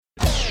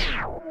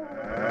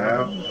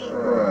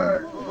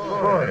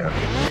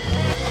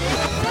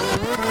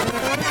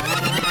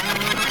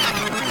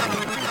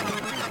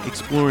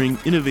Exploring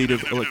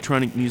innovative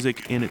electronic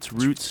music and its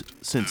roots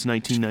since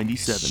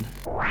 1997.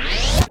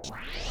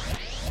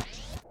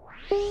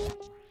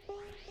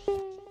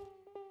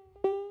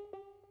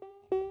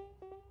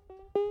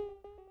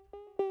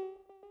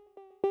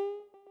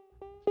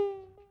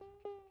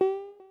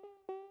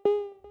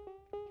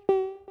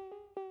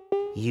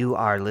 You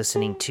are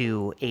listening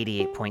to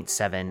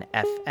 88.7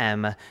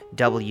 FM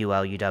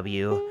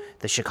WLUW,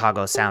 the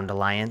Chicago Sound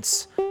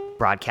Alliance,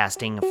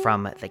 broadcasting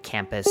from the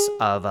campus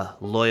of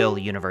Loyola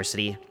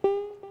University.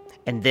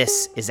 And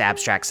this is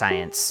Abstract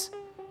Science,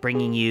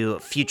 bringing you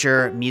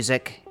future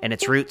music and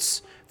its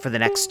roots for the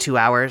next 2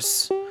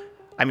 hours.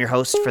 I'm your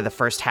host for the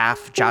first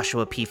half,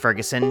 Joshua P.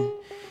 Ferguson,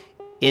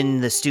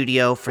 in the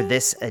studio for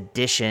this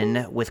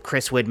edition with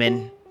Chris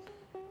Widman.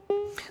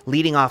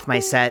 Leading off my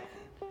set,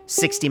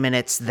 60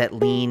 minutes that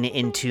lean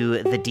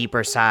into the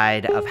deeper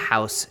side of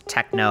house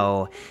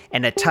techno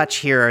and a touch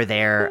here or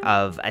there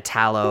of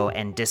Italo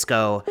and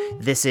disco.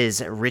 This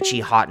is Richie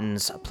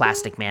Houghton's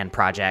Plastic Man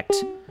project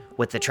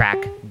with the track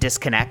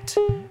Disconnect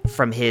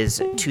from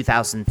his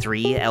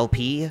 2003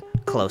 LP,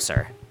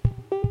 Closer.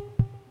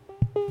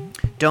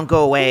 Don't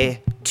go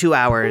away, 2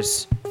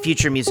 hours,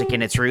 future music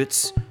in its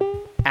roots,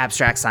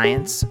 Abstract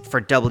Science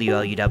for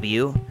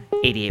WLUW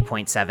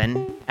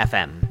 88.7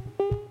 FM.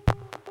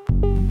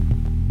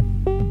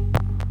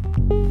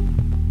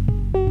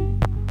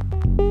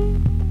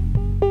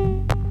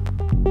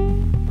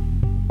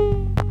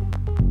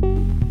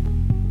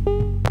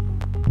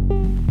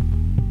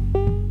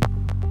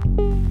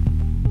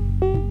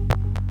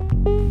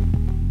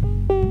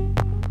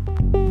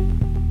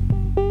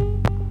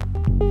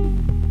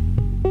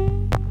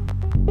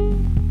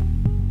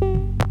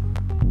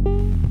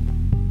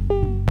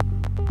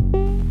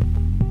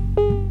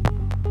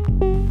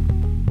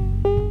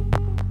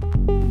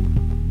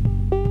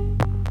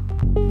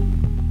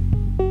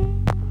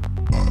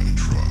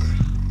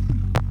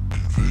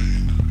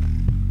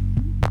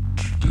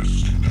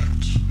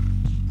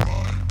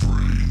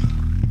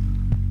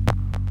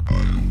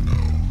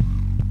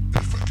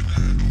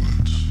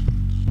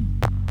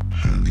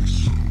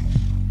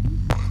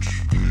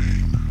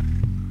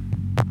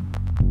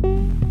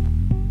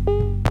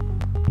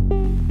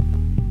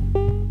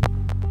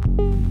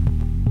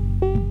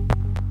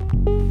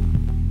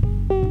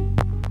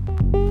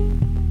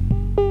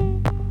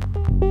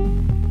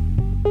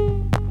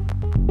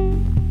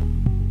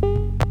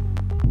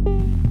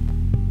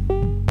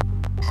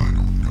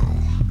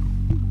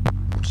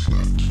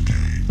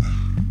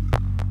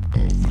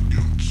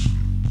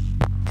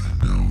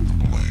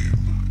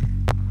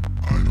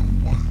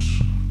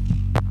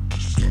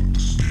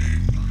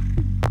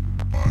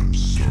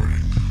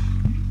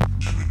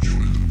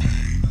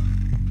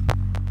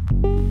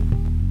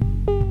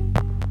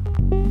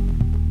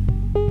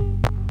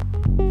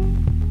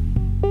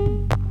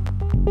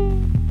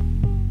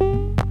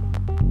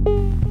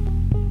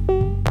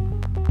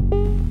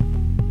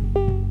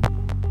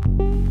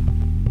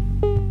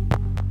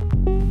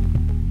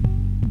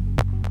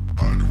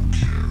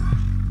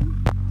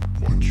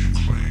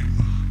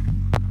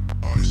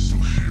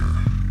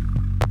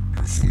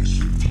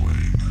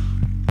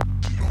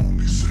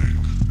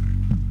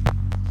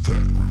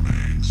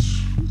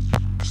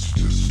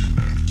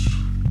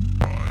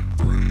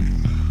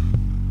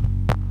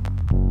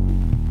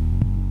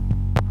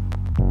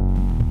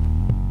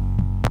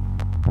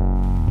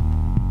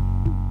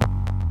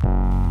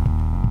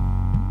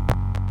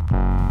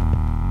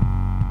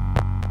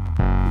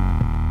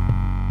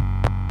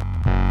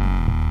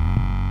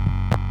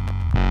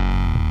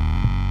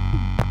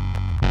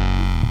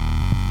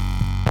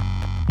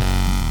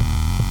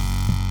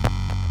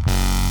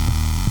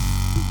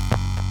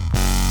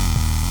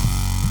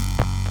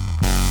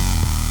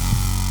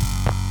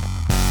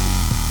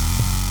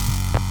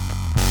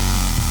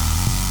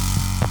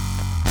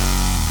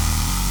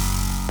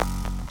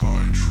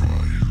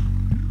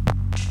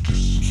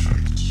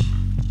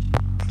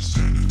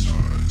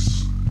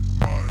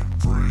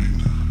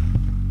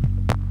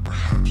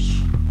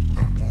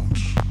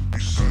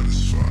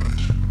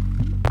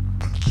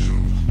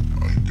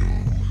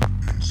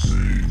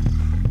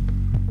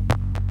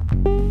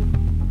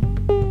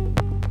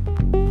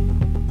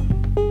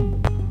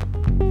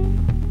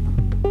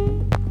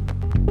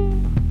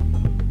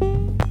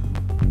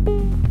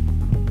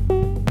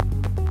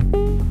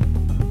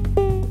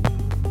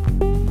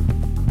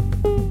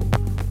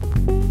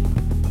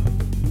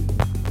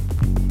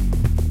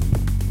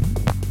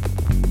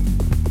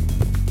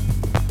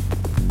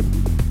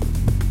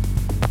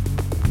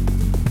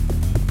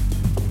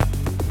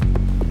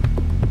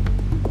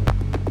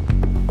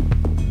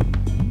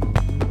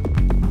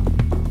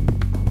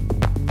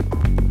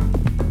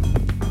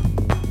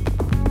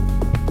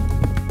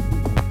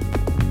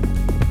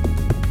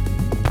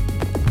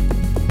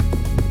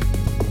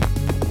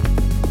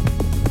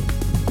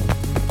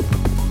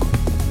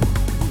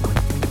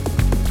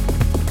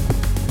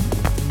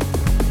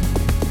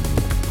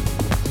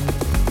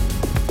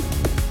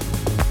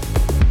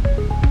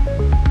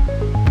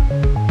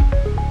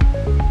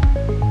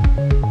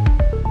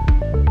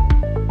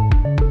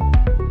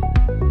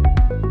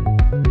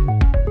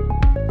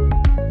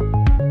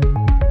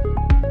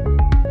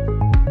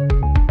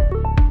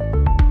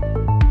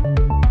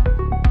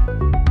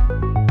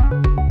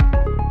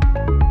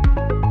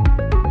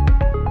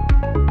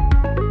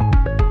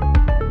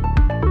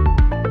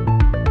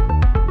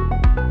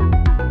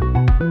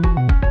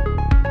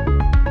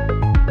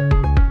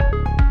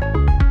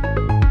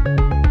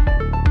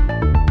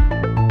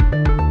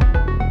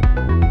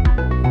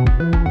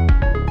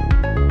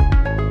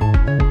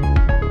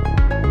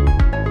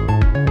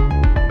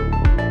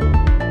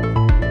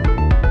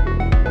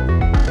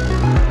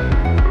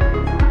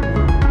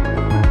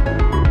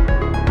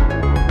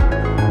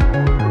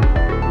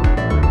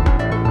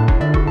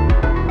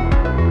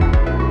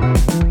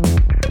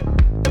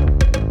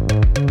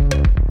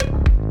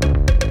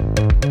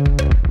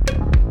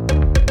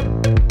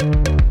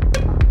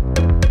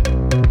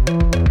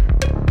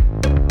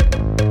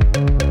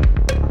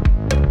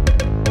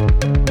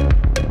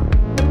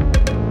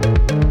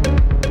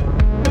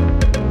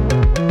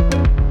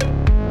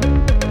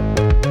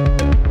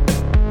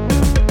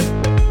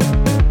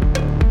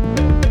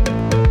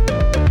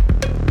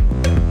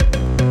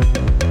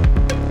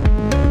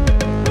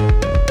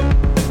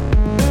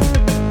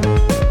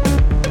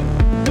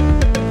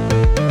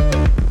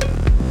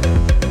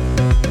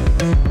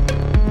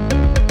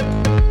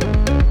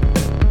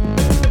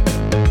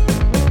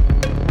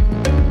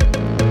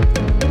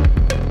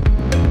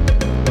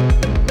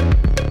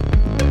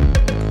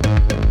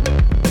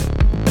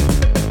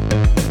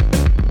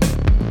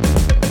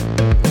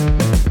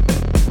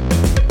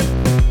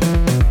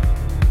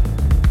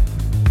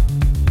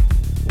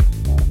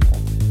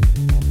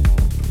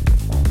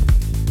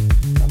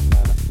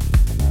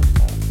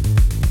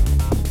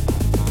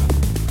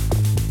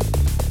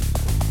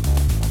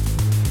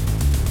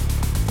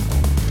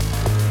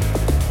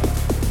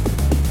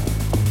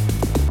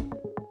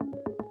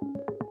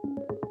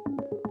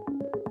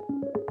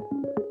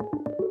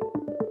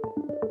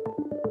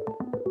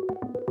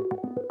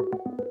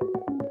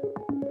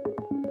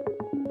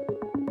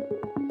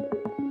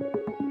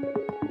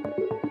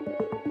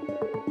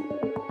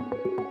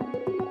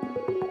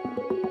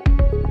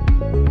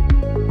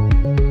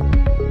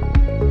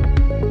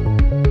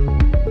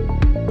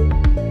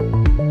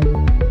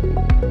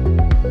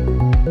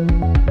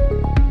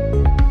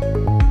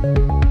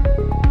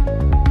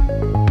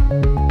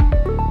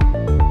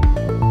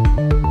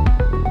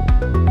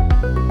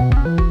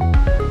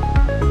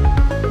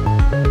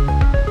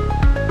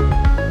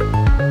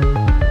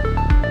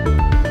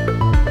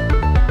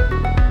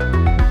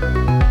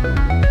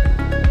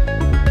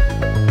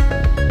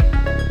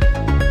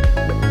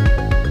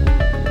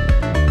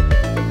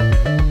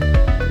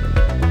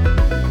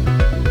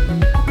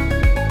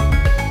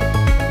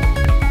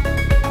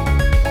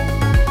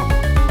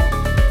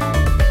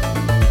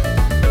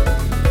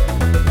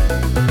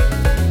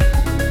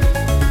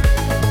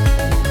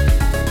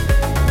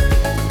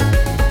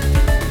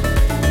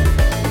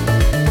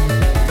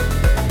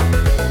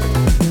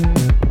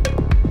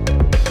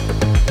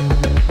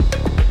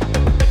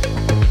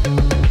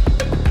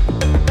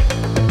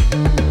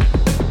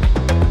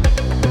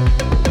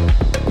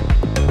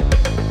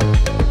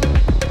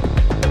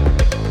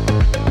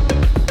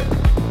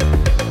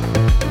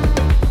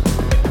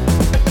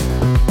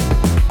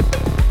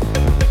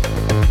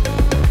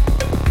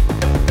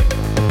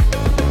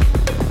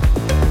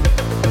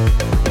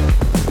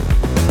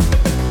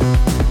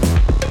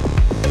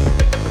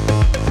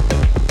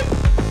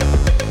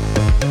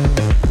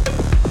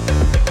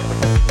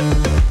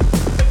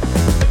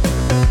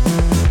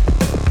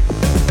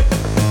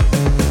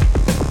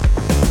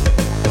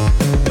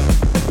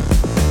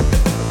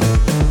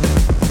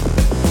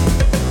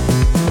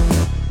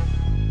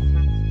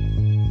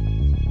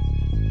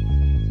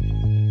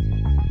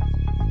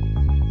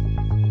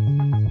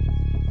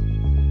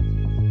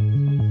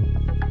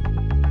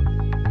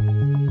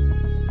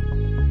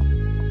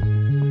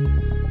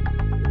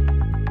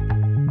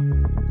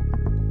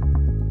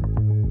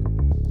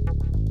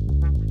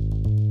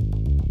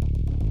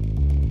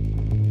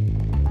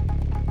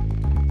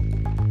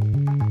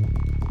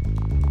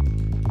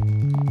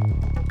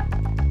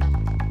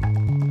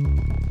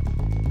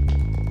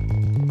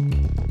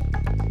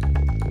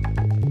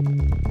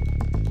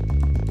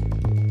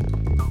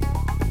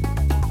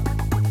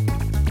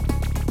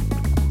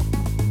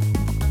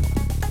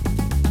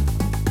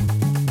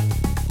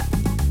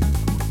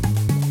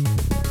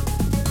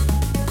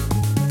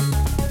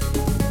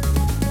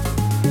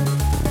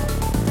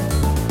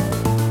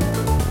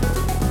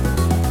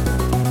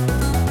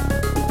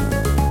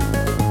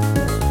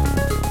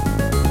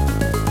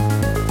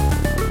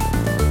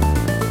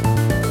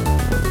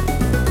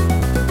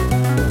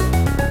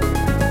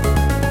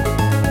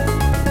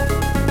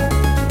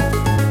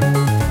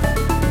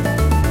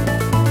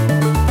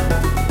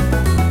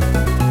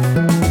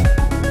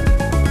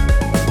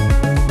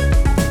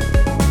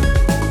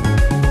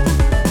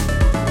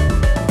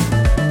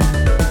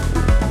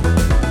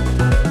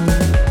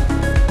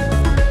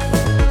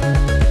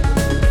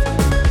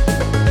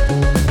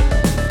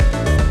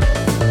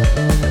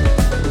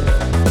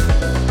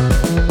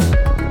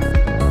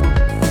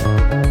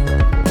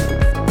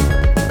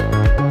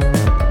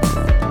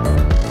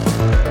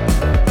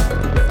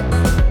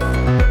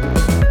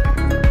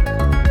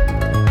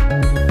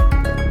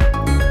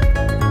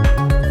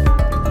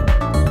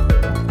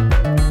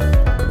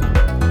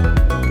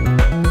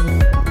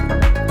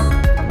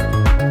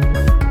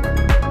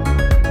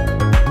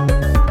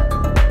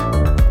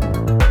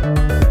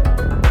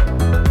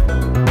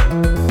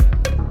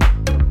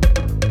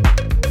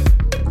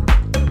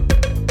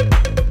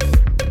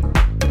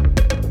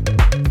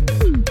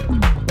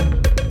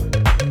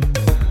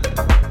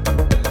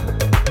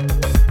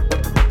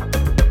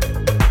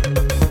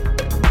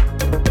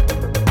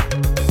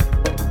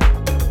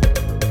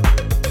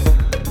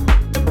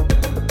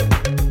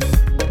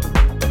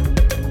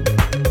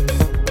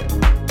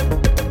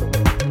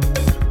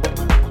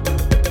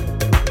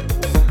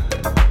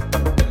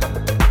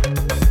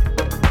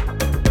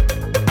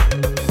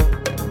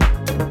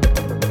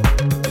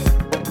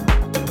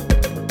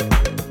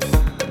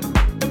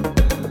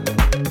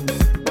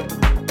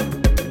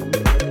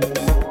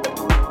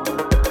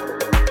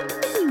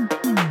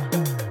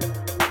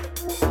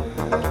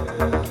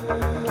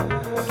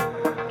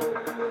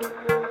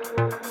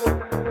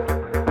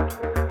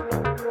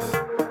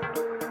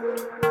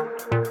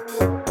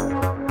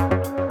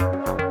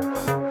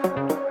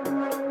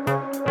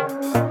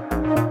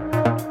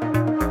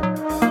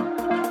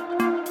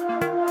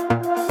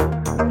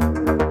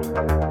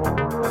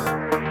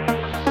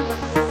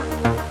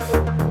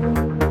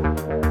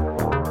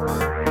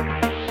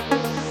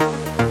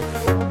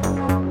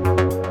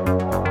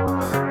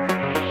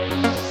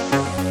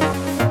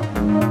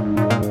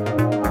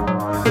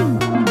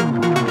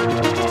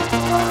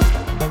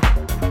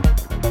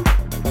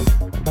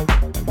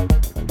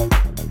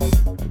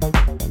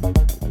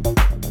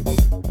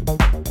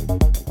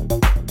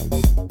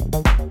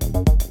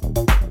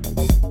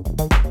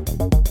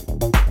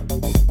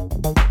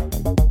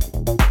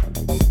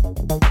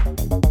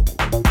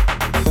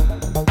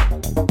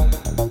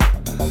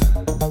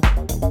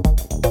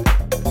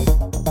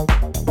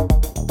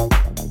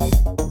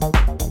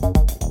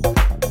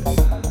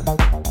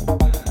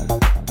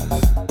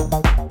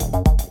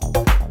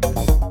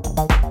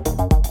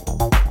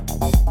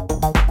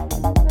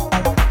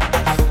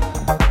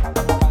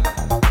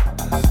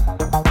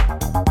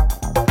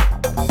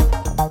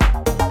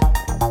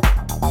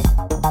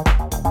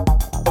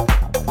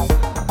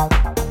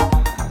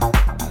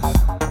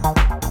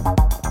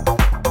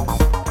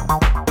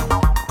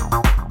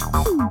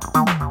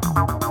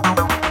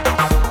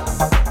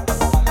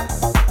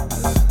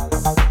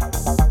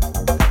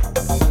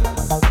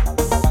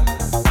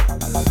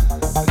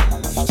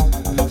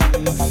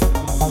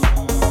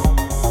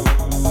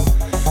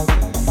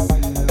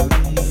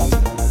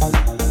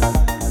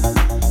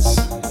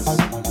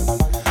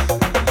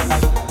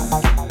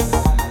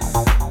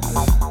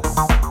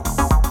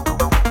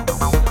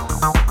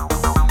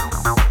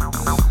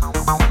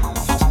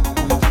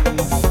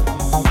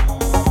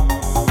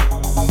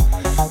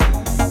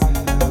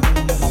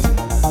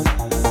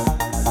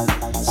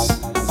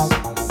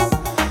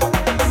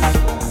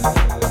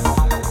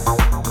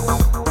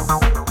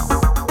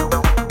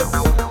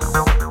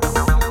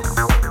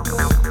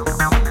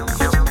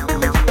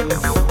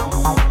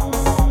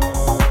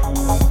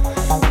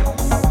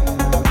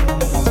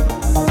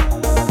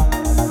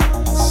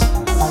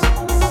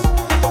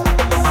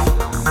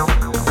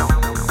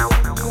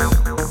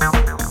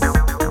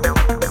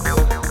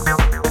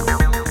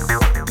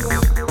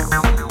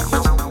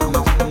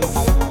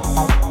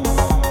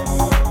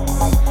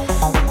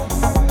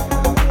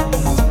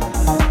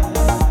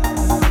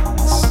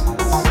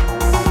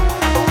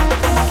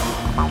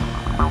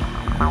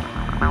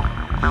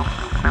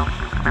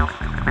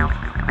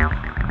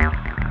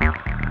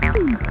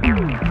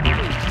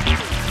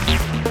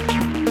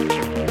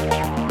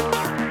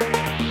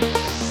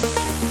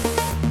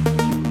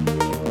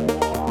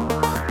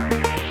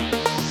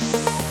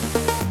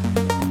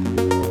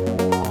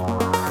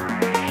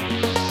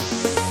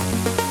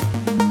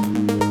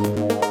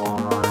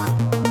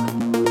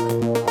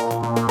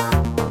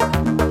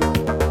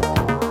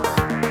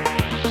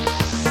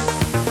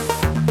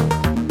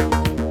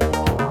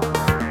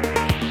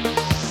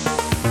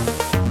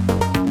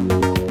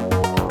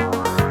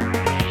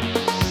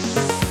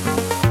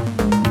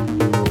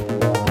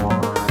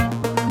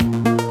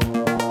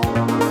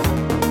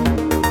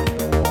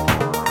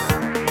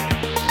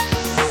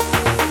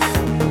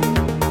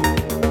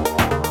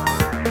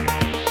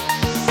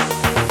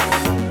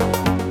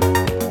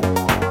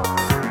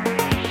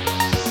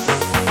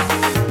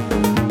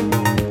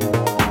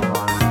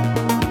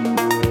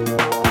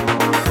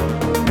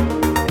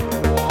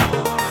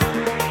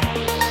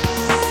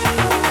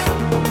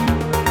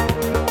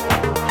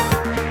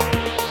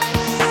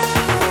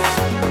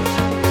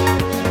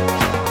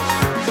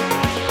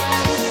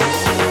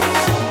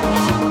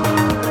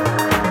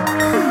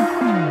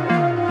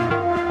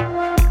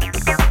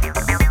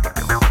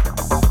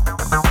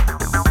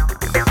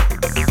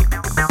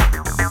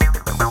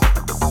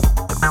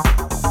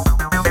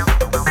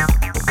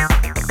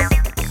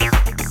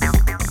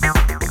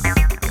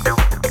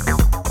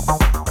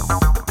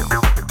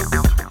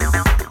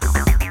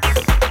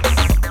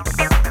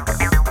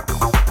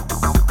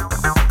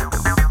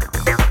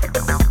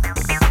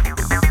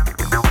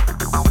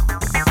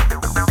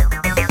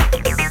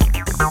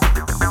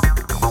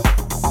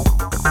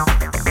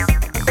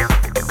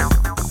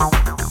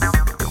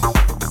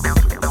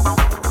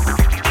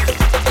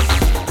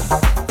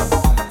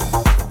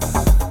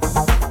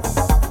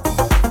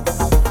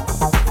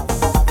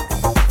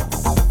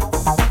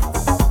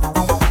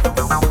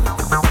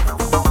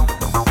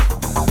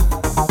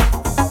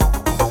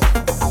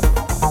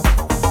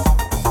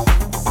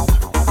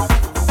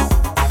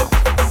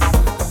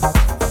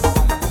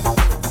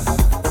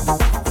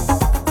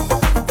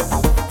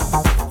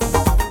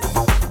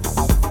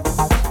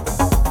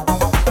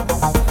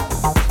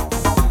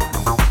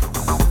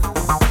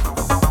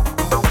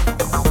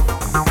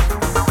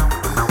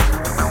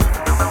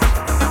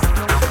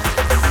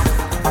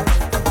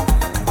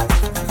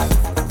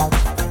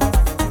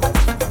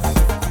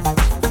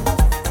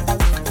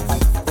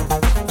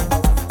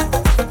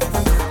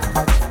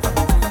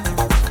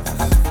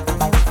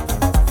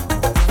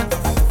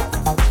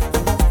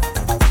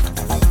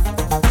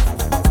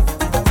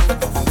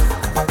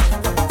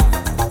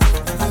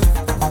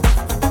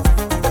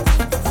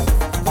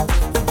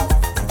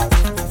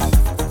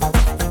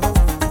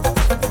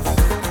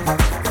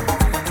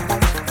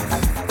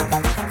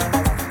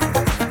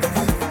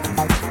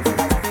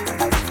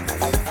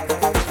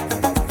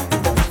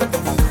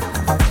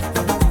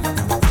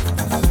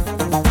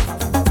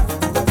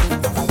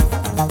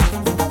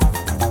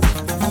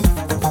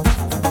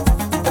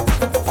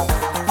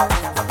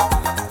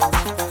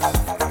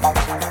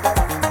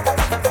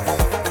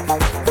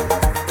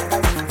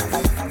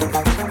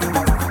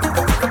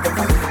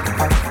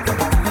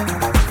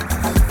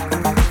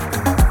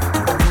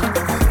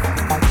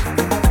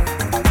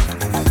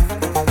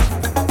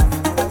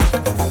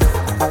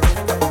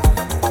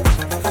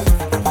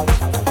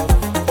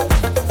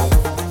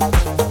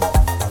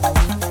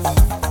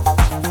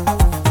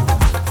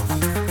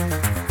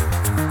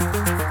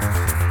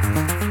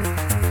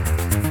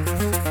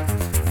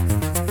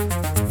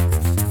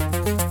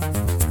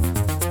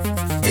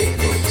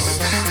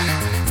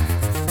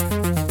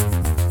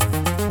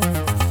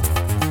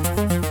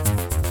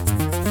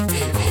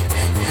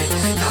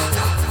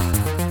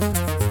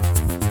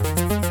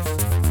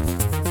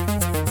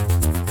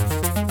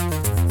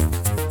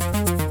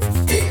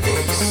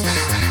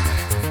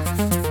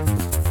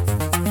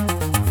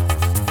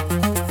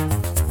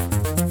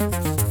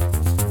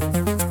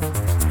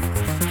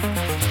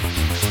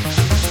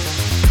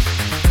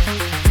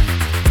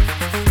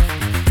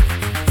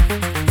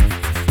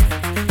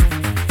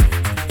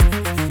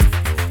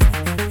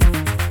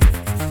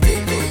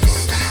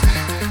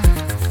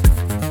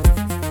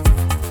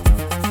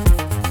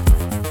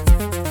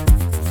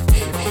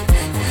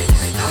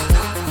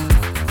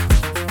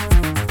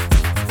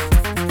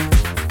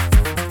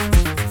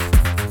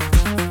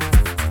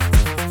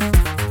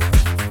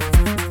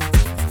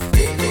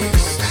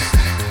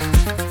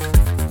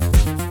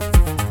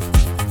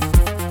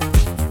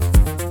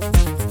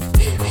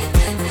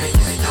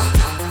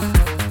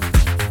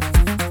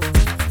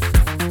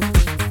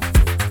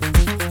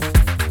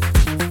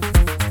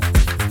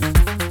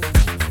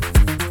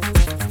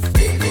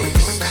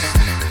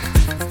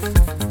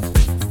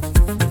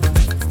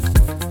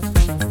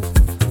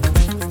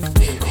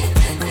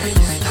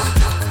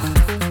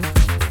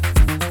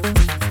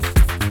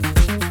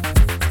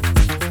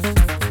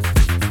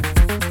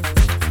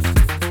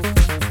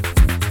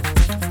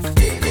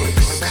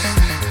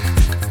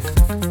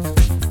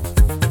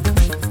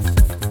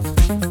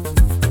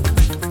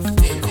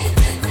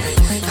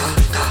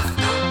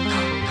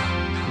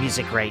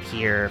 music right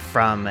here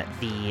from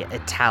the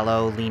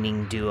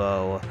Italo-leaning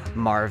duo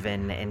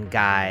Marvin and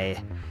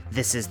Guy.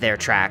 This is their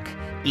track,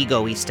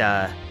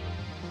 Egoista,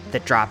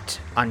 that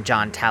dropped on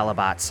John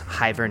Talabot's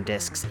Hyvern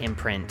Discs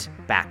imprint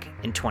back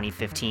in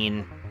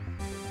 2015.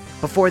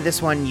 Before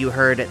this one, you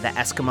heard the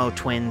Eskimo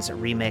Twins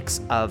remix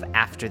of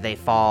After They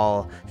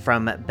Fall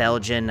from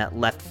Belgian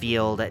left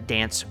field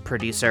dance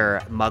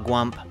producer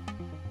Mugwump.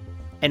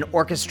 An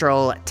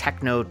orchestral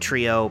techno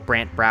trio,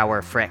 Brant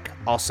Brower Frick,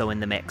 also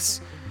in the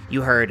mix.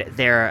 You heard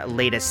their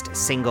latest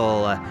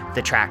single,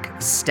 the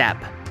track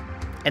Step.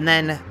 And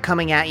then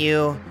coming at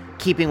you,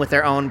 keeping with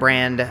their own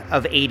brand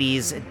of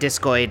 80s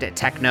discoid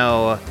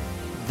techno,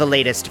 the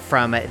latest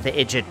from the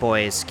Idjit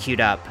Boys queued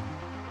up,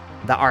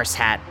 the Arse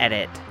Hat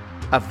edit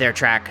of their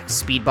track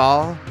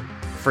Speedball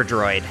for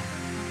Droid.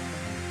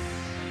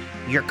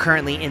 You're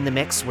currently in the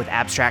mix with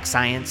Abstract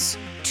Science,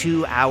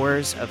 2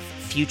 hours of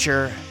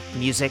future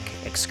music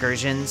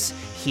excursions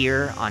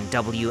here on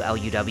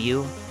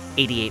WLUW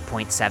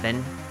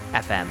 88.7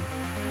 FM.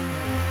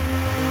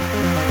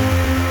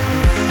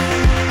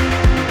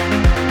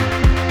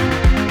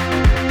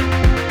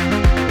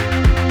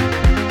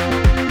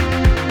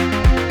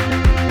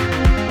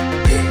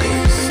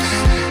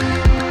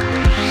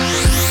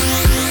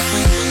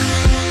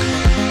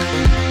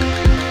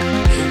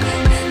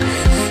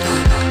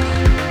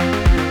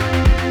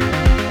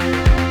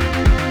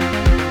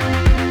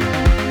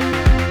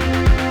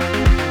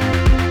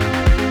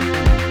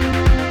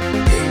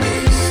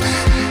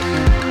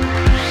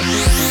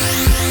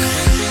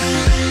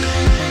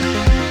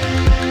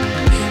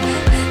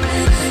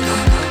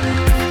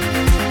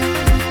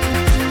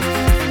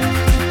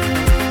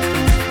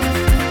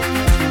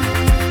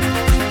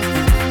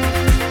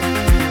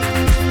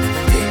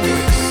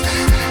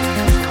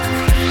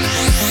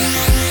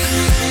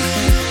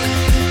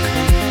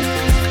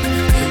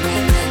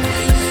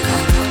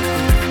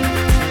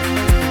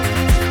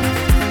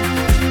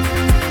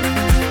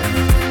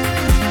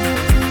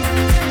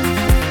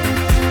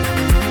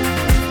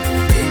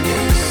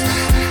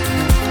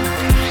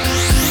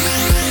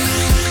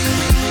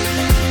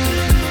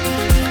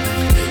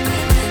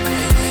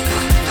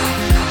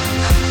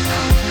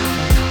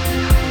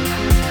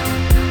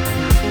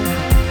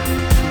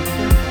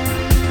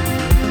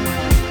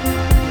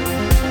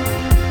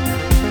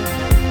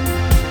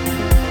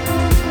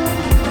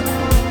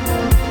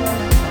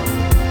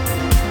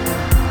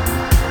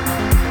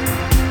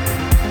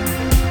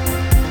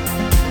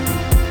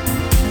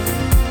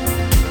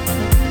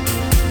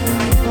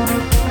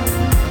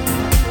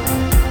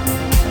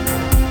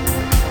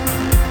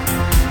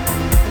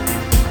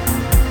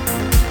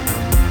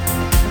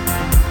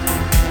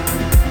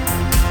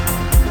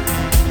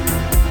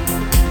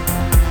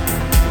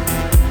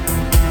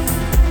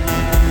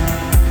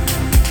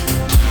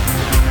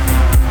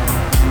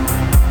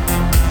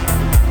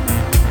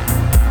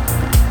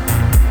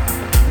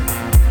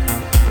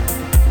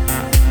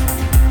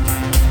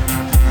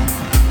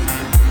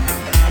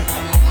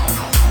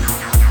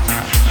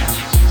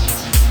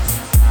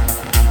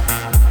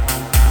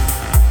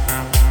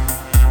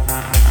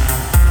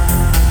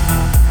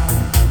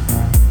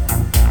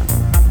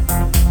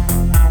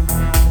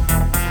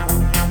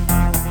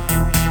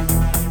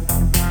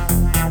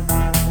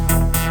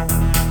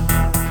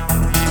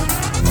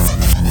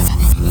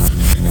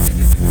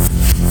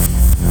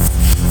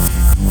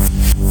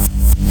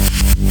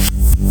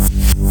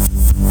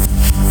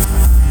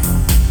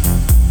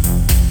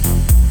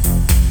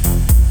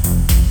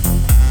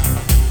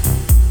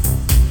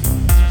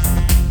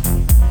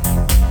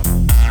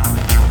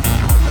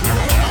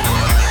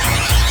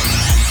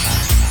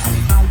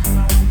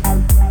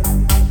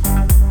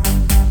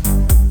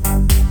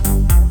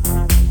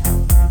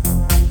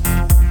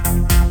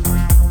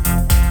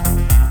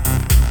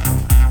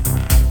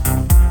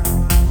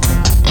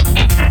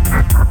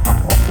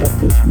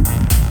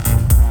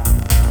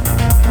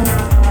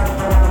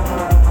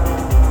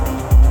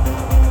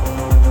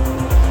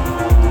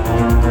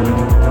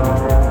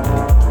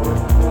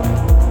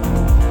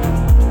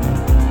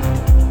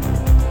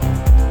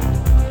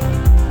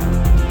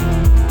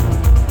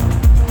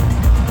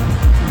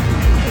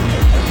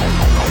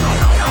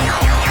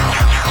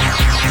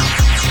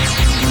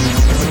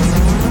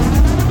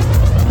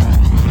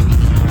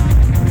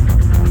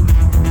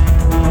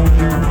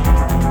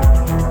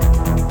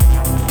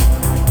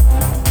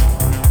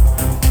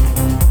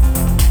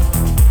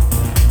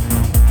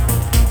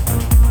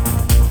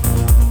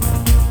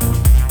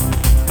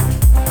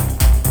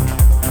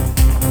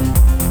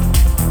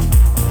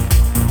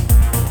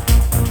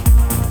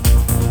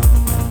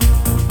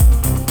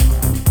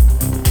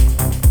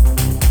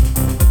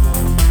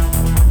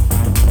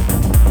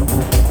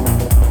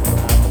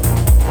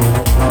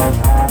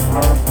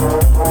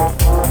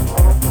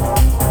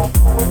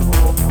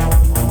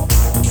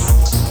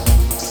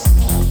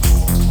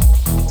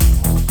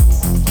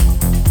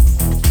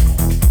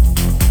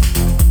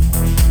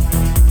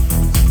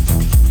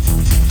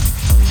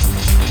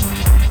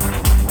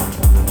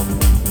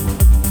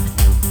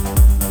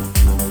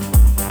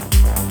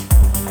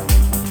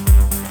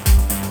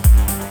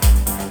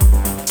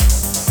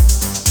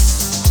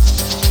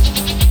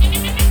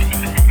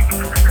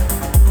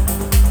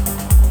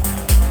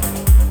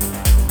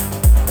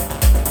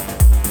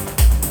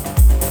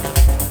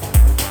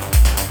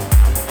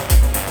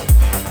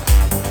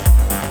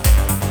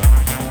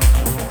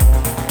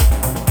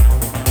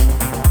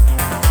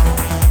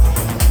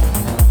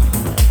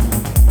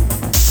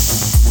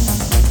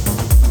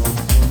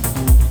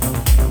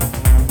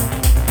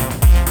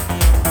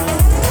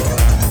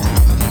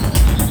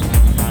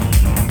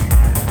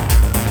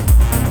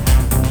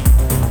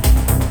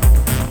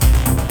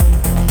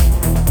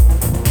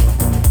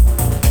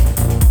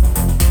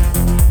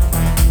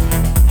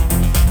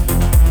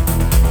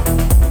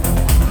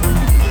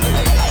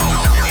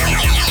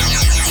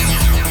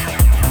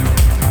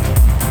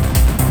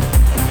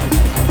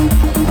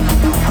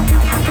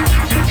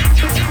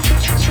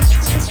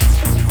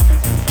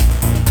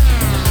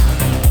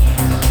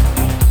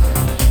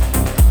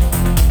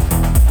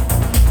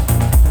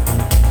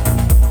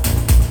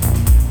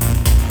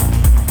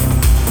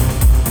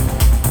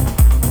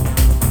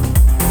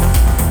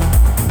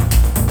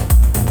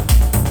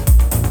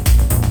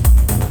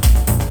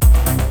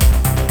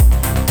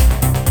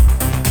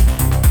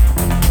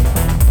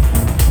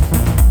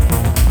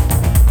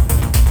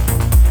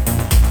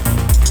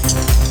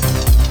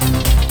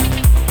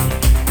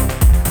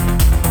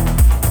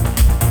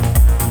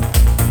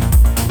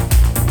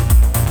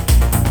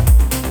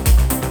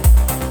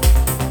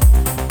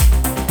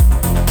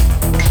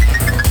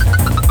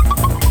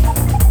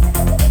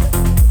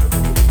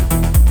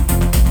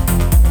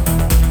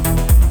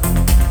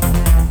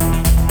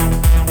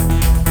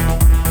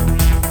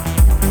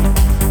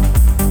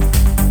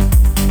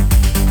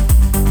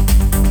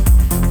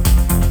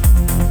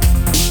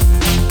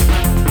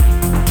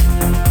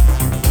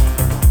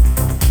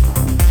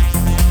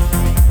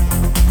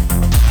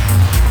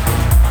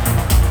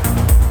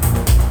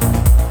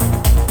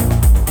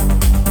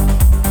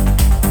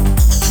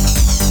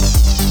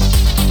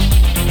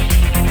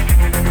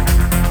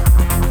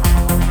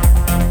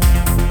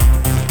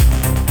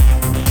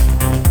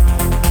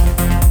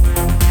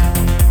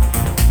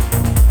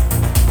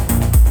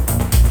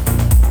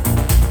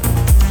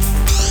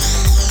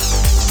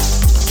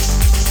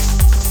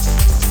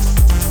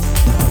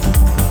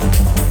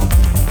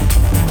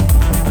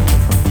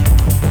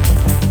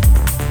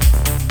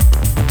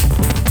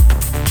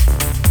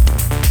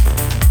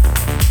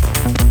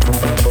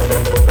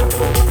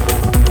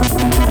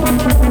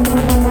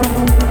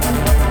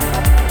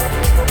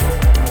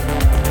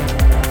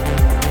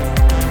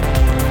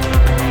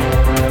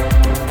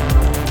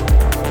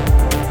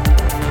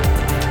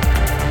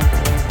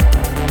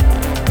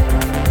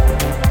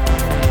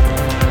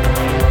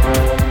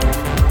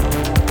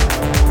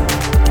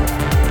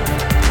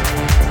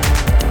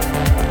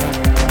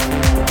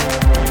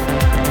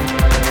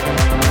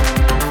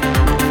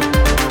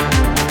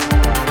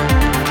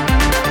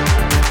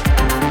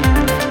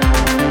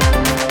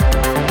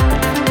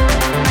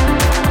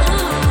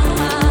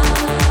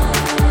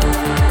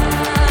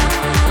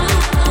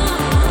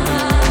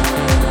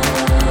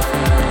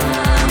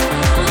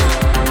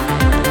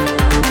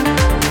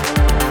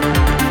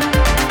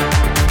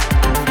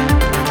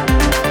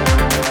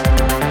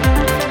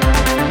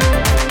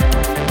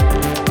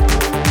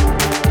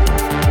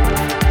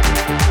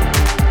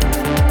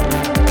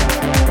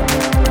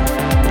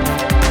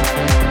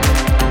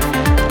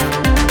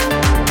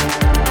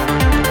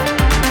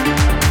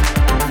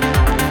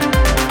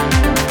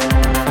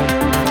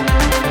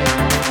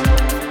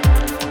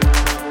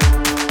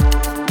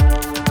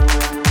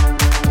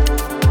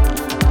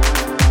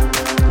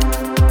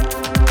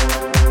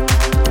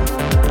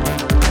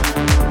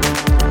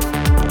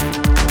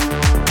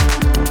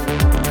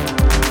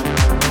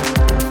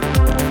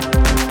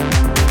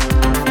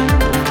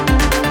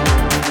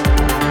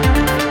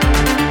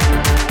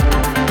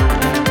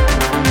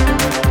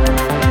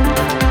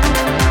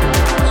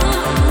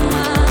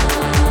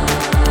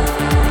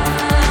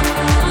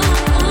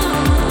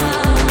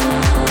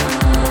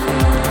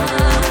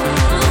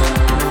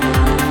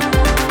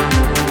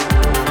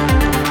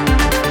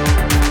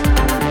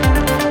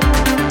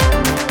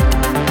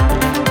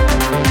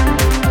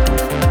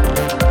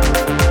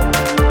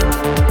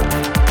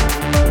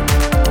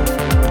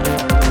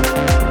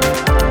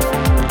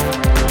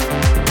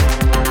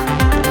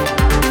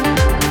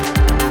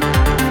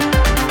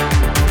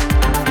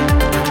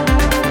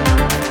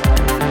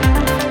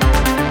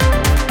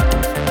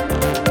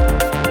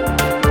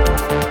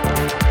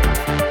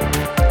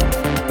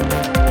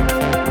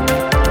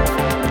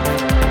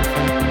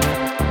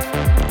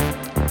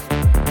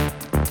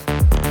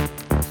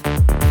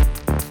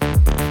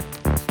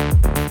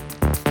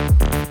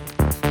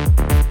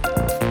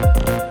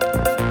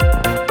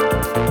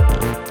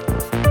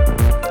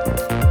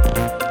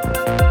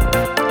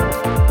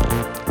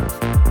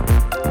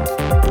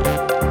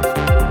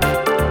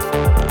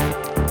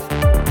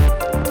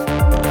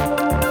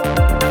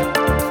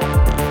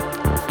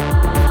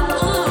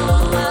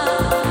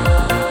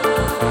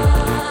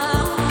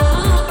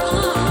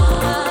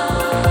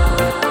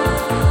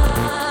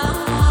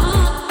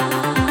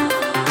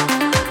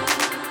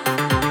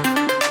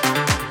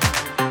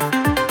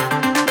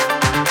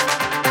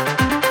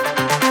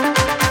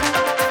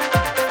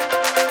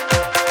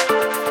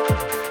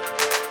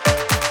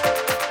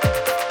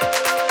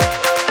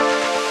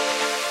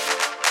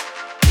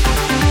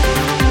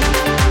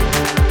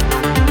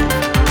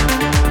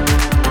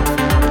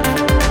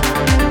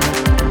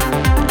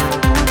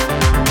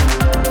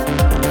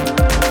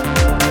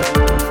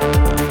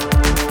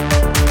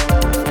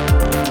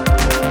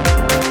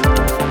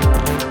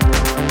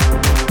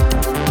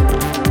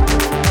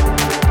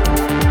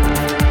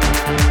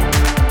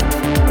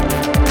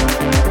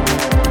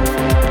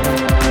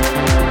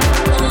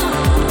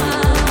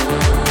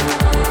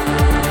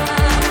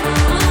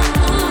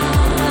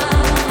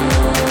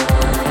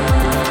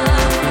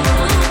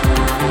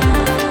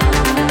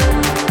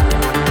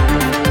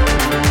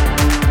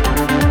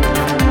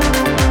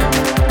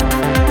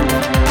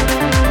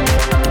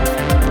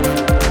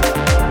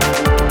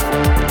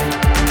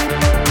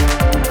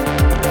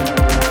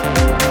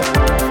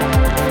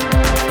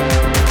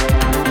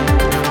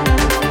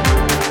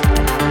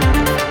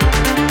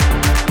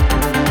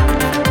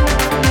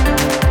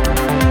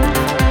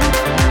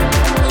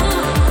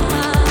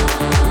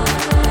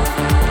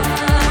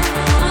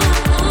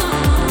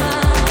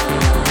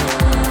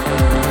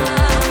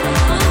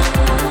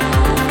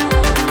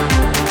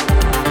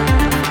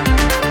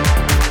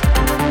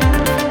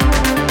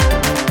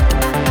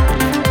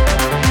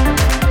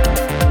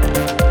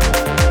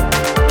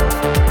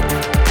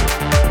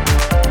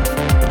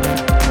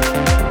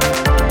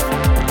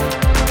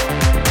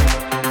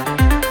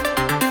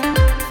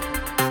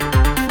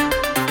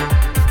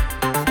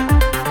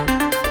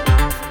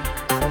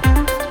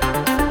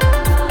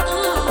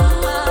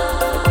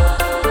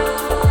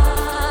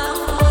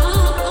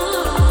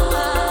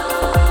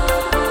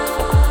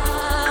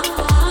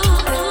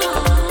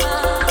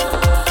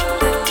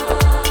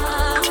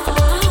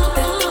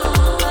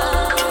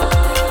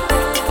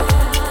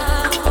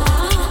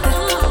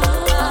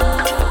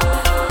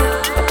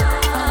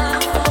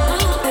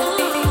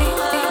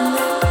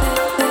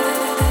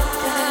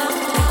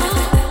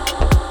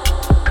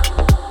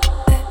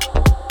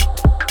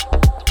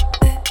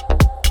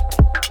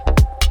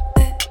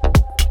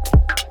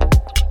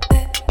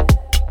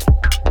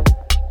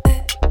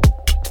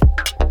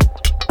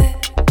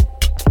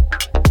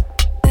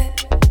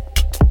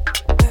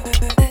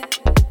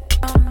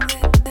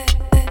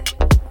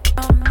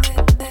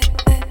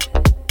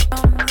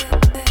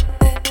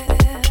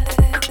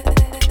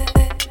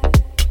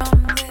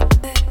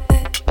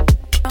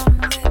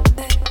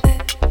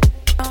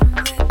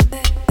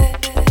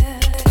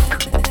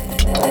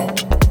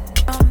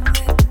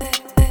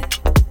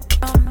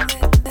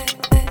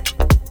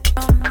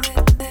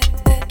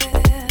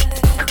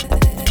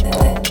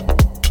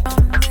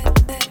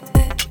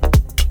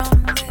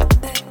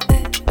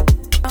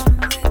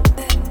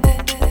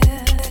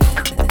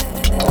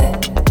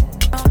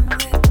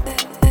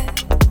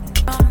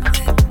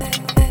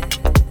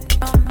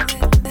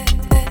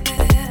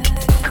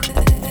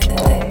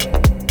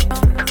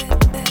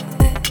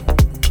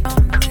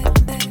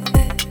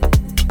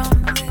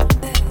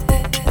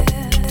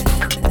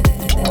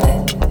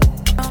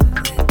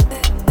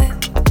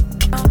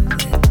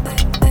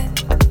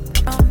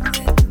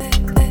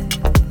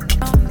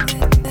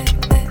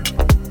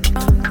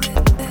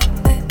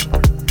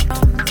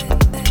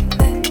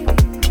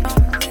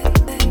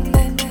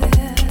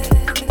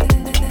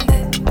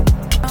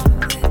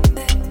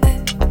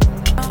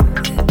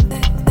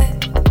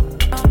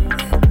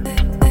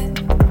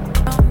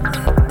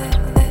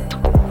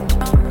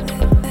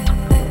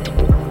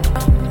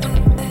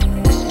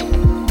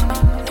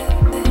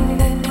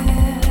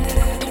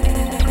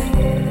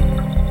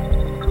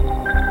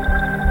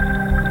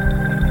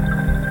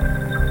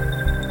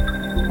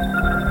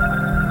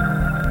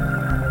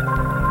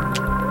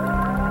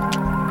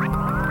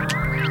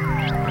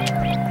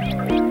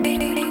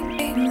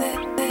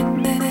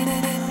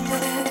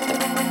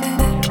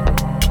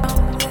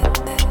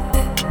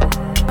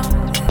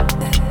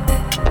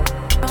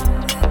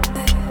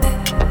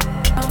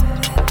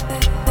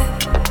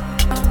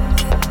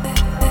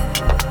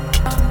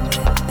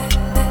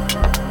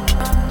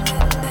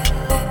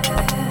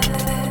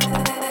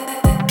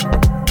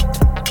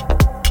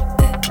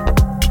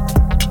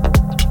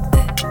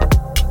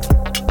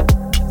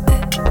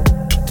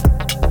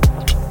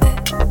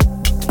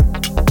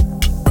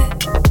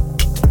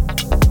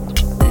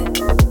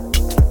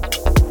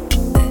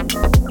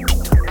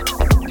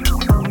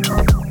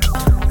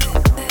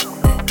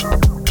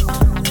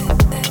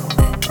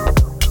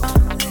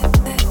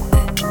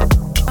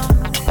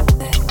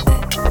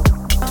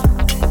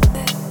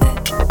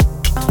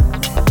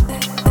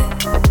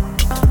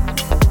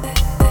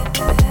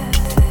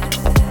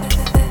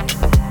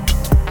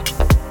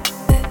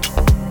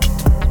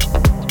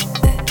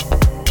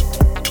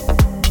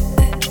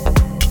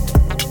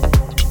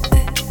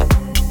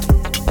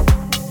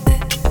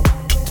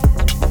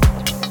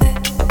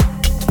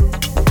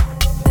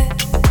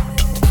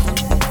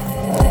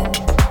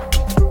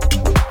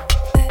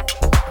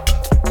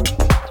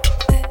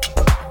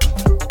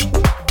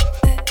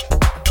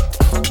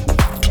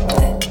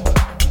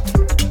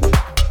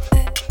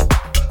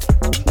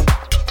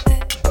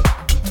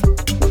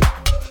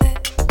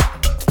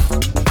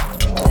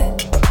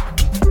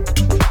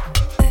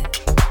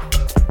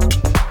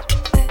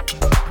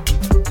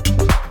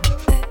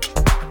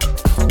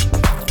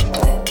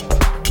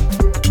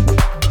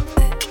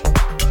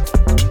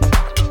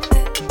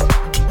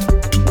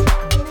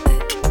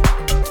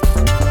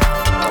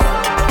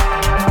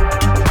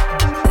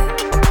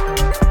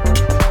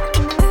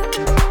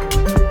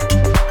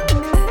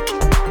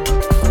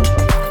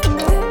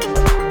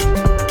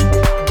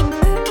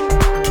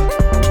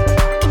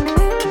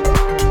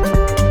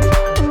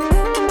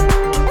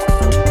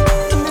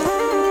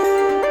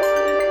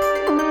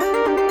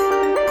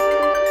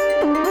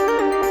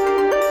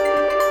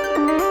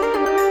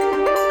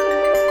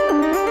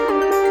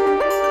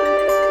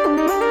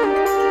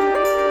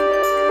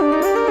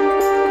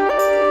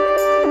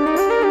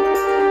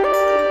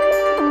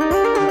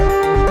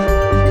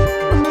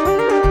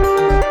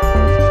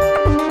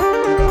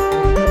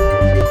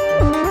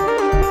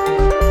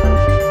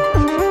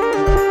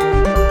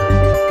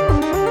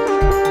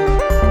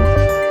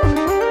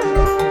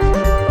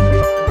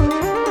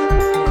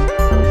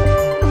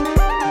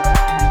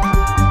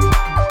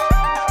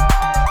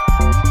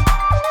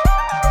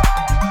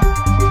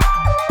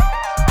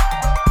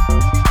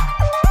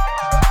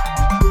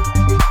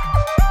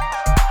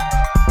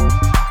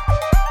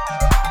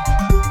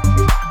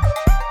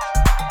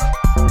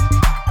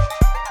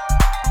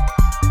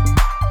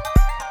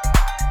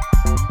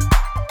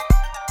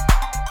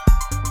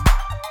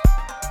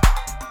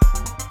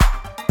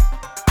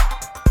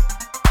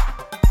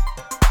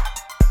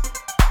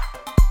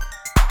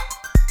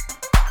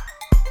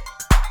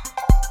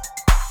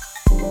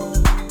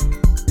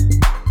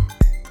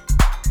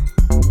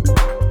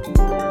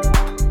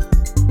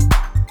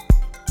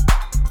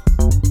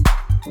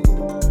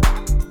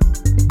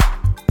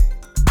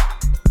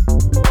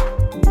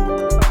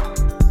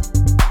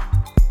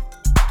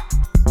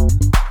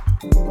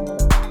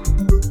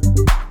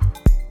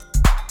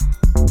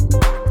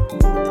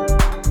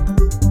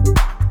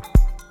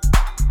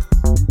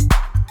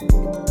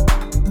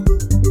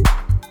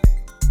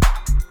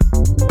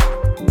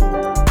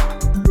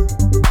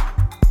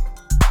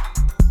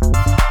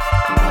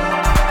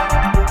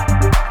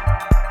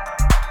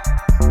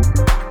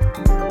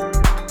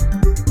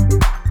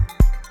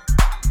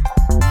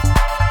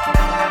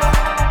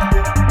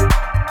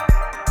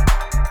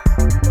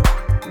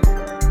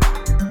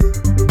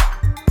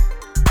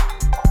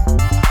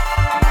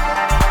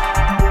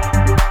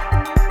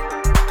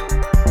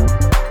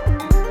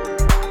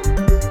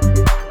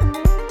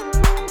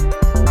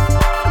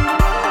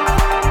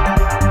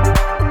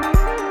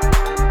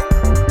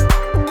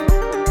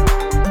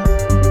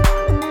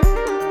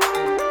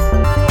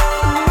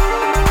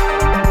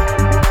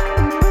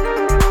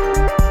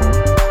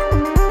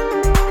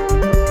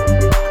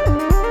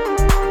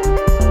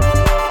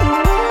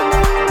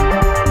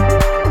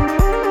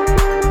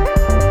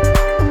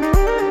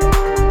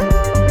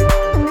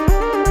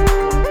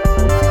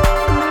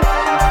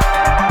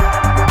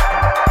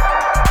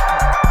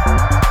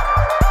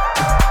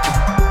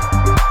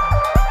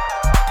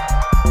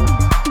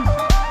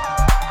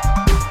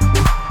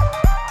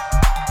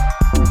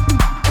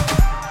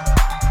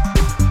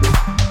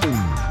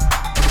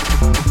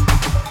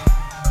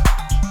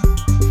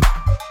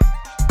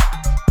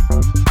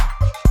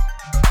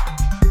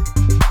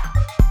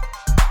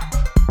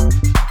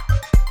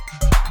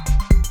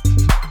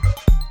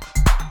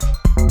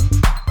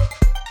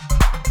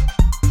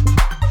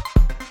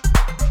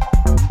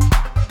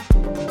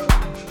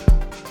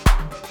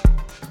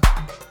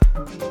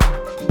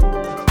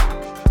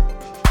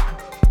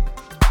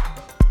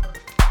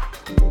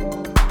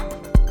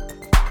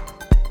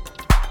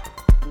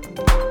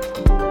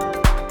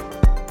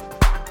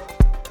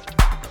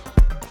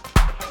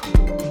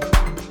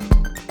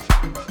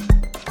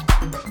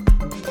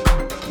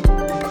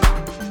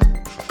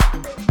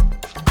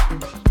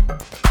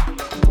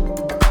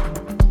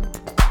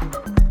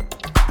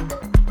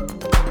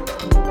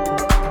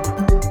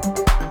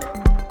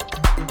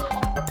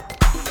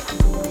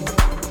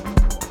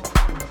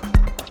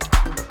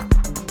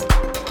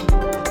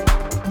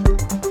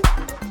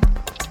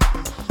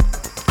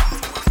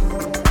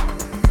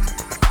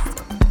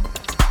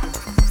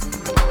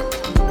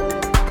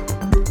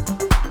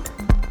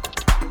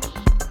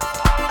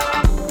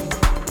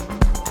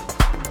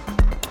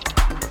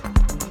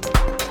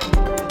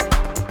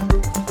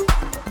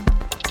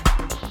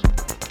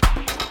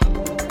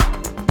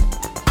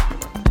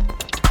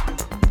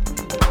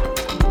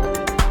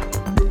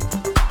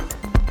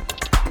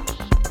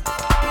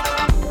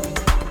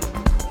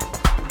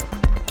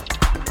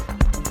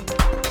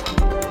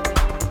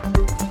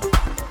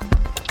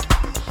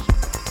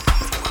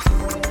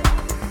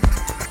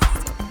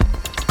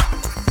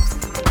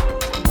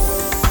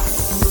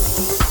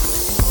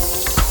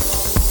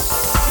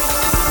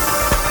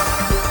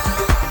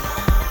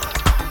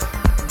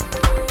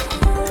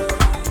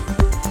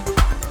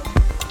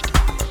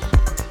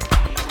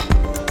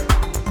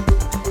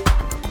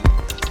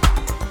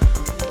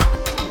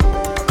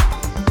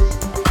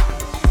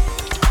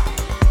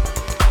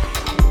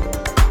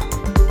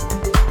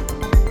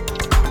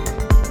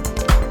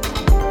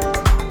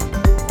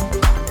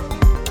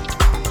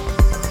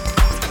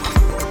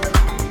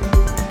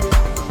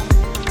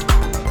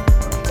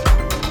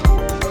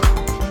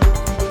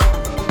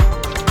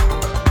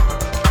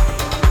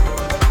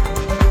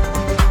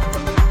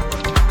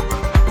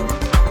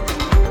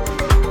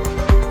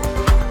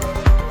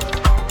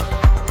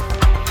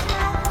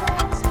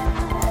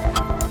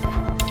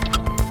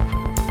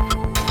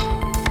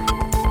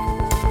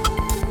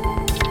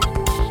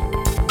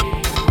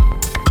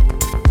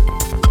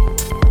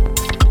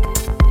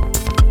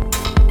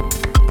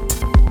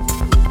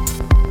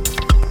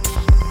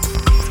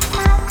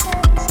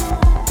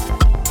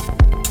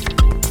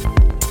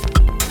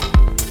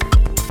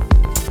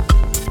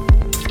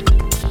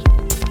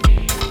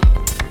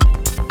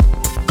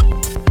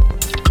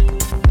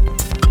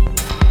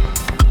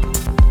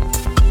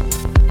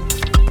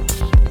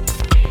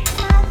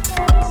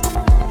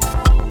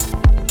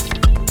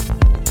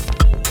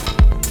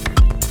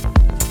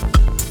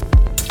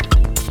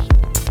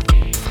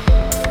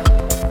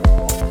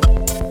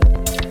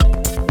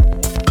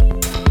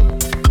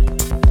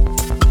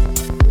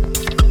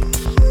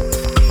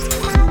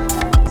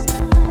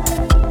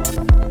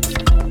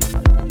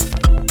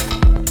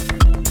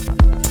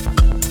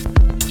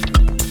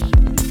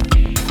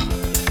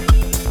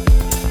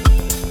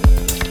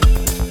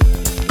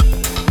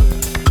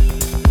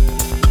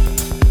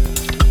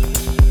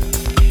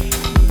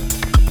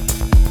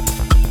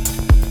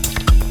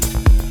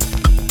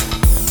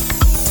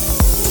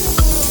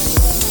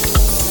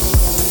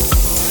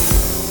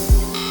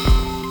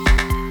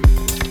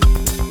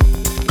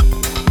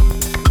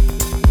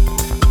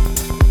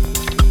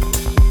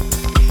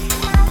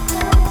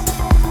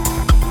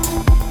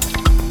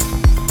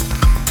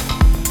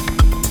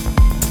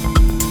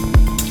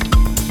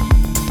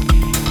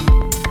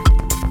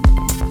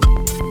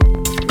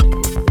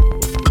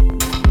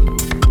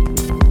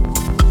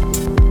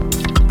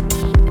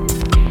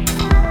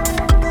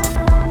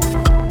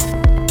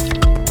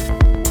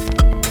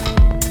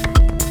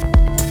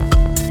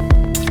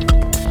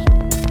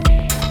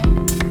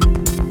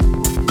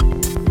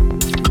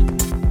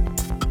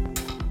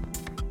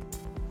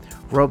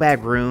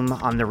 Bad Room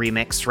on the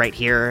remix right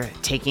here,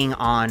 taking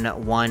on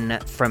one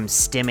from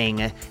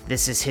Stimming.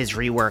 This is his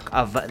rework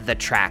of the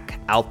track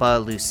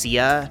Alpa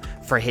Lucia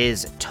for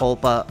his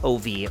Tulpa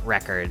Ovi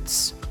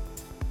records.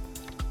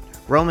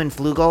 Roman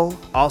Flugel,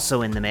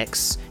 also in the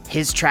mix,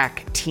 his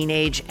track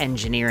Teenage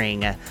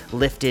Engineering,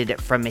 lifted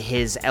from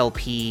his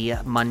LP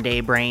Monday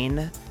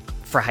Brain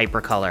for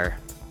Hypercolor.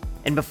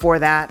 And before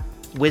that,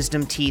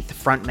 Wisdom Teeth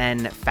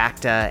frontmen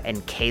Facta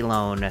and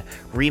K-Lone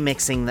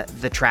remixing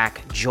the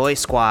track Joy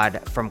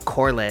Squad from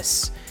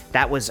Corliss.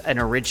 That was an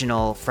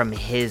original from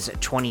his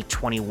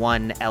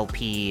 2021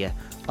 LP,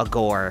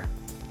 Agore.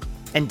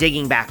 And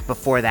digging back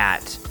before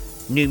that,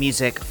 new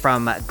music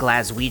from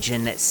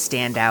Glaswegian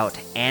standout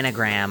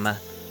Anagram.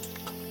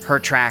 Her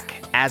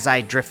track As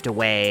I Drift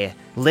Away,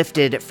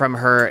 lifted from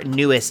her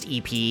newest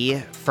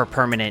EP for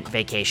Permanent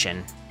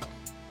Vacation.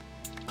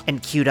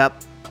 And queued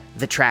up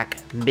the track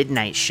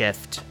Midnight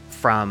Shift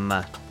from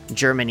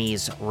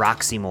Germany's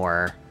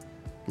Roxymore,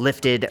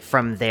 lifted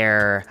from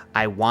their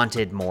I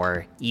Wanted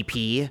More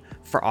EP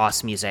for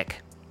Aus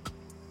Music.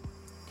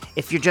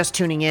 If you're just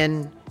tuning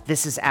in,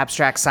 this is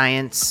Abstract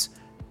Science.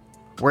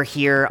 We're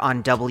here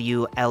on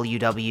WLUW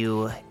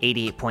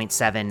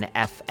 88.7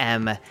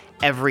 FM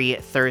every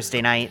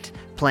Thursday night,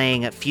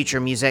 playing future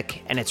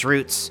music and its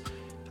roots.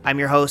 I'm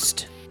your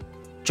host,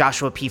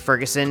 Joshua P.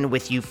 Ferguson,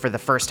 with you for the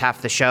first half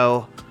of the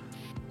show.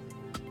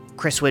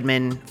 Chris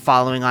Widman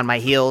following on my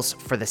heels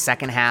for the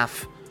second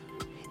half.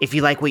 If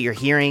you like what you're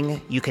hearing,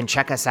 you can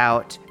check us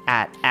out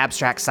at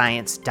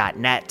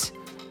abstractscience.net,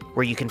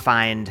 where you can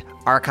find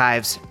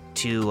archives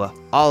to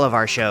all of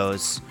our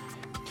shows.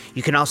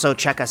 You can also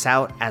check us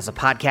out as a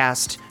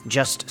podcast.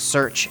 Just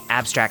search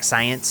Abstract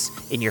Science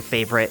in your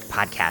favorite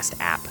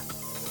podcast app.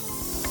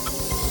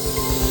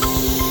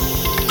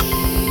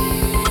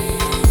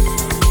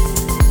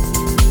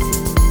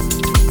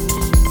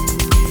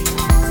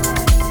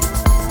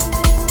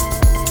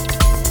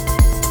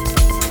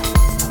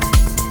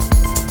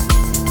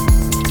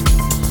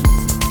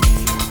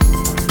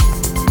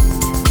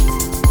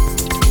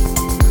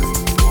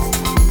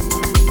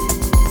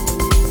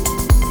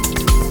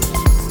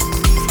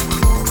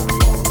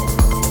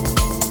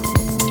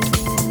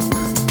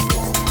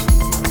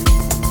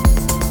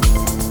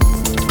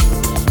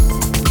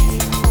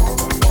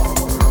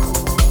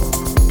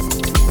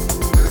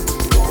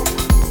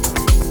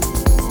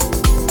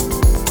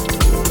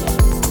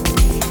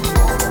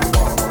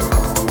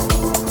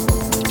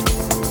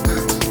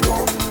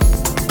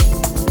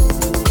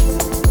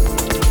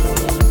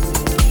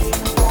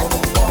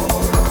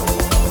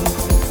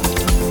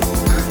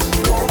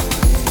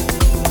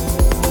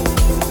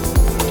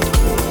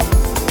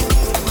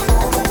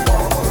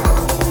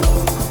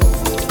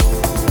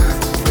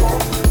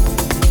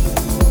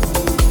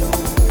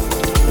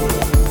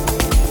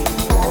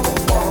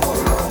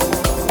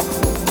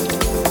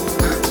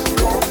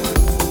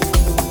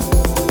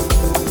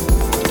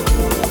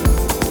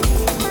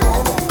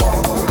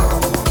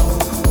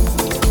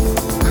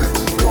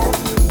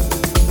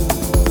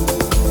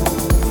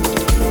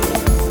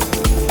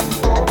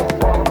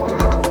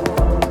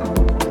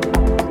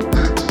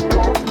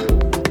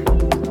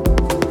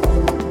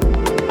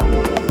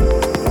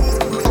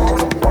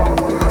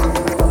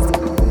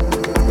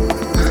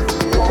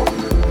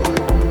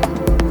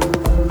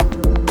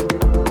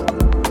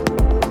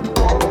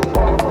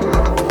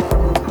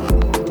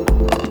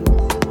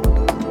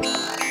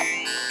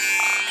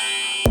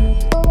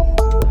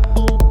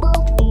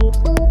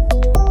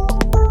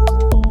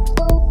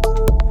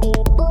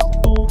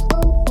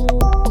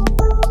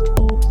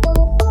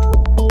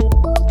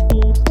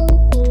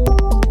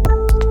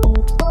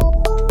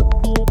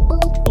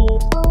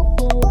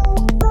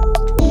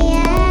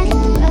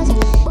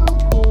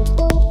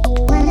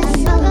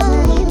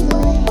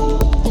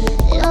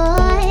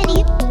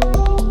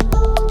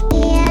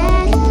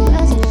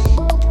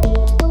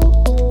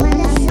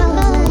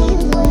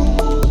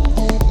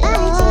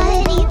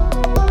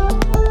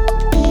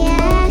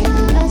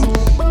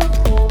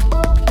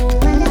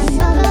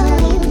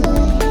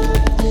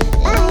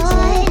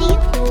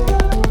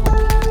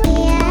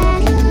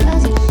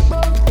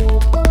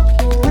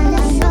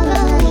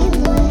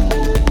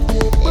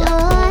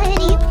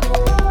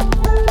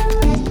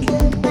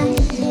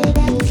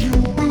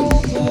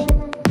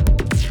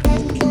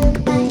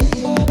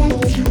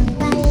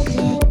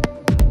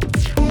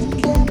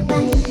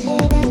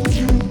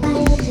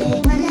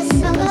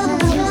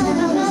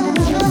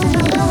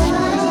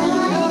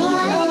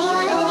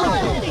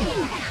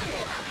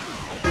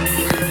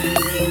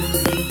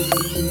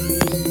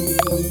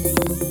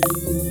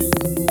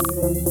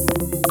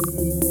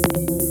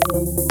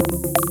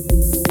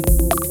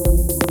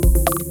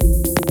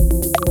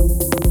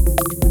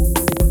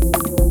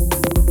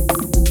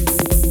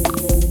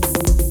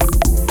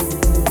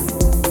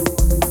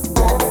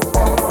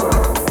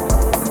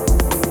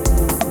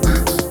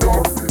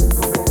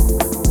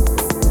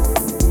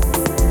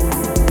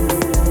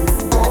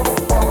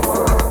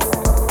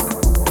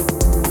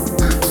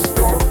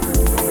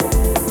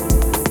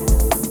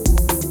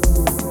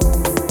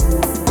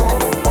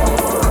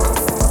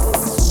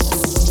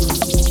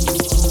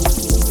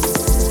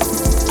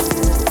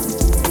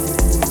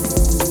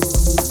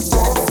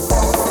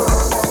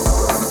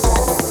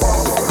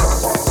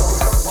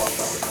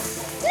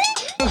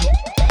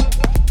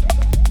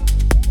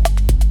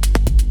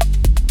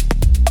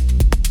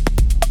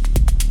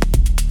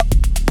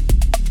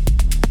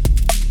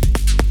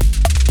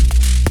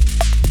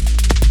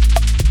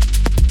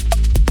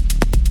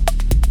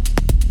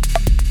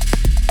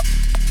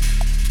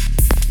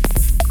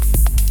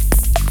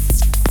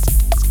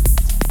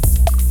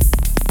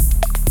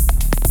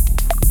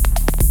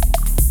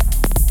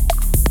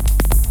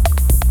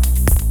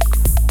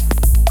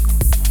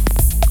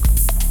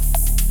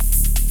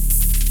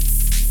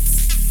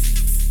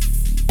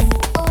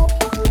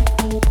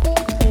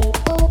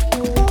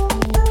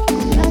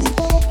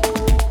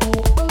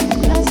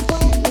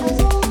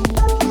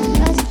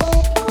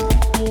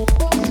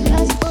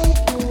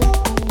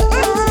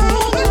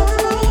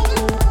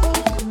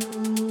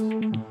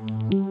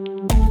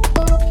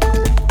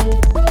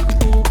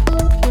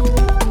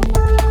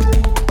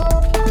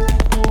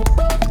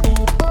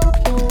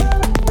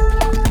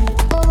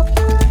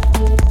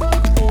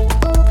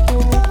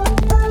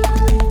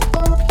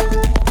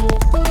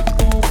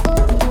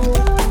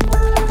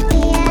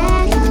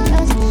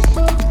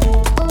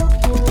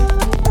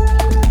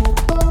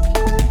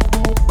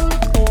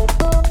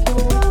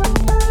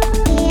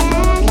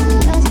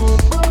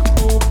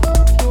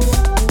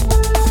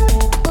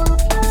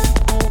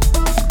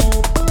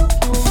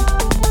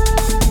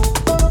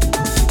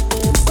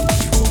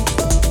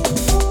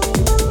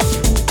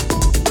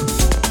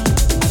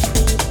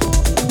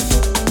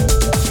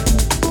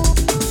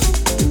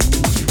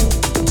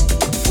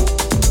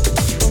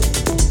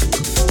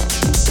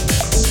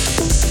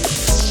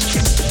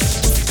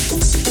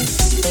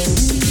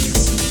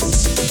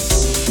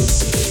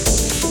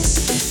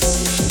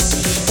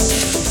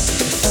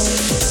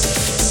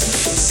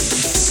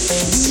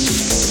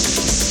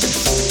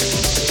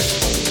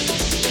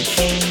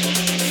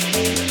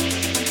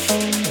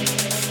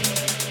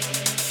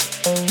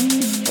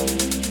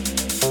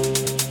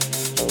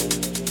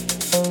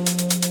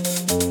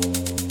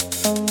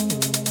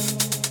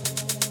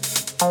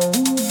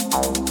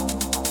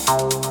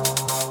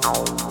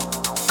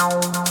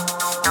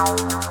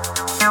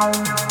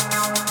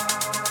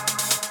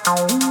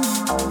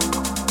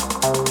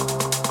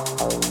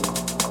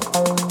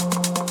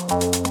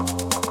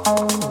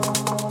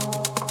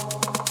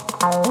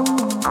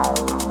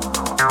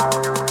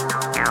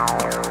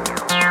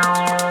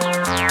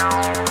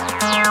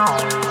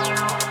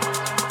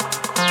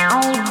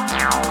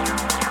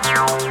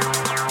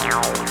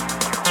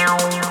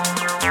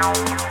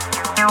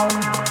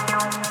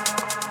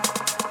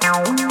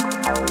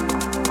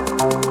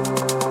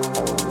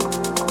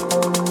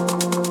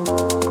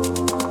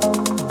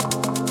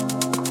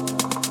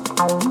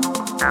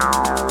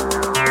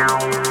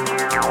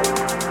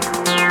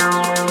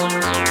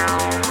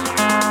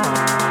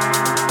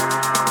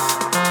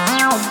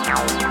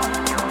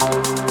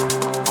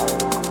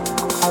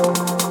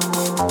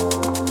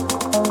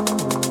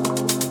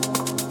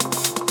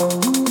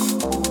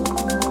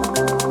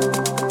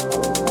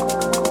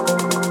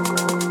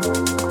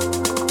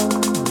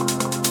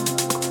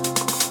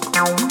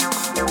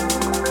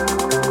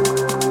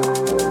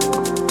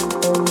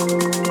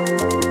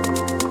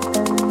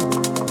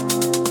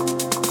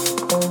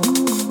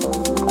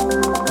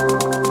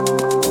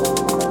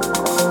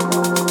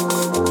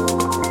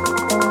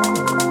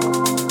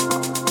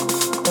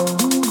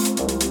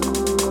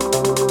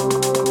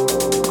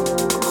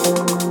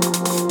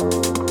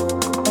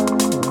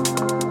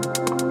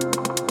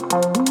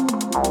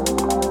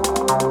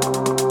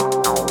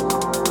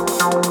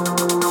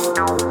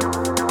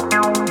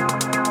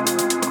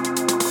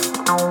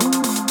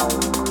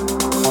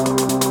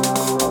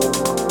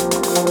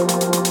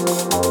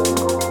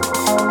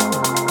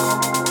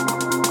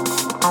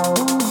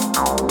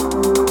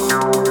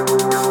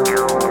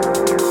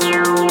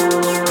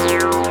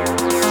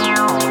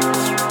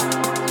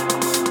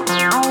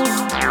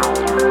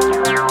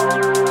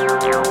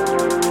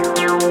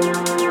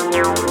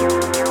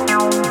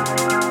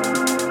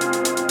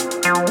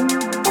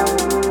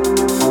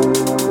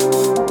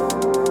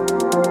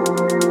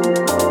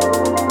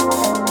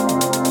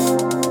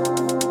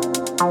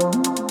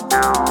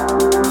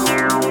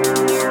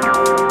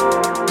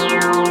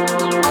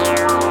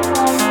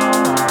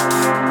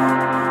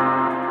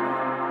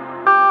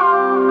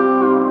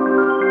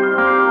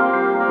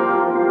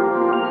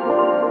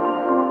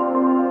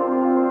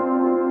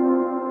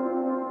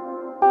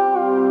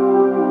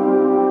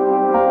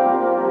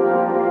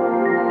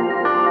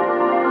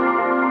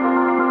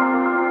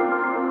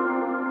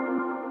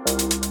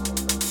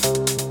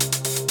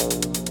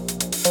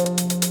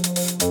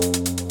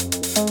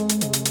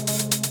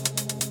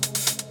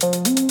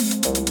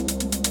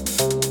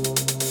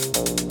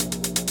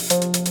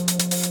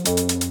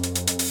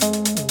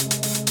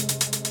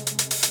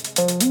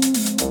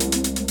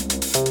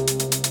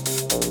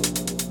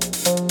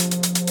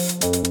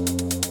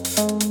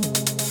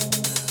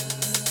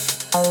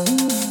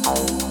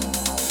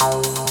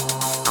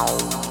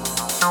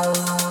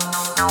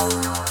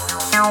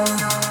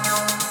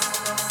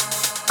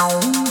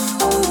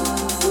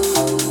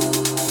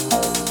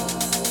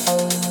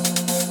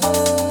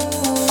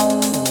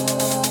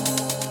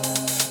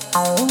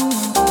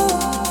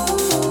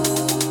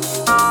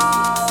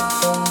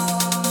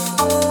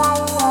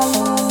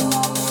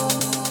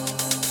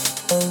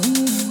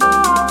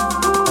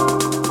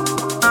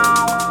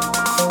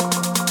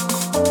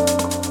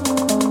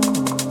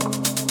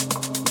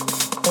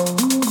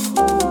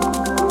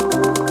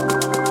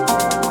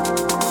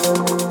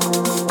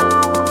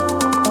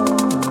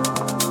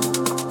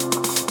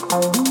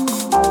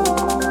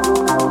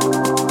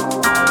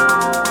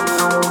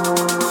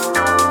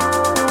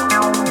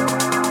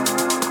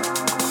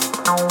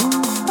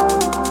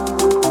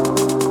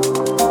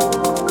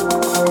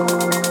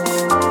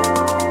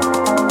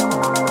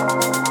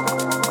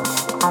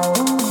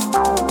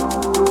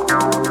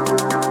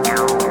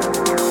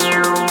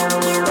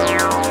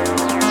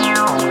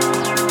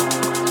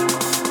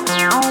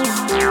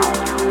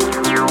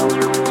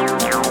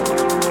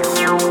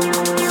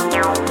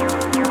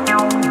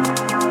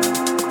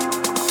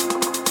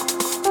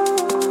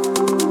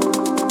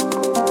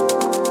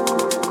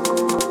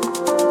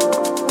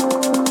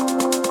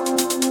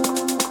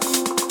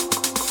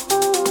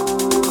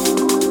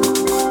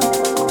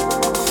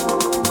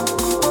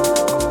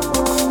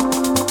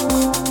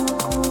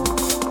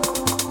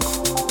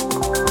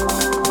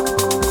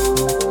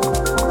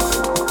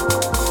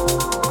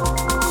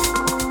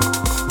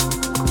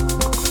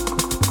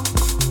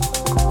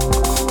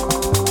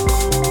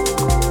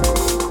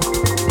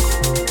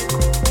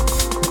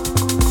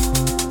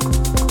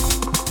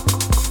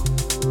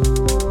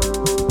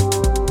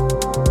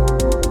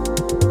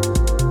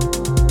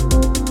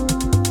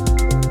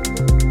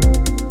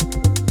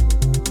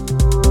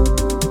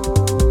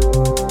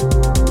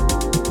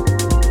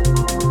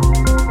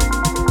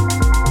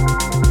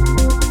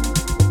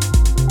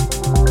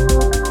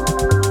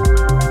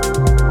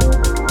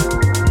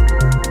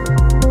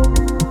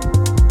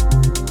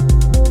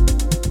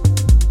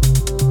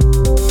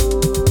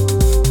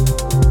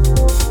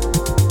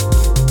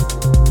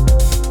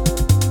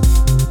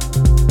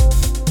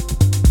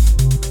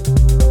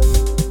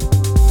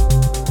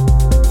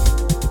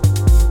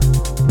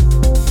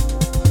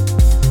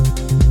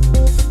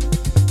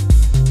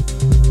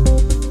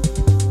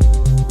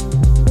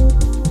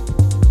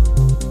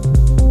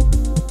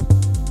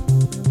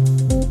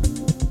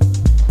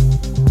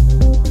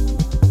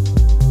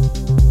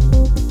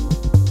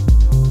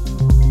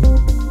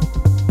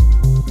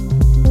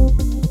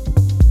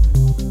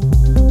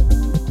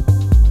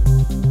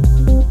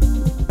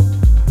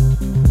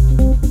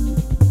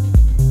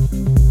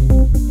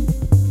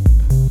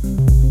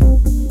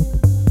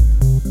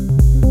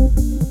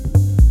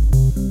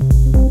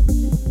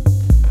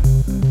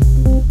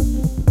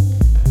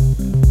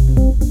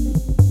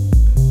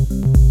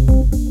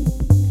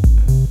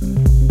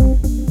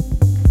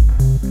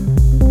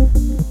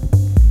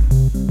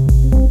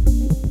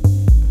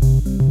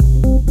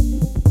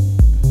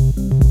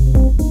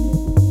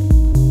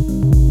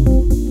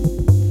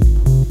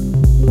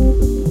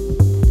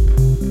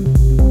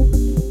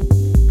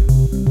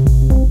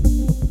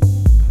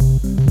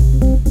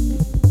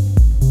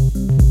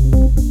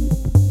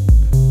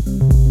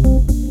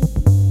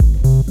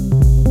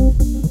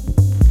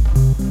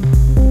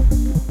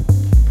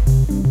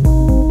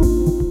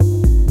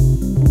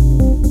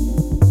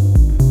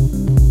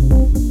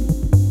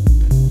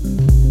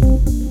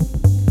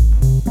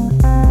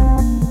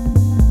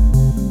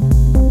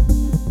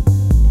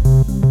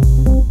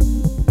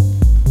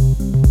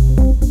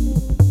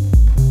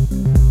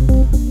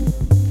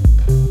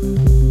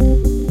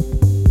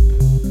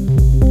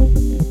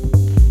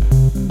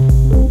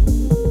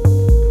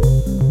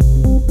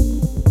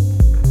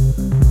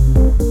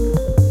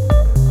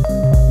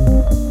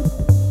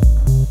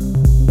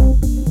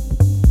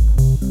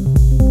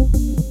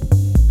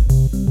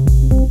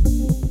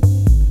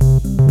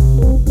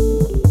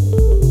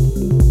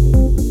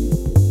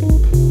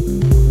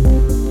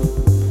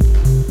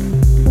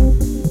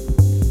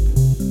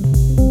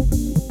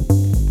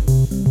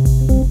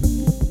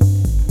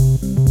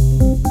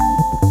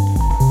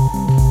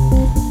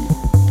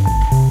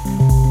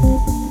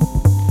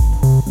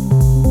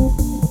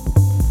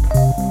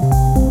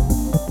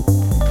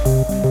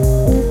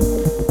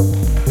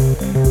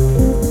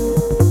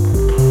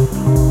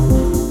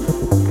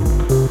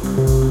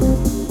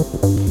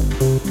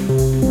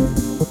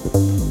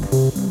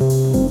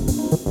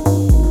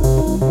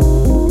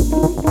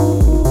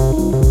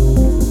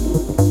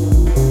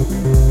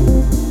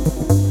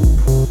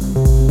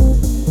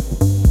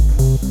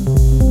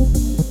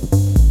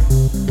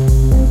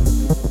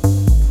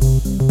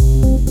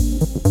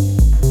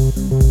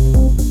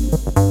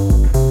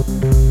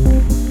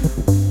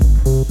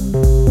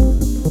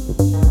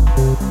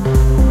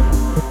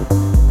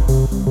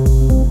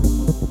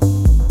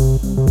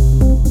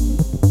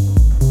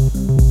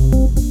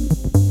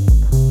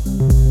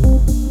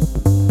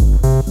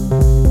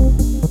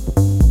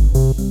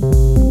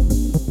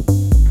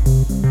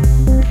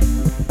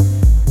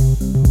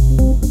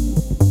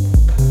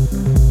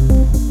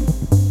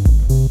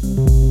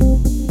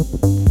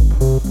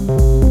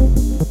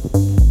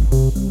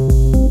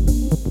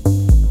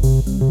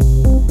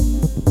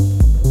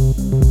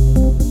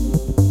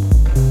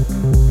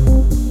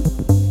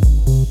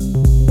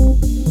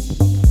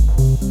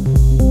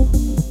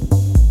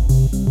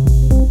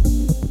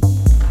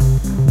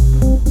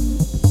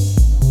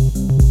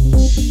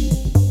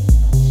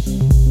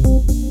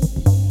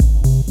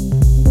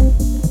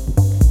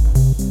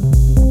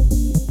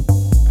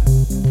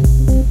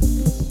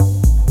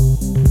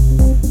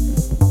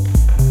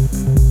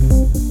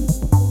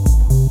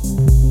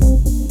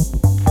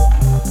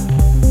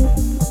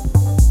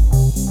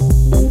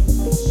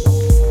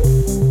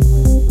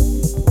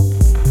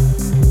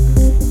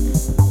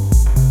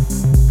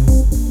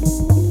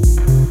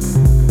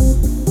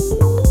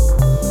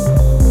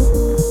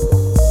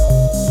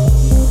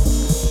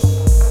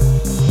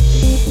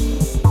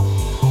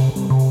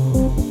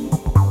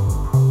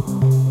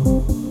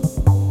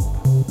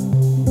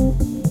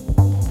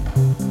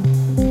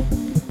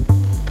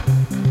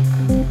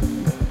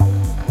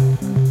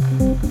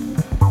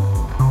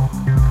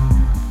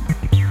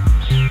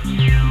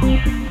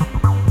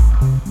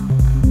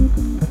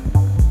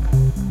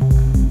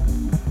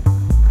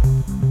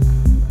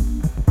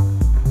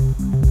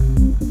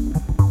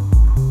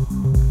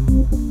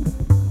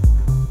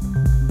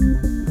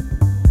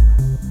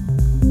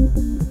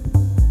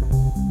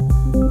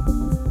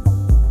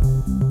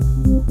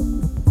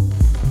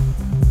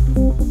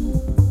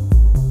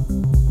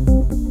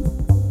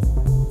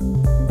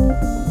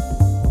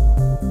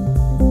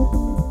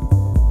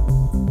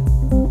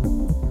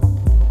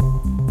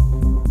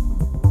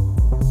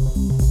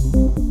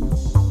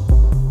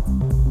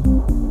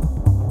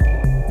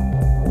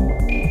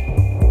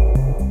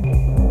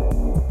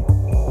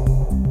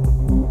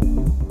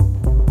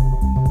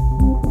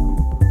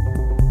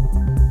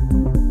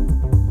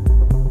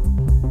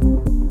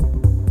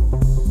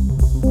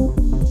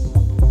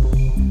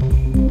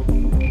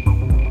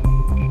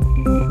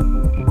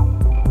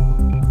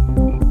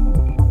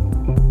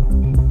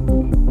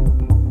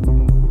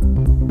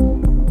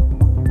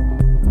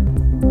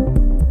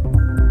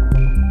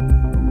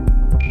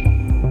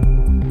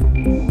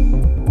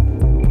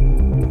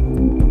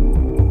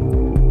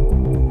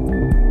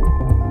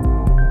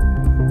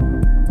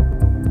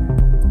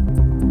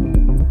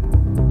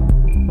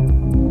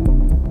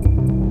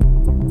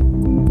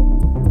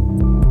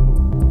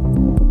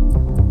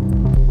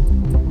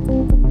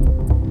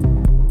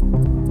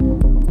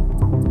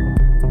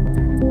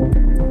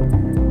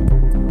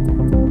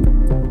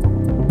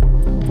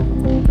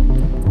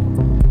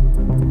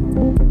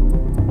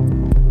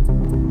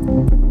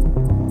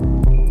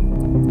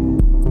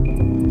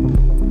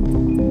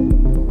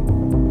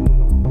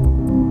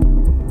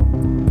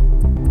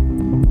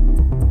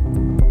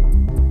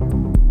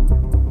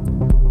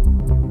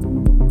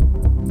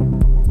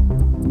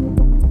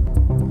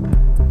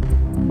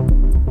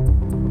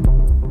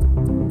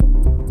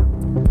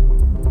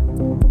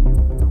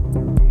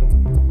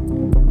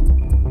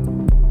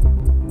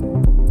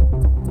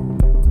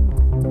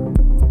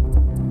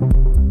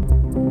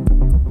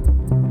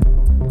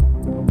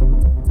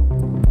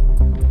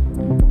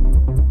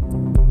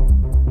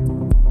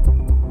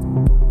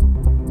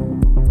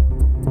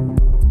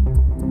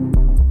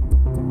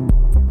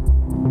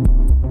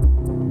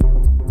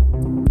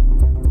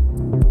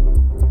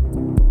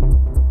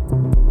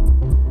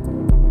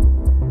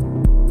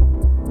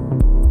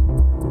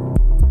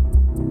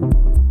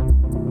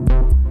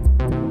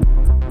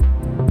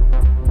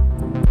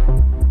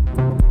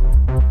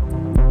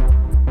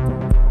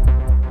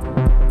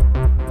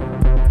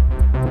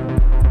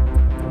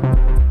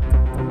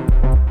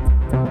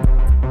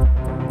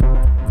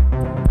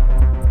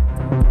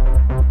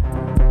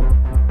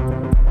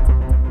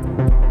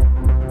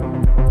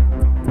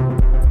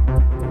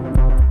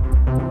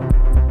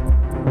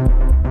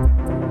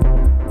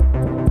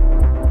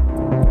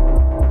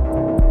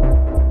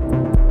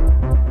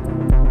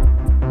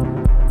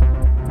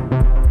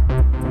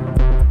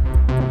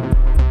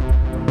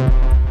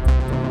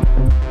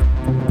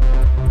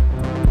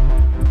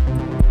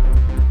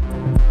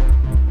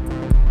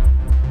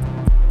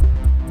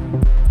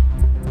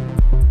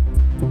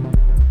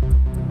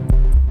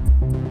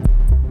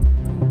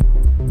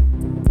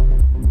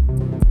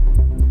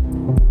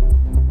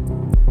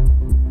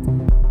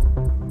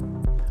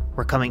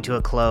 coming to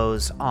a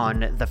close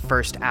on the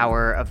first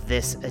hour of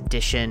this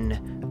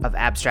edition of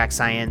Abstract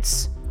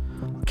Science.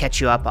 I'll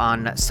catch you up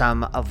on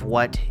some of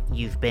what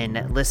you've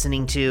been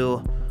listening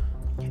to.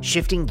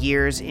 Shifting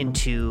gears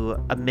into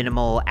a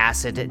minimal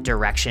acid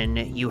direction,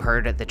 you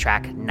heard the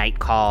track Night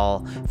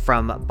Call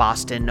from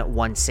Boston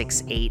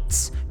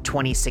 168's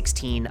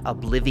 2016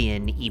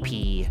 Oblivion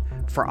EP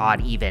for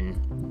Odd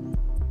Even.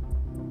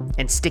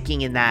 And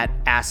sticking in that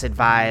acid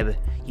vibe,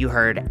 you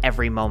heard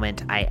Every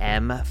Moment I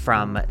Am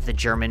from the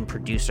German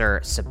producer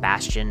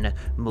Sebastian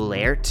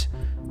Mullert.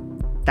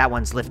 That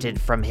one's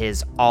lifted from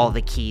his All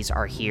the Keys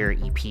Are Here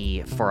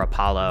EP for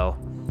Apollo.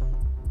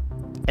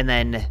 And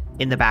then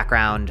in the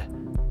background,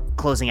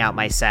 closing out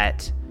my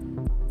set,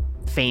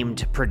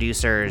 famed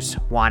producers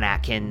Juan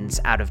Atkins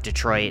out of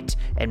Detroit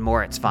and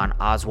Moritz von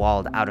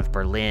Oswald out of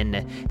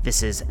Berlin.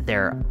 This is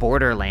their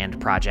Borderland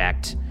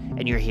project,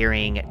 and you're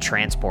hearing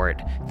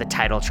Transport, the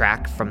title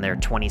track from their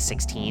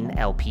 2016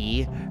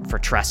 LP for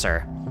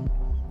Tresser.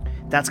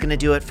 That's gonna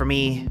do it for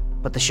me,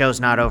 but the show's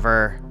not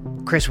over.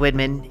 Chris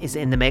Widman is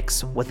in the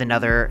mix with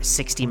another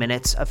 60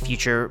 minutes of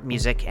future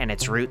music and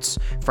its roots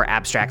for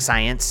Abstract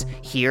Science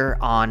here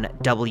on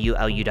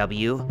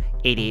WLUW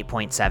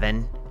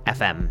 88.7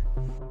 FM.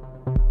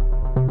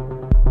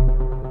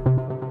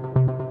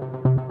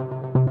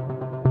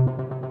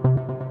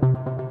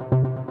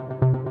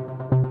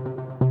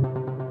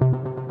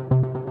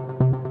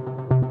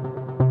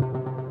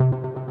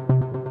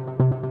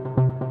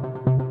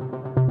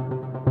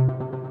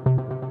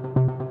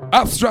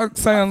 Abstract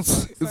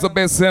Science is the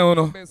best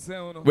sound.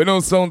 We know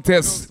sound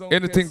test,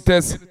 anything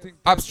test.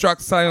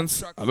 Abstract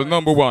Science are the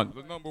number one.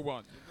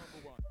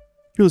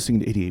 You're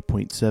listening to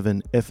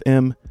 88.7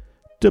 FM,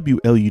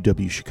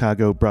 WLUW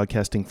Chicago,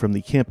 broadcasting from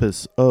the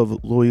campus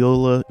of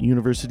Loyola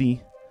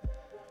University.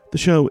 The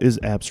show is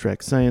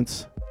Abstract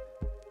Science.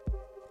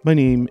 My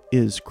name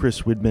is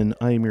Chris Widman.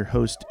 I am your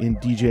host and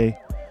DJ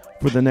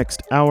for the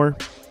next hour.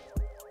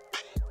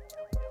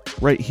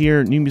 Right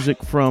here, new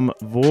music from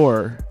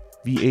Vor.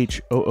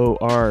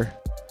 VHOOR,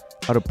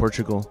 out of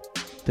Portugal.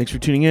 Thanks for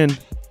tuning in.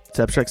 It's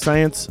Abstract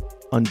Science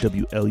on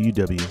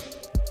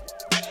WLUW.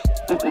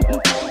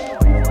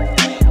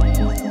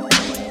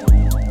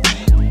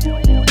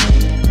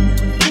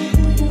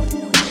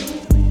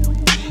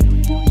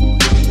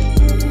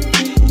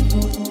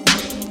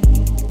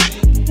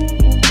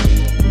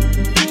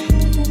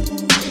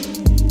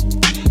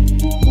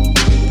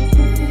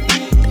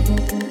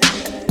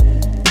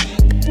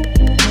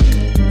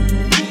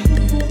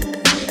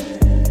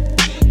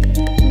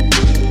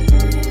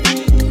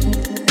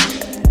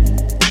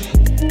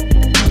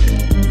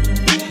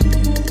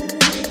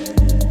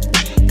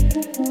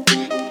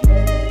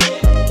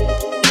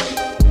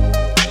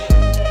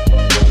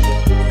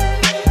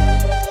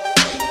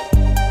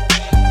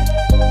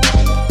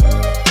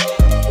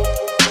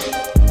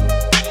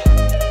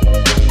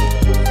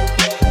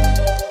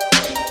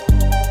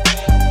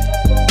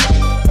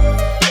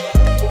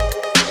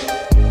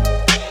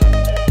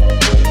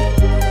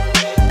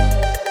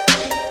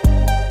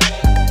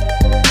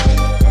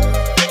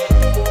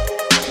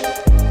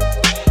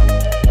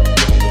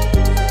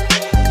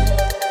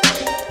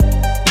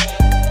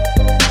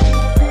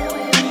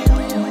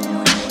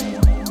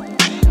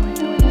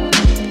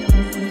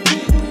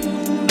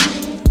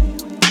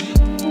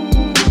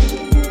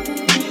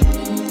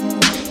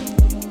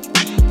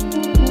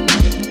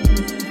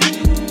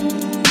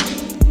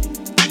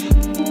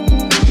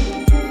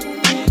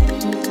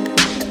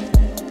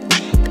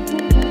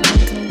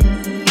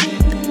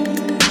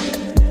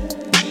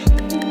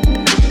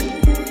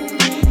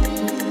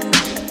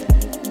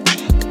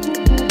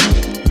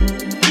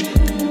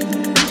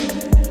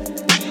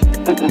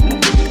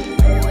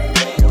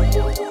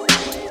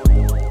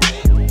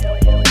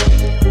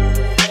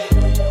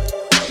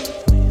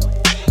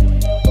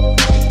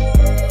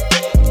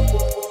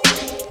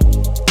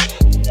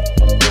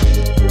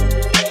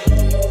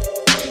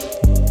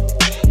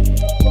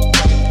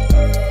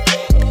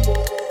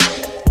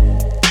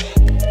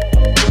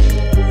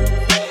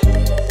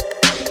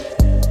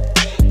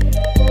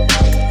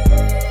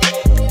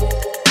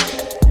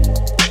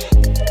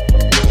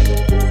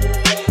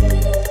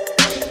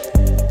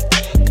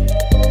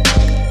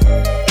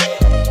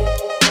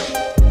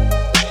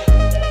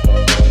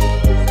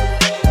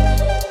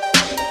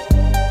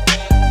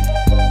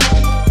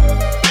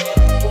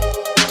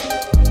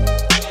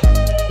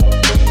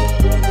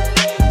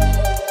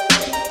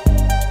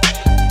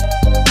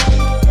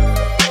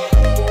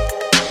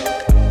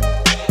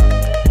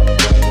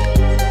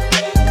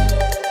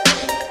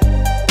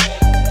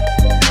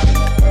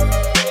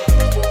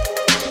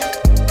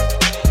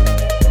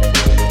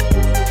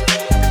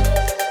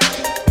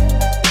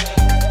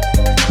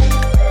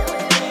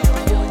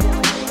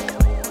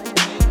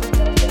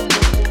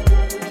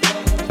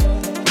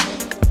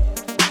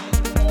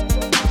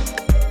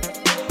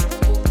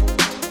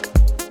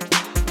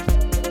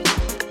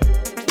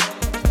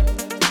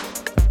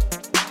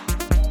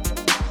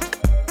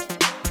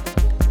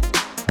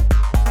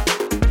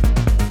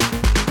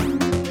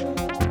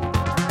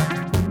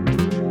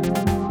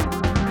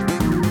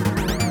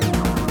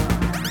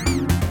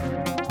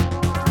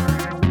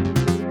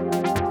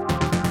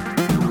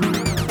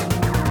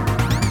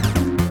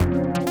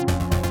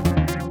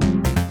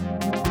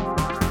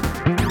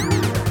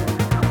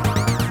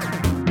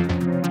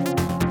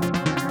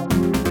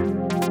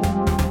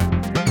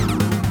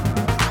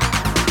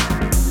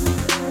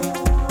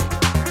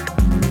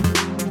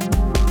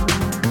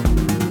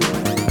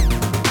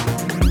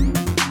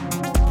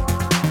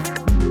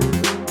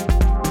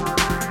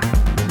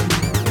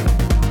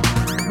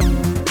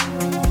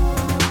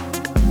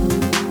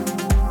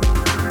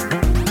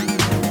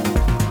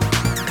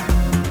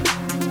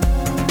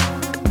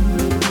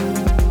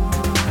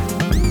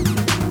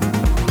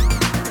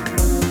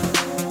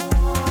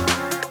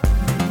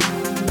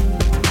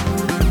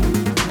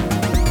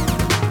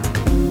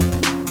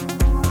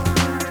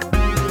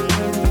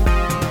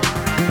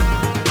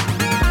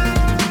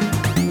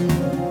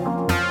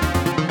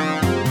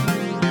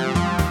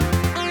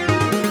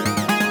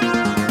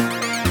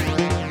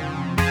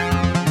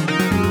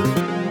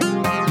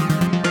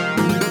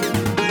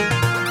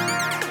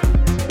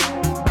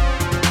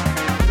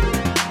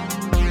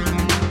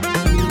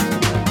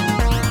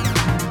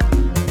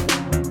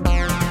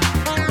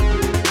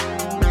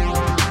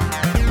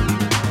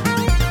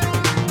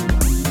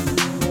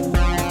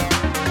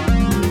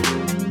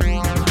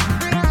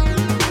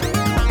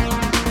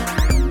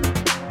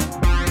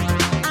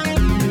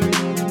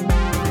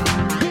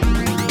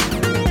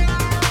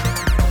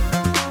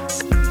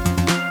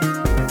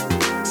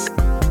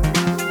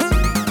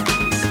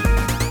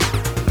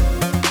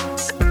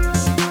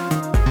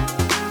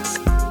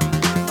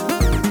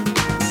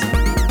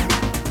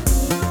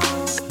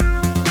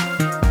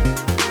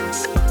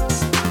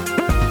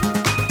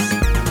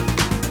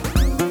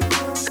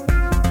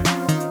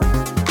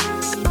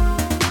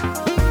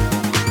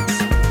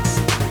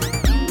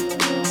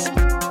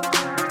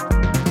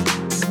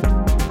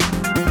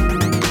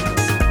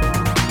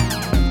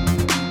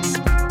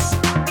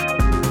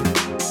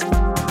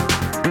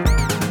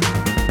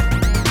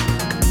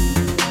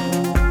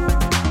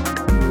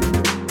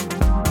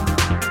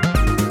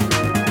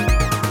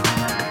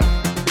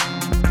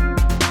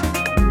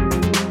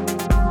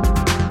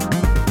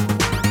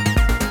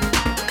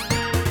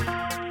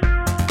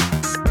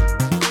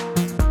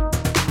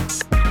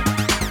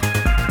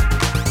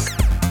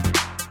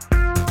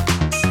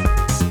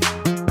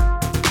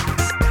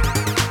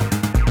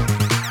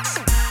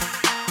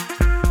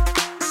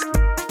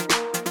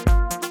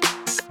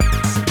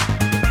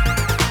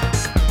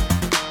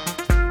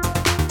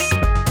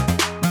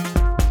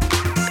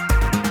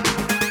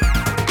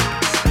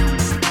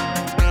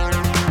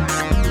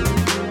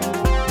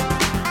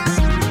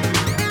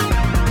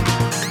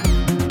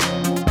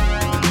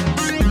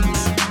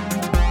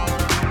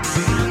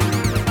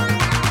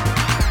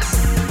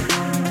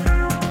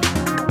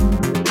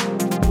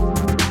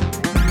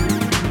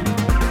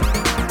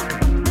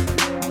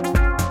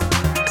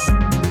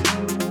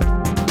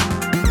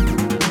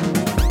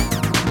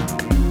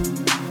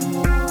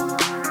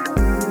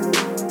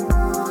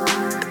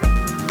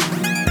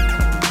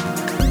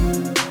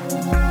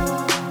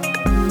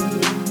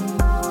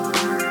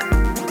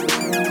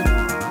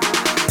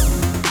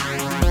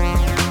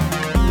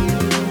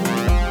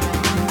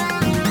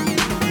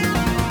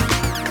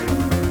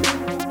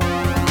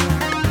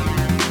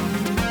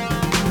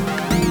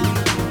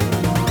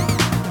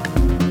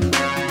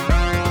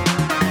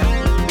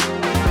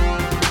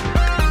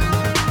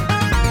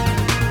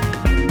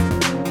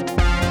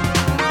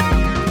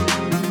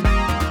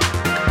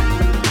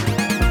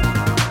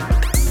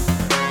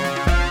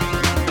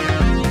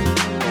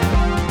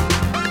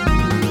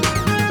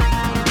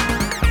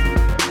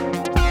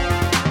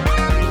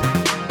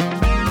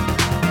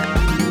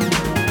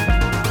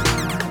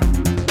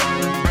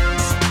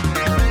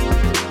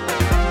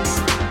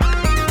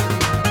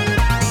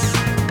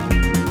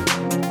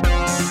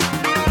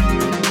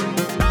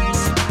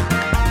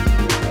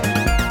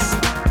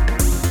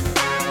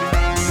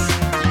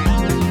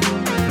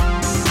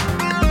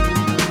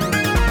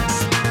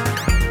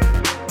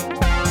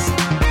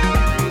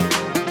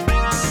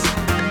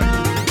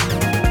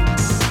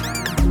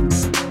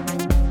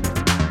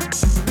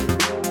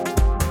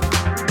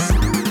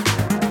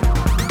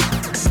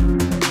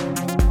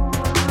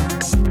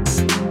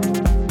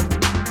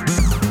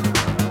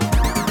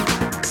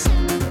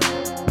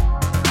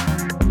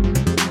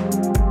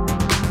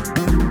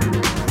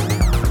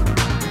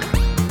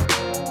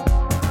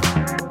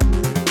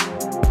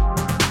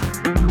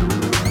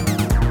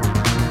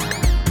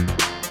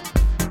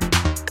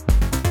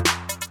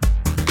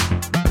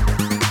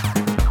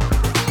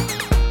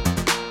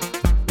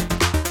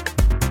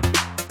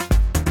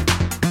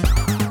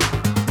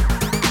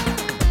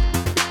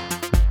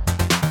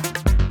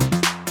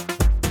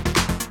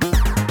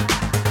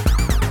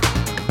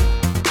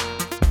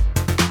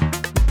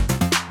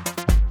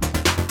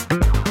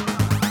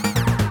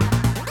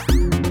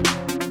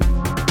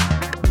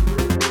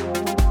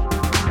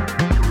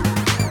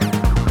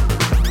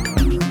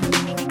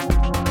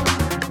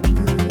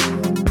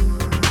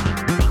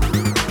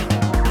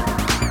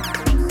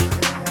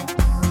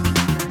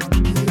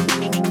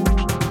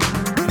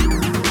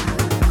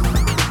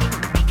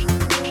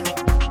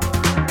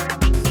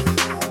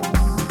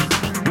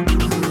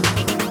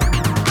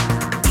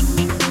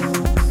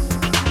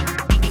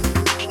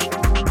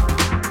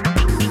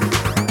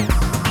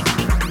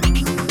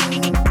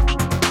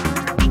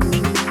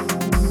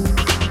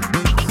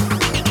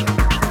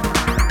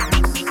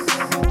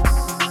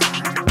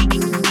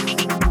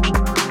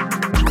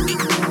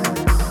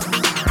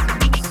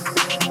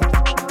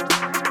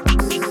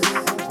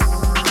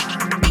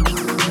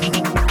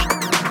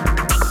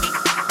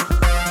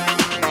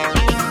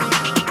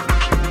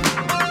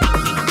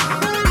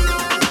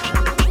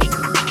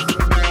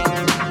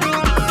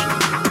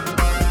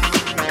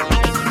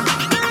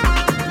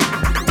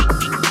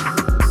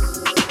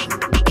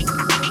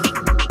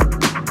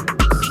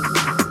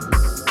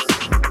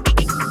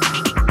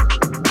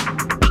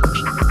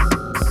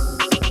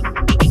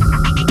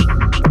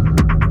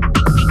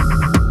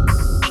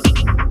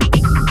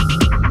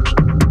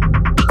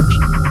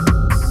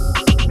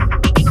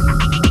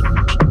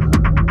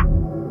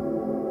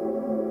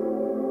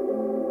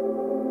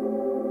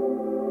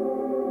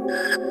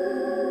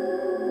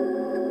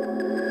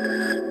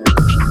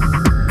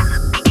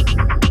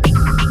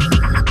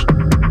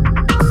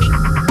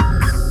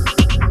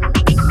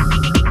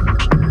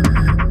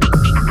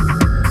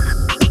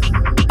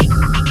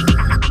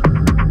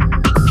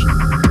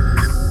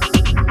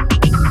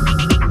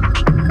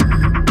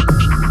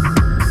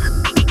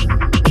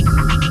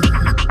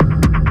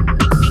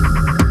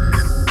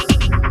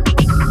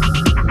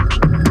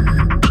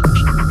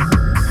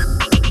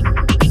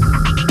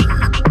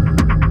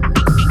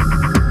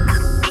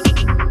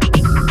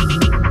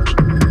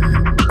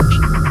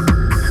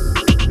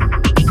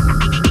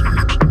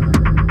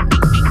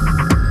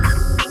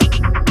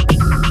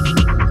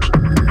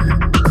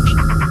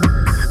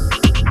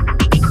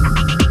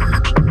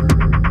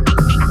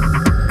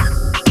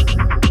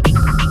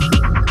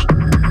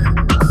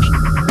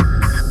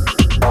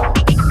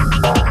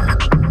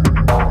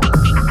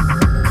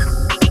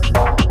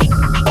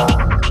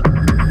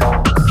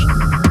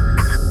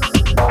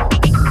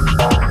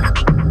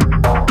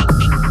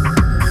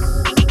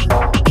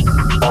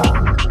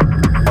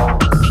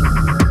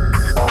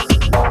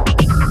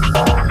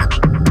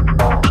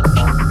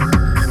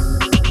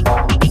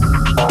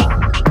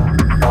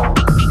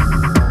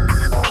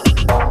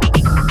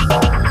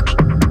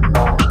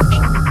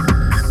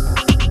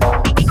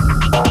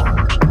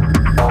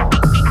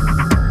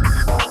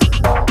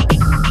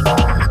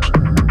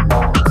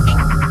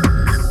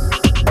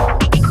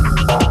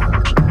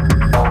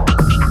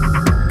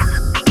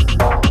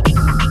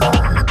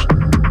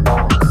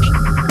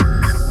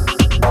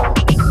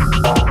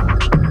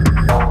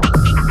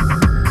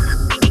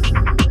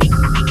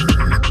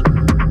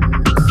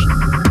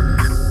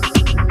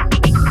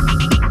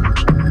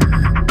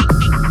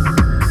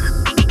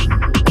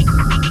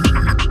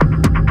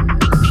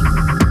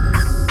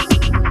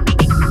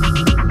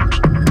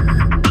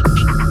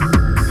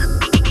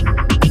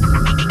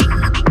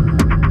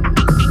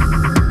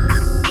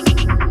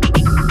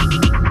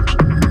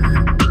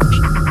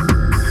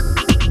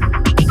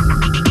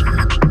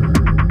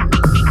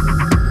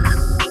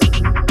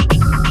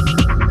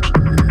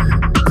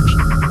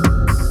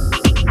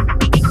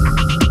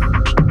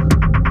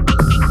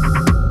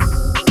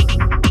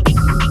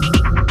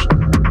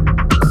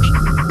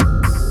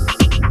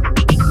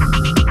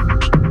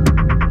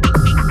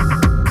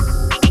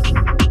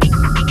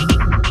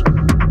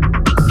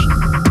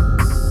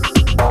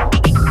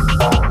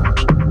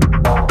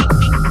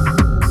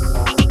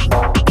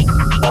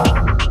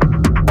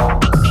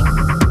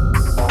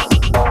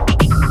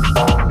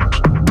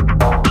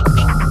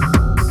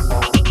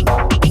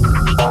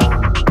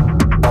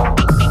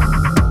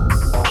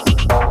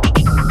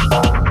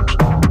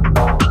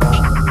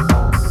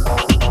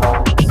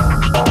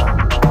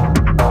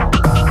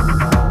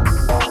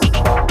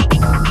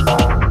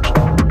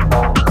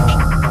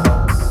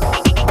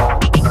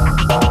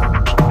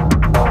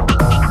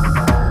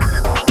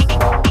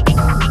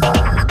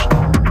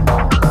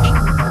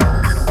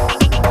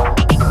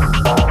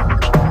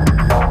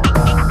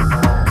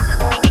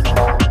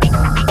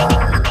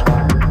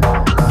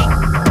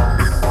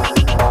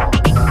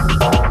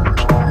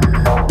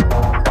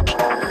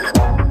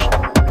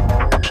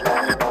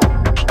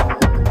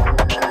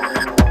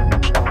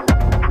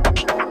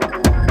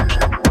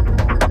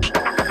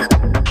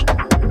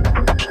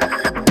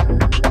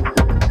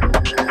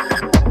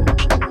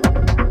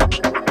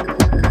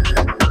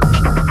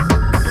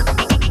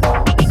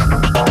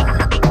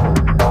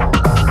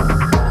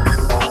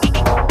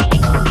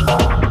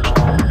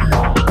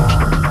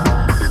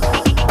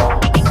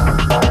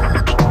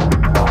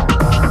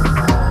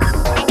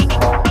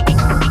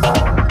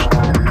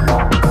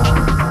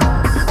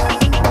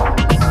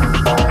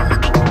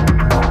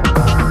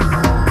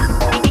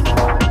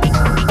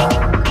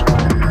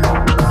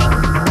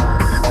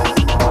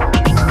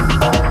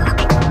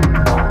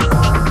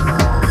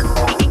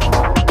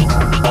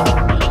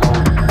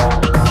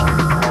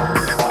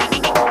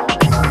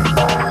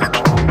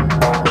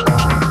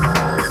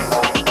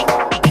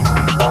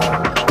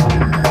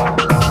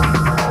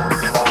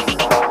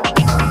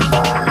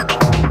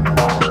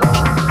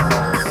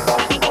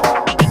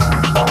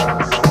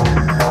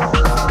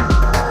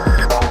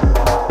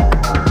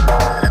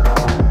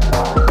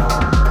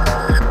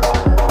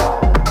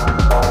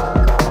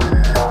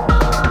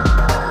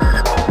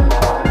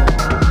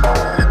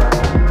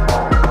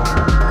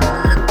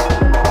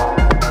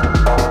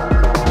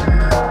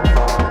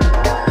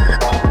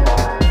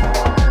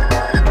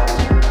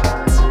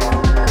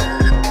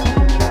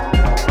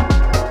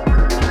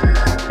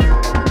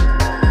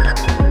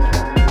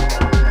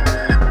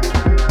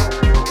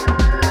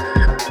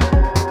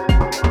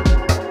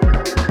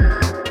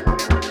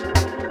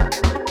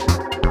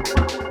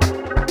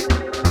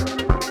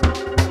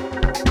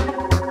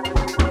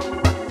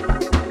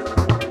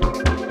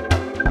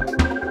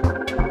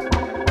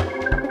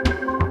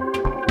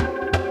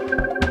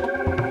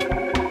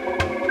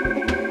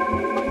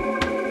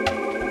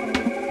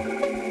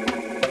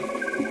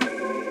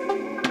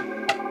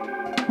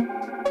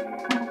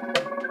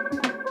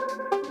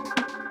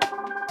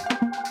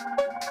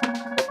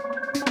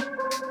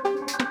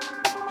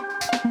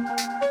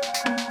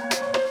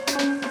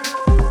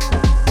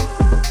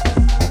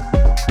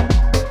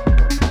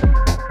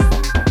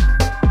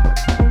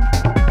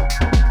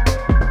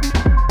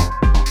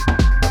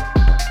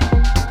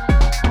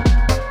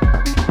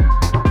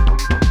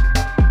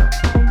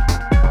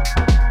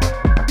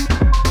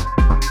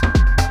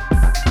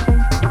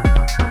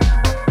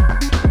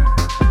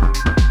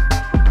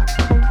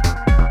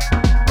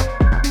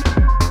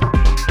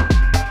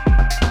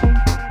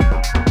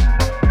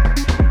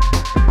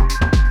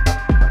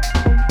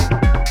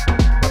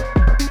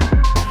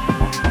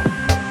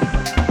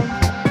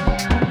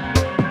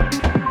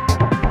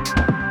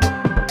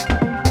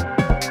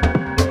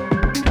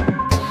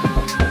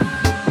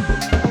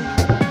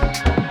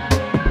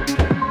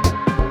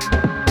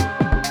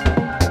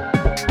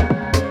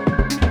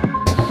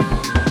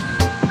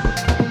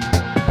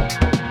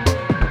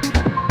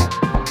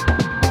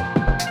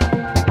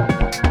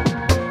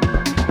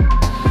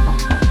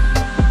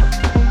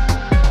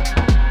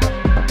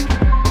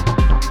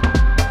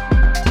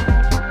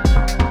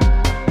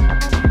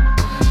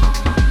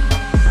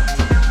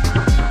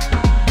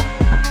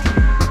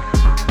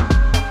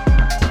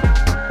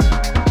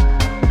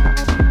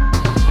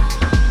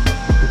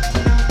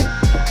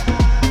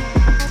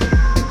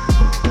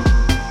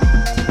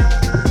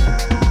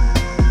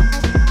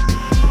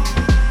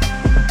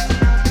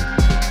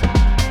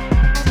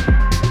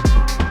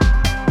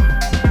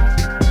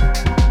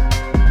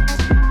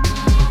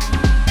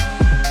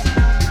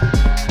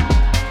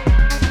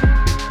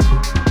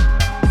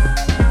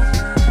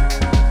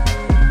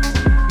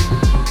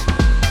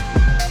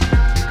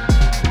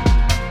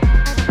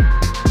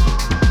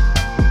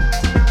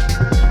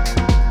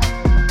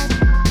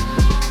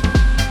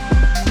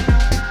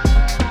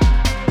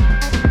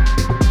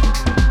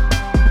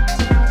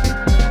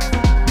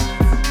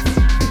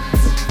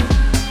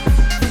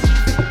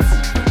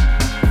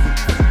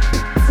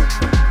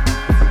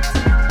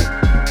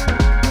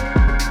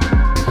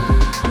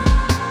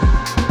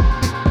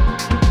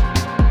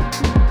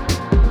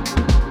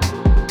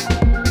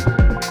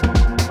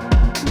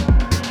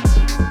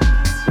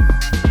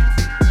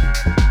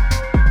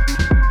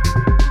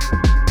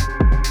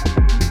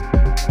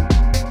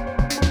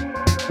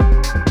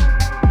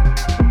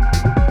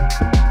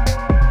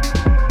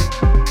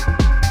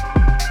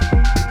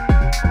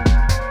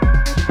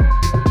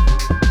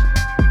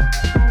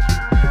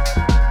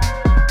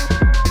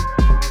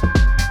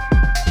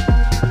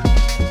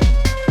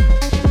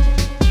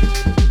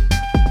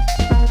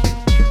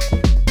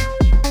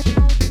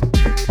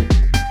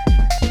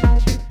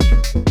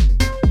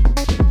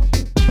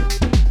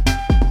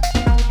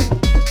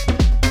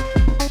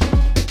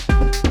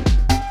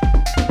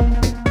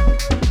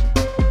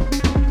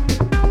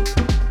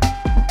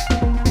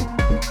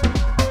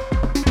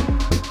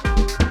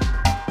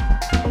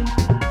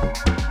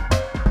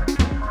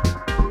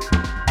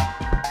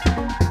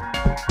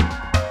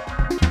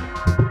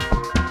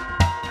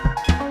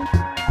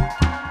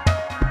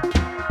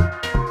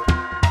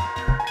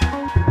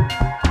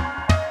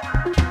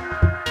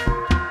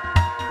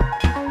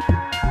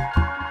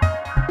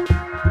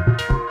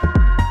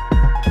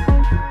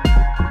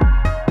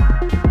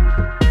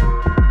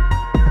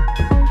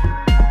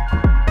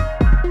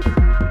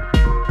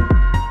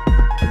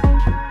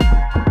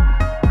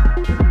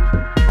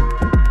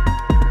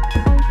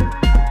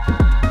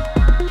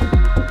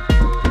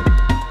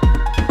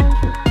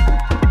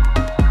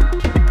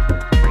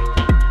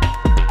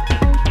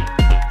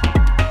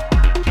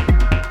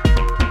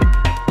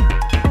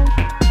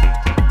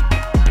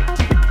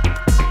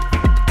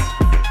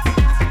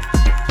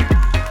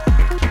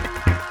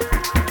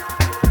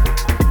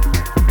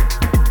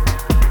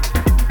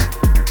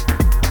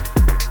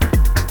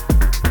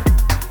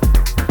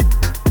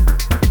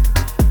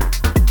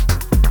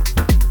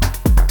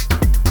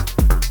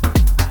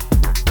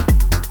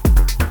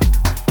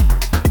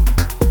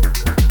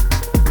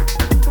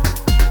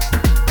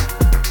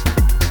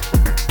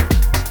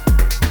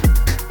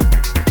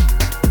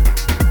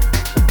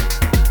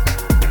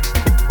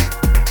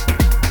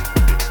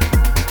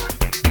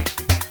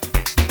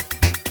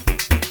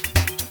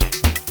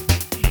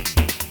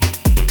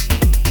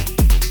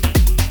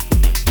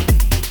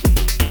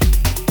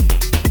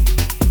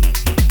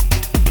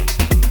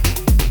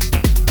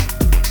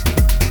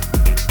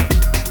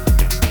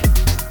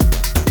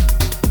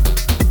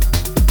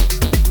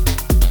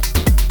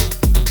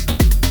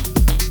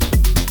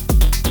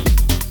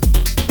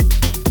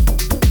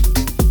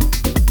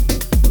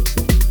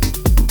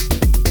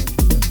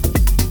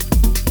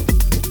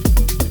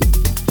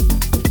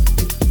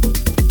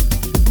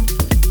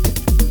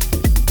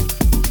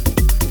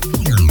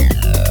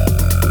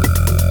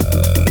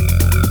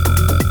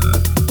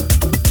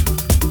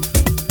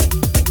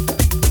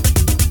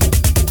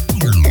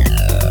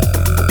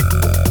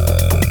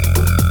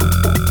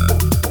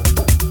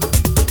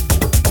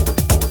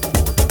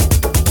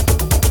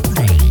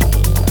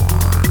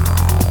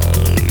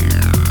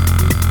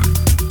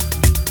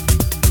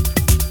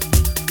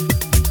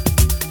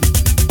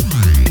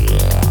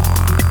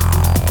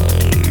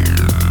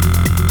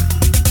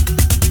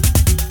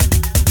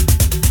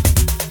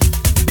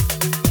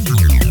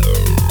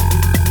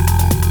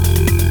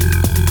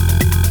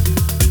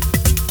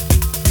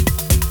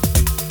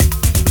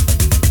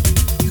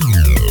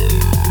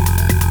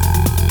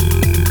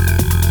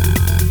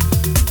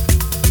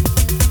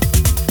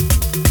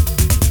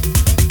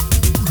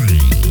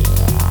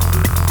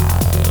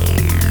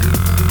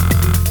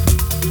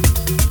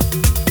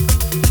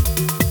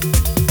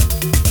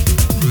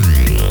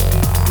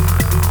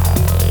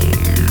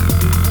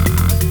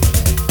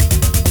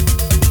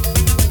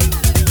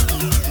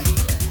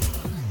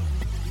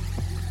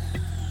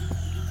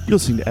 You're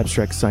listening to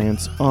Abstract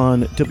Science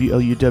on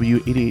WLUW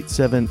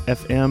 88.7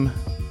 FM.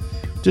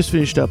 Just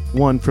finished up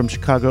one from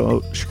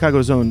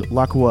Chicago's own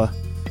Lakua,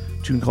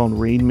 tune called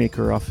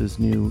Rainmaker off his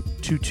new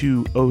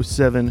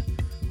 2207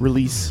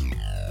 release.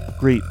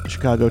 Great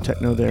Chicago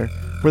techno there.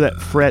 For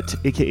that, Fret,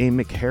 aka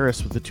Mick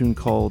Harris, with a tune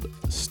called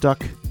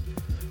Stuck.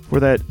 For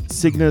that,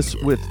 Cygnus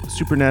with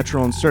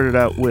Supernatural, and started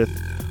out with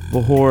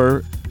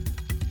Vahor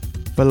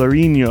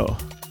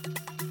Valerinho,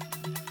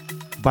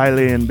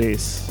 Baile and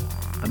Bass.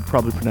 I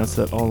probably pronounced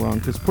that all wrong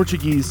because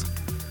Portuguese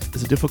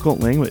is a difficult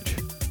language.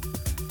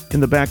 In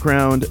the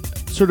background,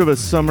 sort of a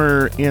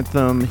summer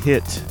anthem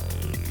hit,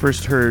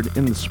 first heard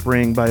in the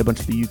spring by a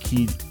bunch of the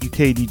UK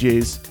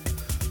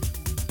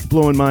DJs,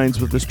 blowing minds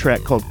with this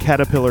track called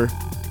Caterpillar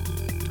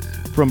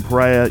from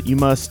Pariah. You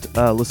must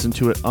listen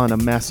to it on a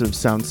massive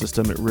sound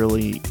system. It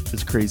really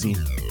is crazy.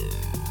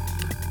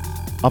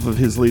 Off of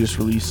his latest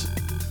release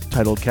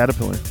titled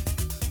Caterpillar.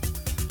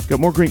 Got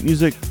more great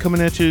music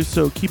coming at you,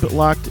 so keep it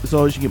locked. As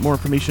always, you get more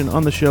information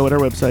on the show at our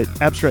website,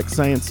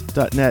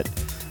 abstractscience.net.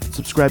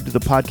 Subscribe to the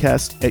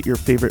podcast at your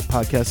favorite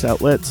podcast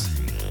outlets.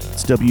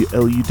 It's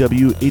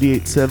WLUW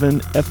 88.7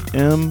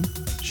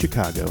 FM,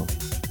 Chicago.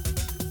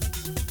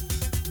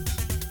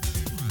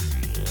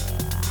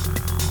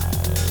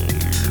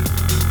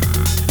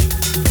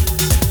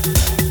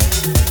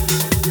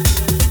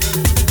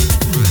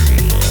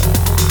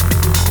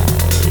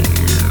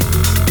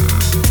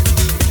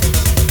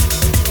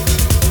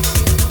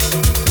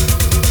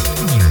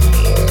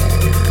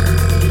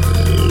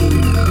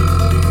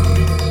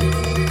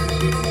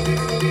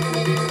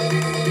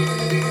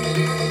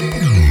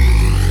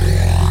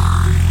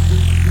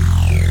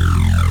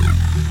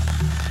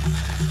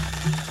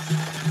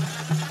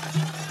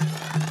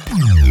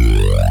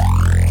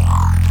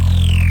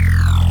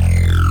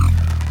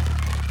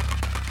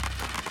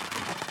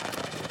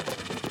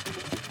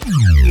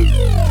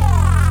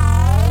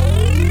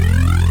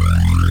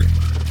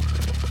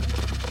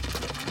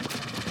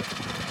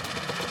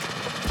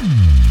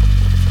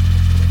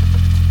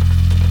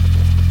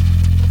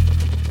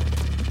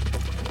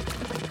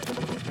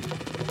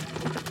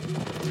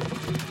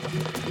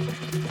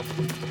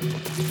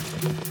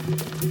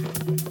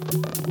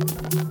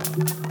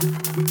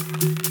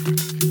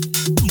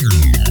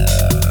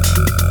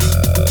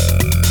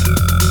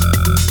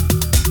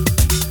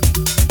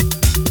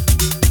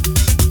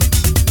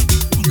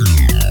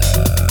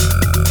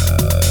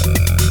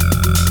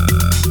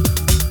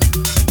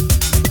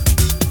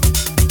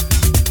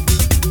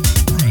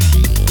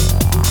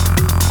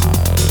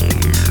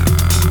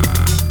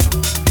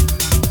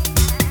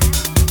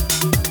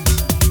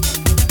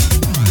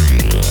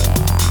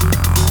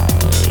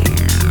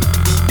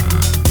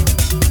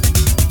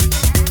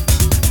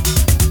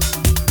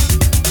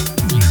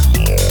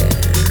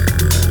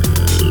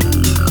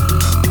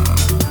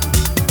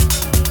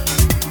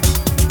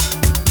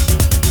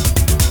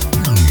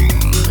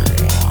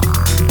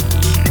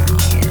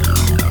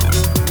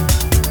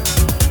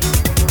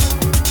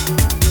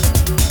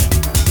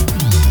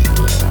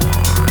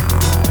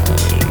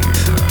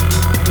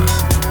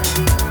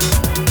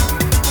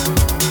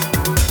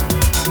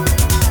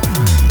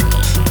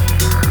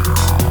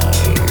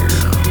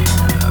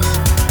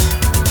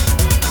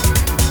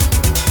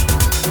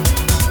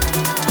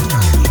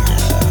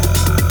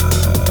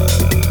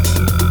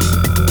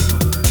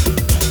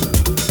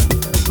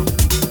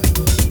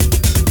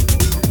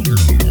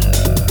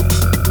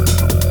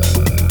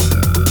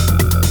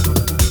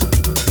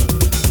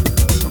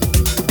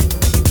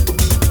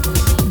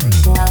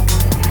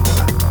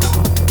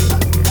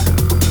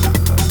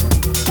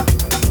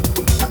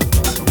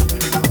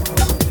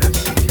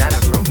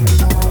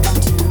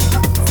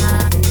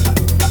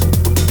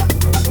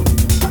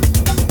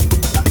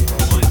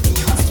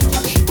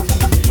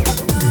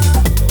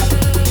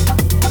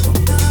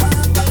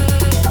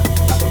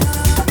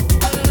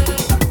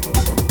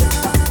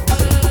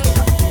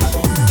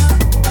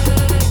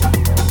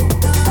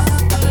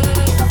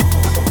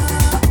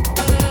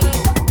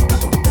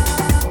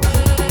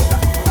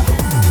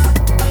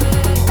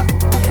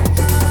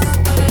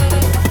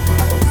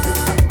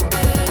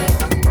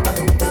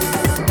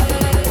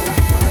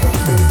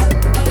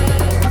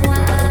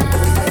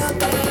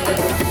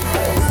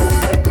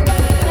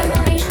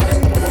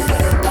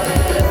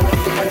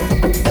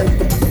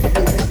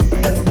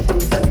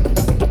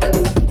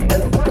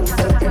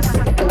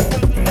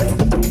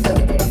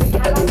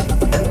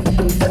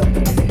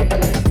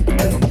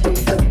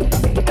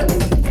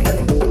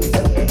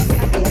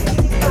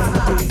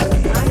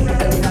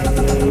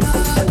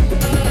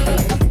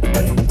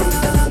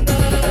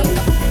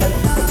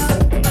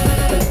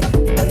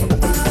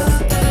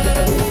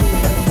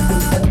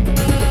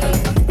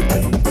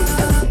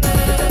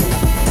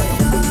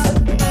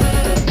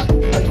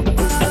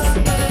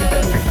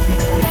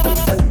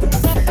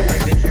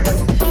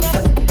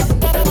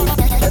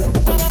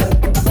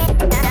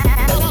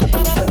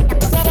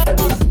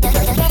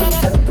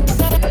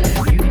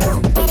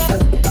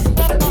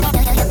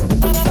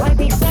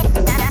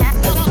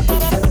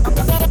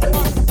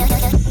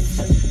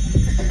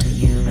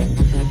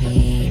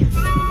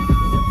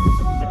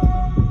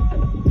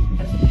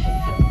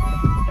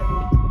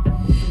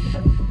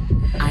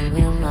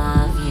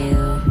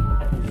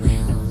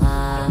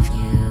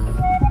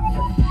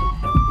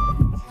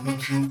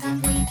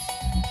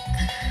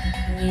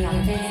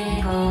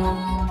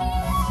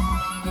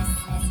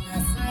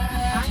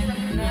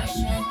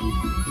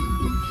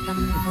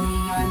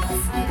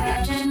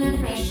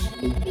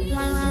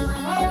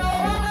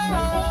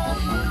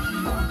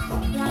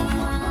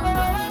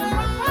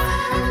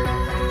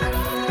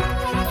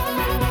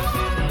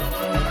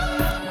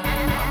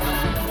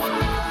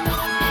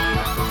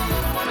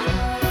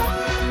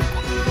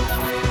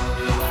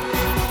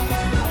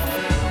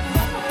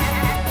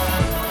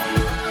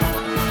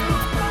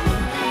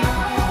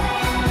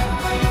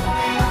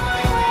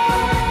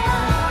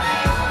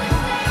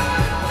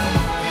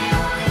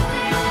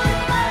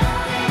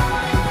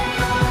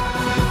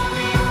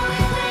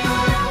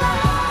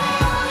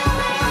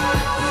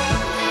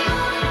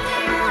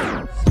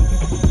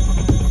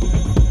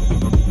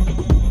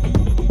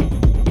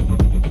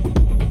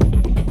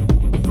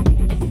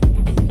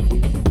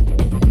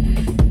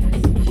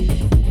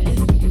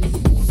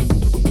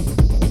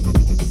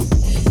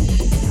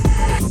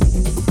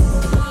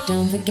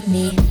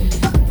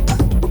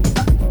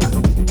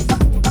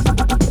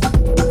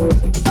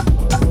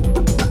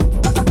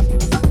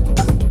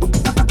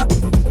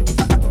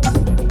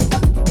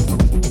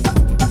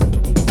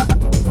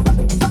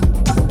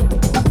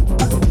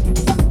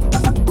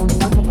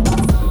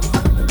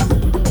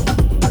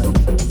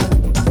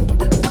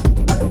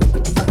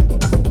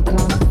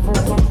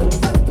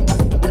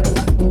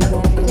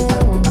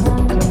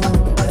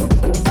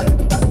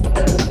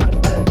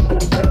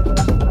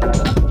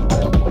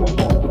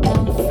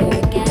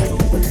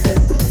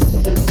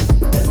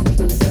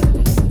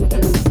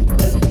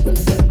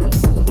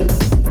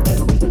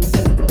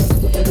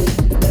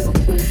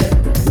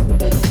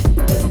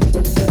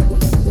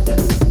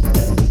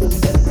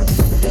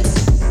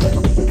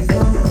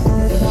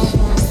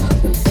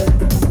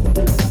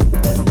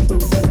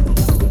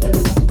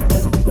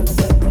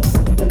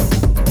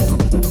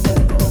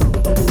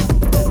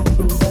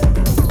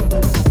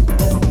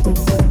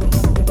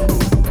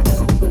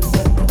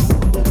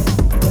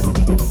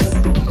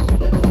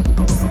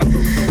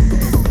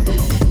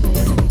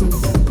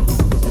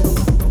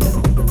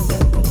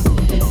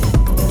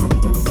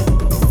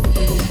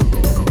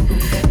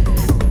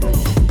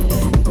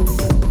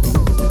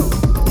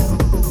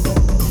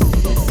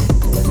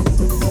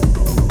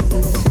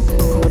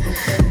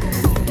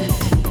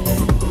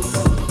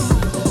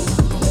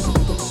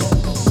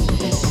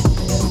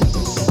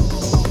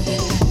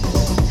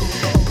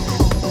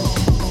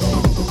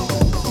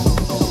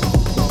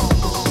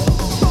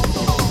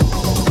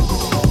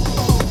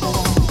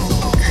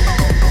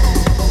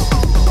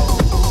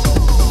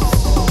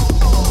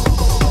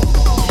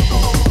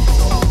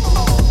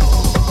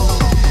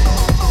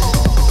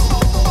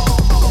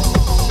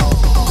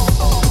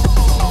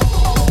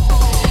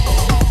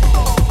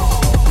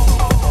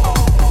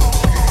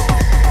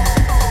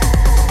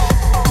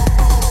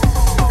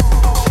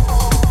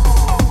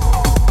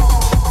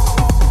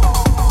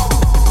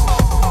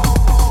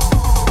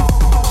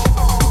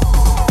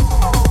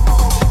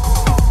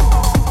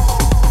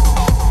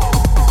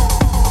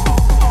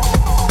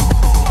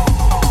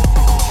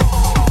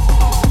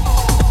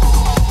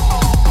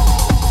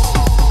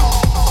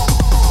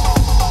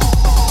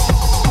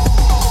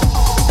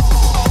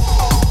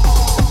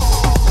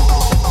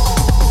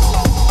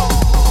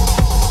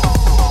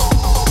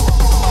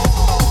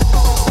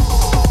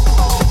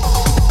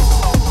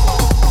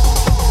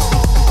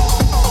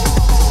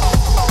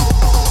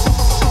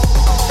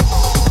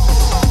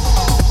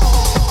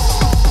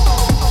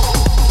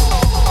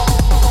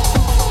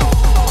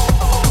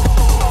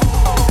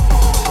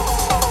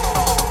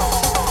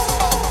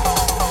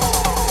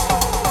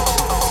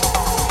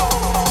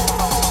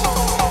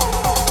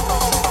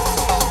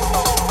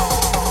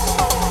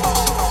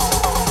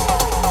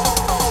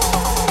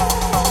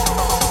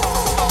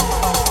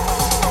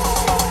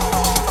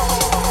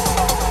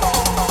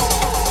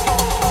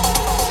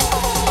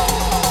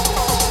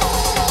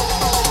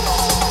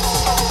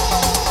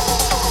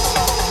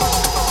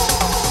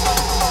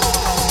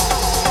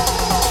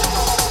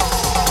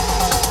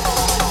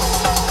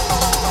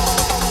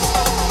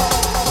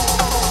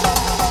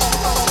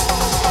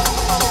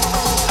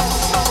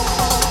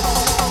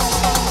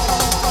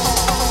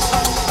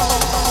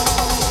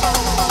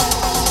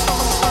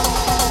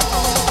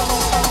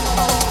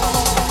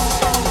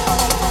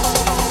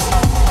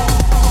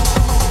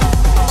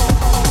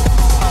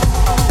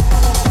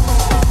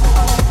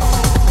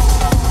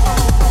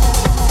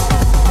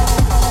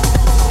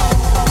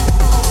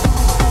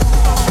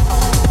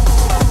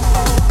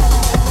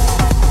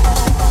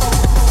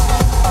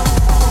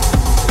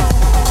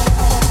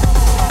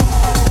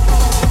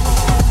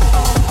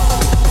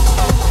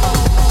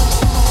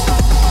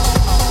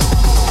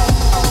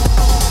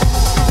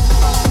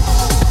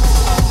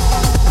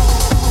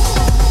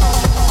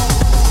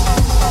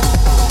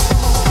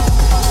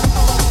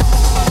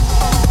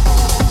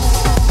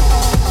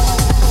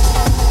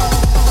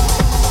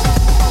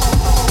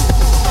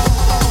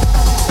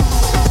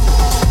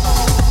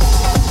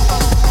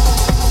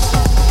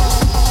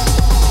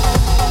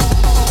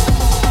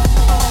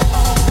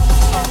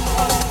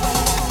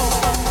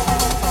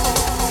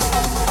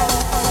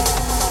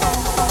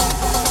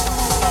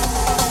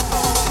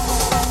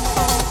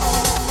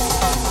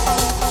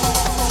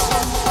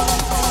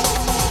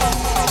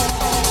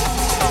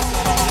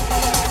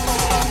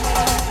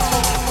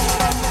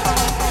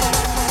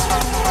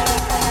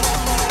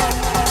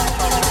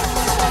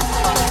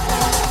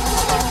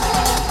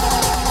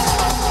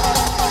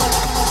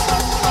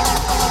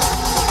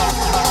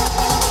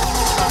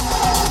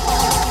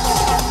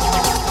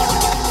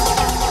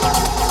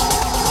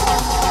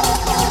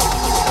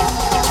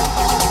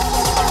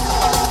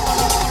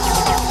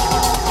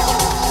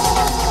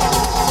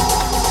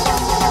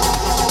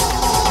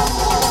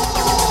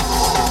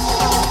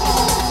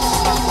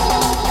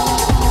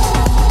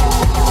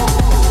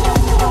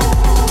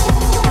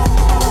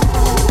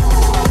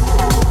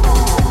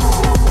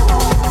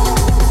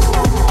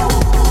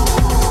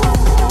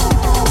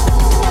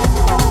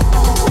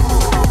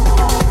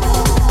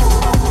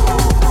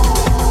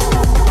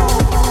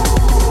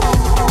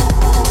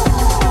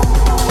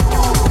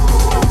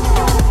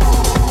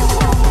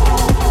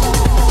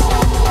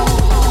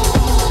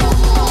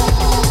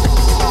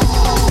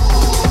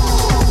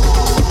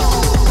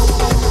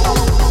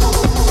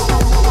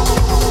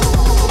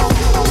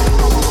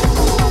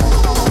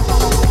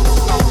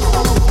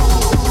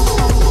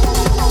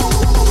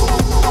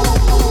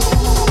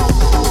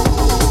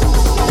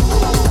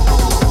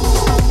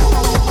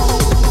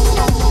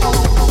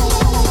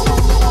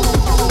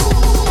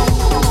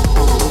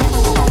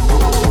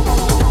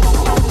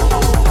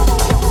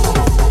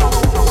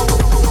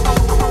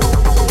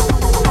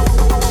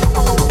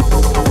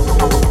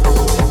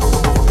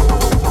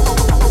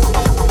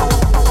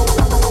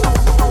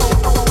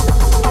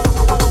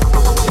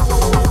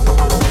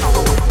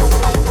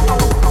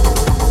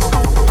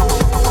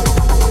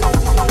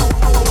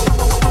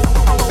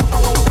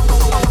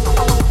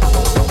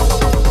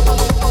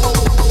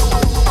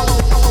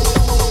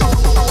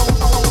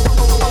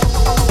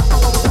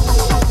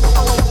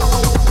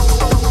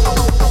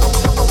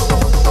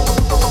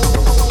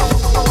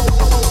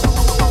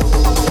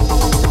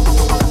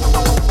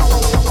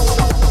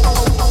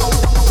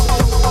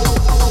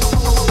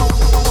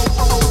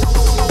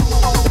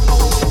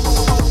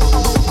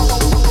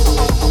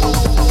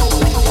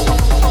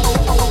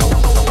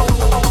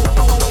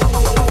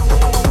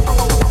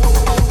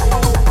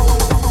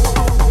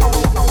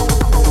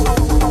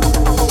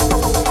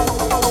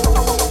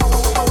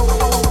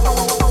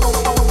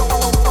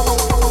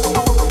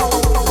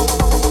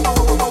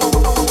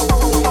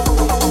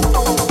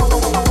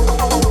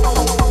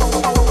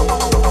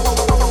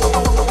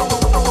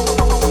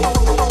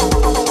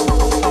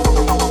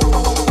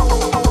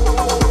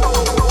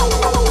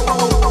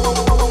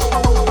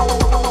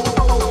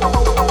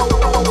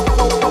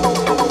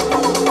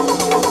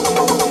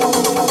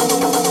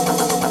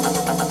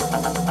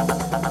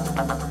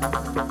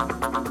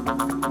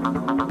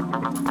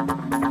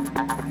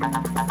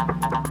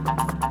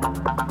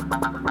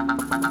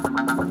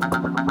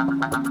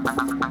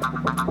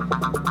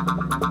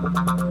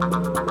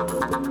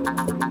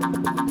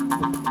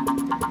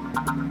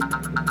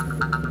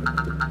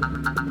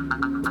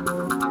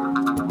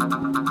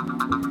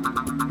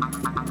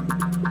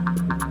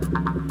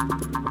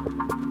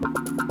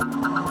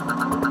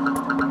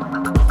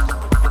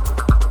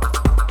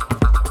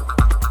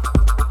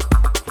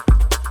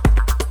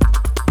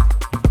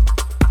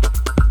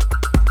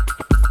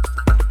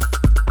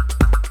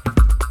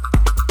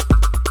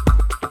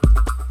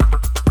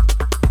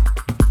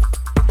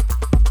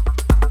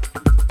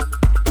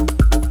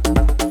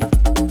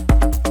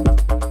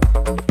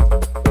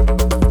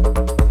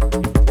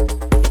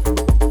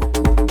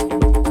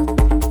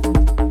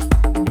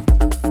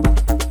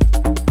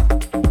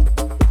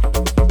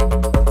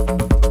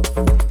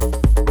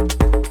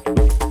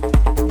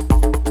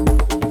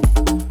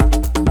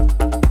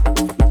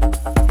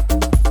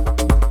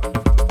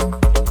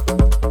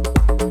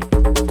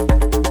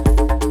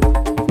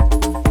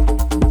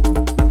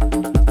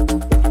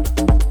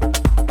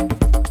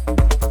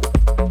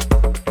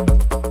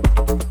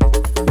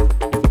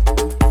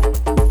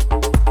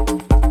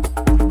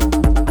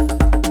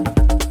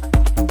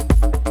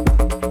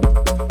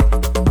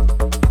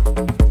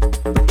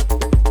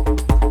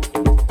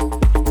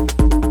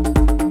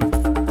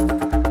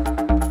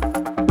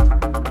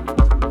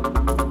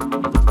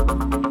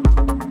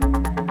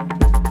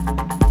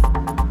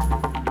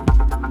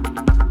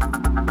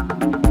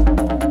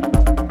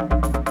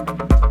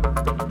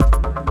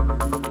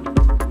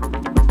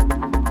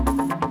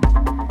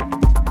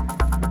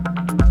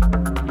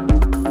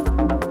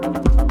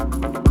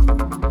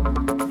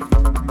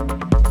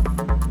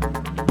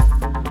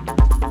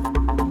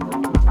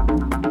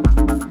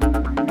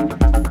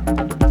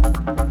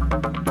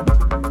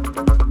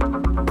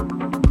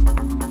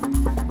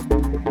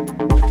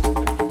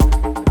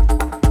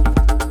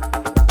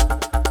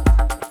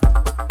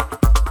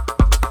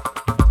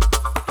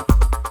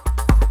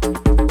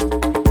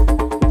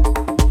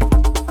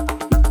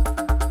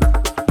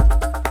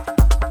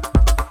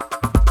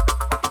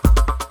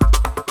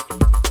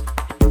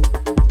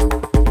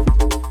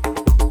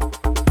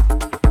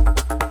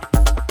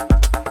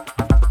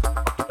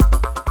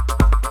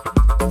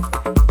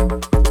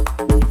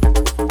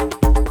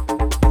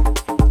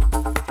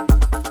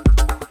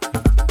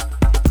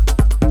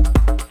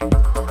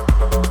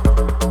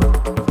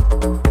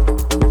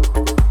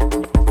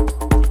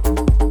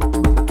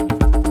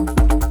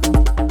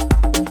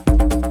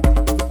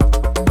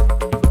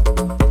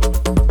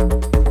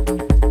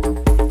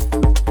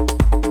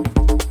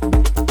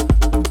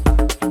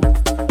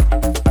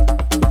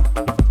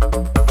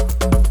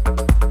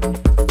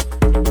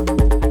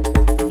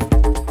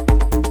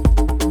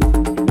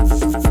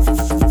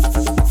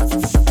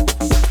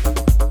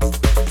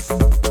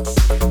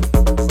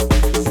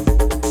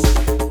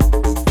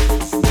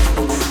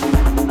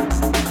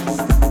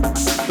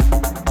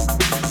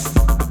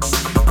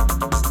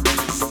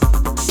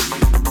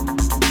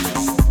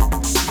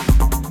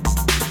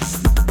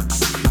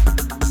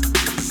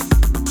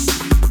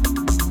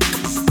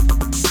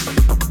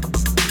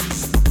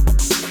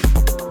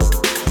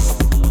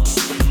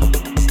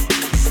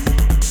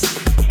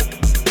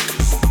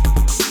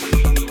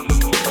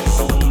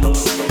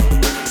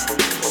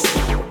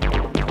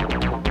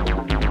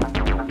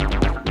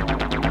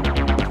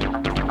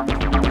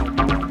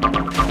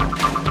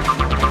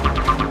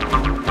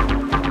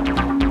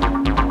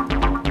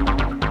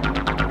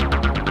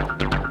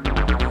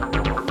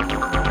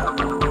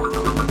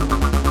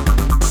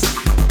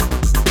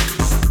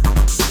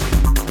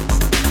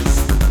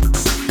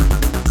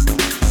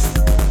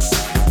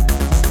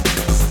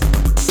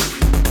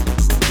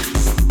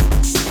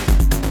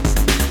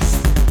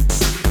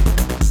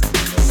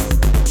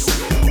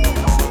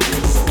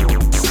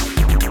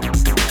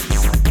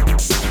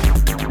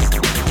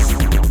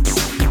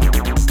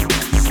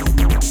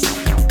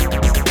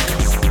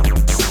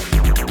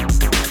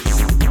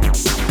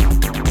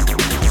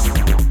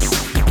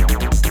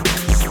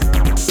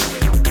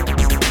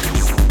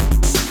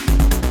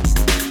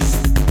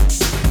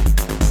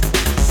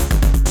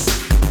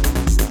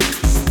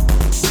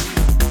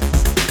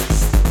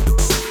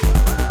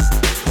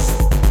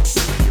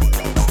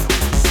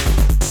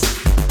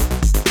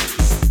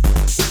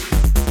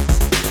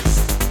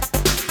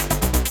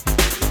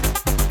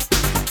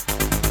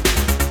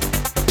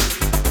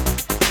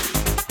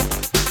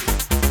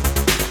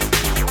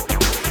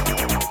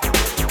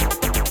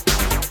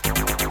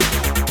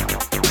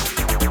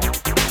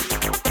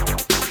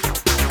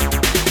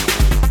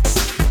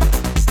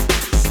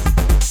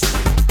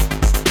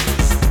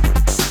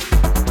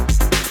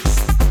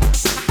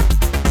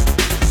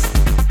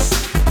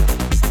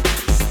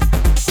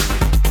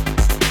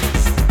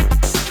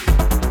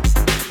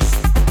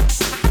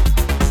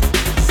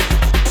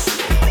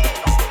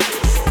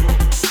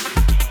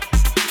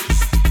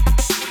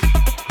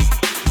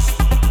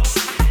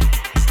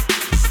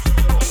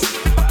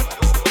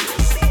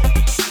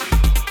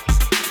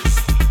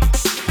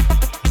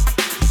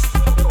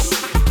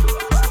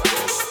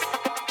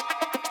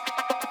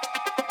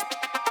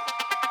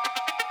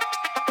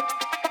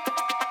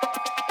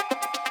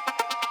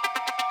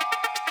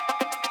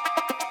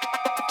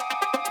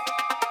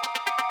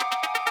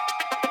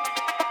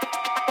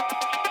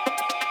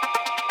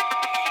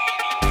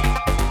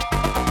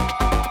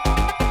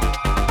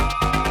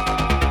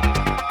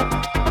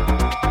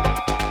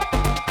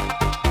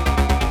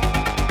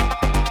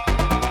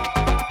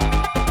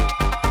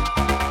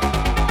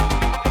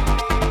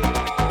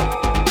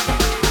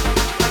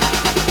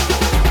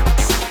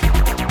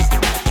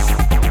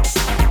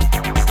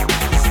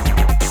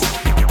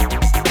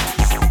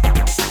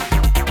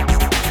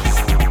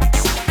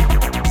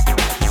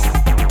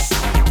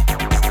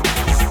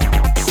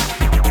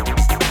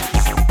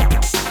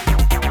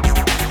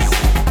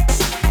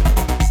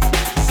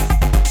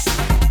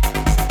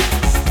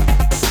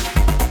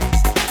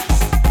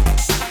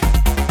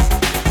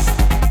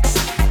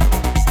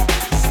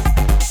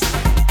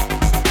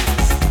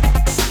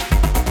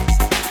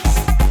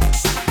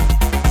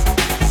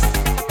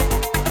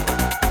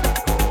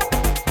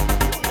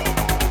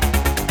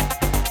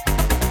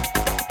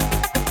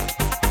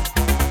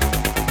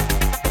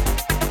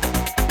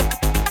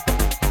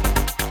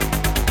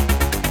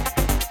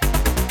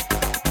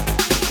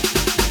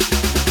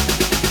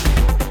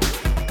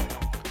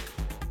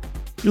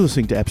 You're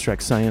listening to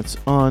Abstract Science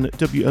on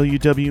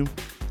WLUW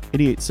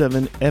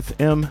 88.7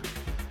 FM.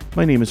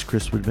 My name is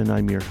Chris Widman.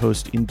 I'm your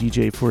host and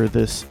DJ for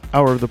this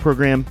hour of the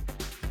program.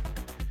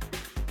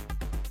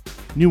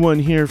 New one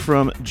here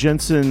from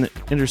Jensen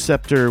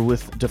Interceptor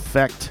with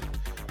Defect,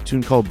 a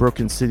tune called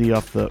Broken City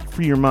off the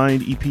Free Your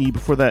Mind EP.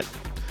 Before that,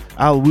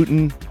 Al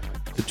Wooten,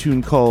 the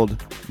tune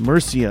called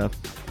Mercia,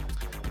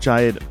 which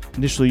I had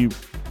initially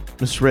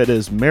misread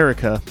as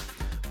Merica,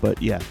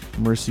 but yeah,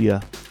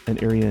 Mercia,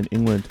 an area in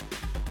England,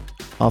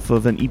 off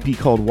of an EP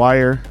called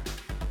Wire.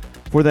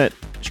 For that,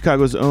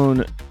 Chicago's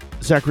own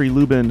Zachary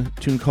Lubin,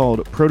 tune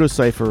called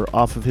Protocipher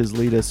off of his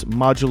latest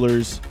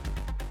Modulars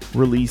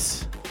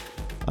release,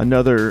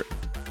 another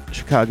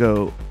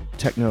Chicago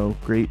techno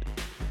great.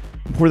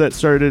 Before that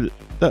started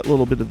that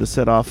little bit of the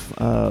set off,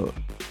 after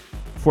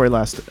I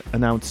last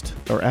announced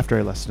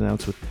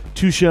with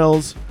Two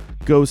Shells,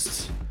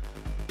 Ghosts,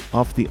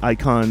 off the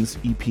Icons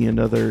EP,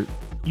 another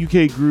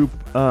UK group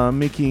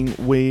making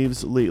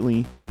waves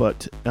lately,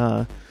 but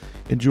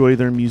enjoy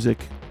their music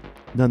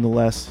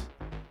nonetheless.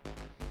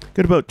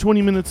 Got about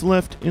 20 minutes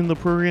left in the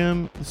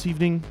program this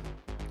evening.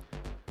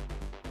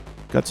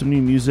 Got some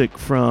new music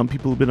from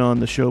people who've been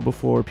on the show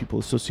before, people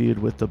associated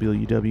with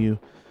WLUW,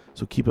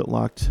 so keep it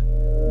locked.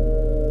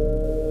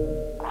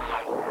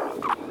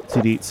 It's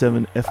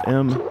 88.7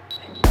 FM.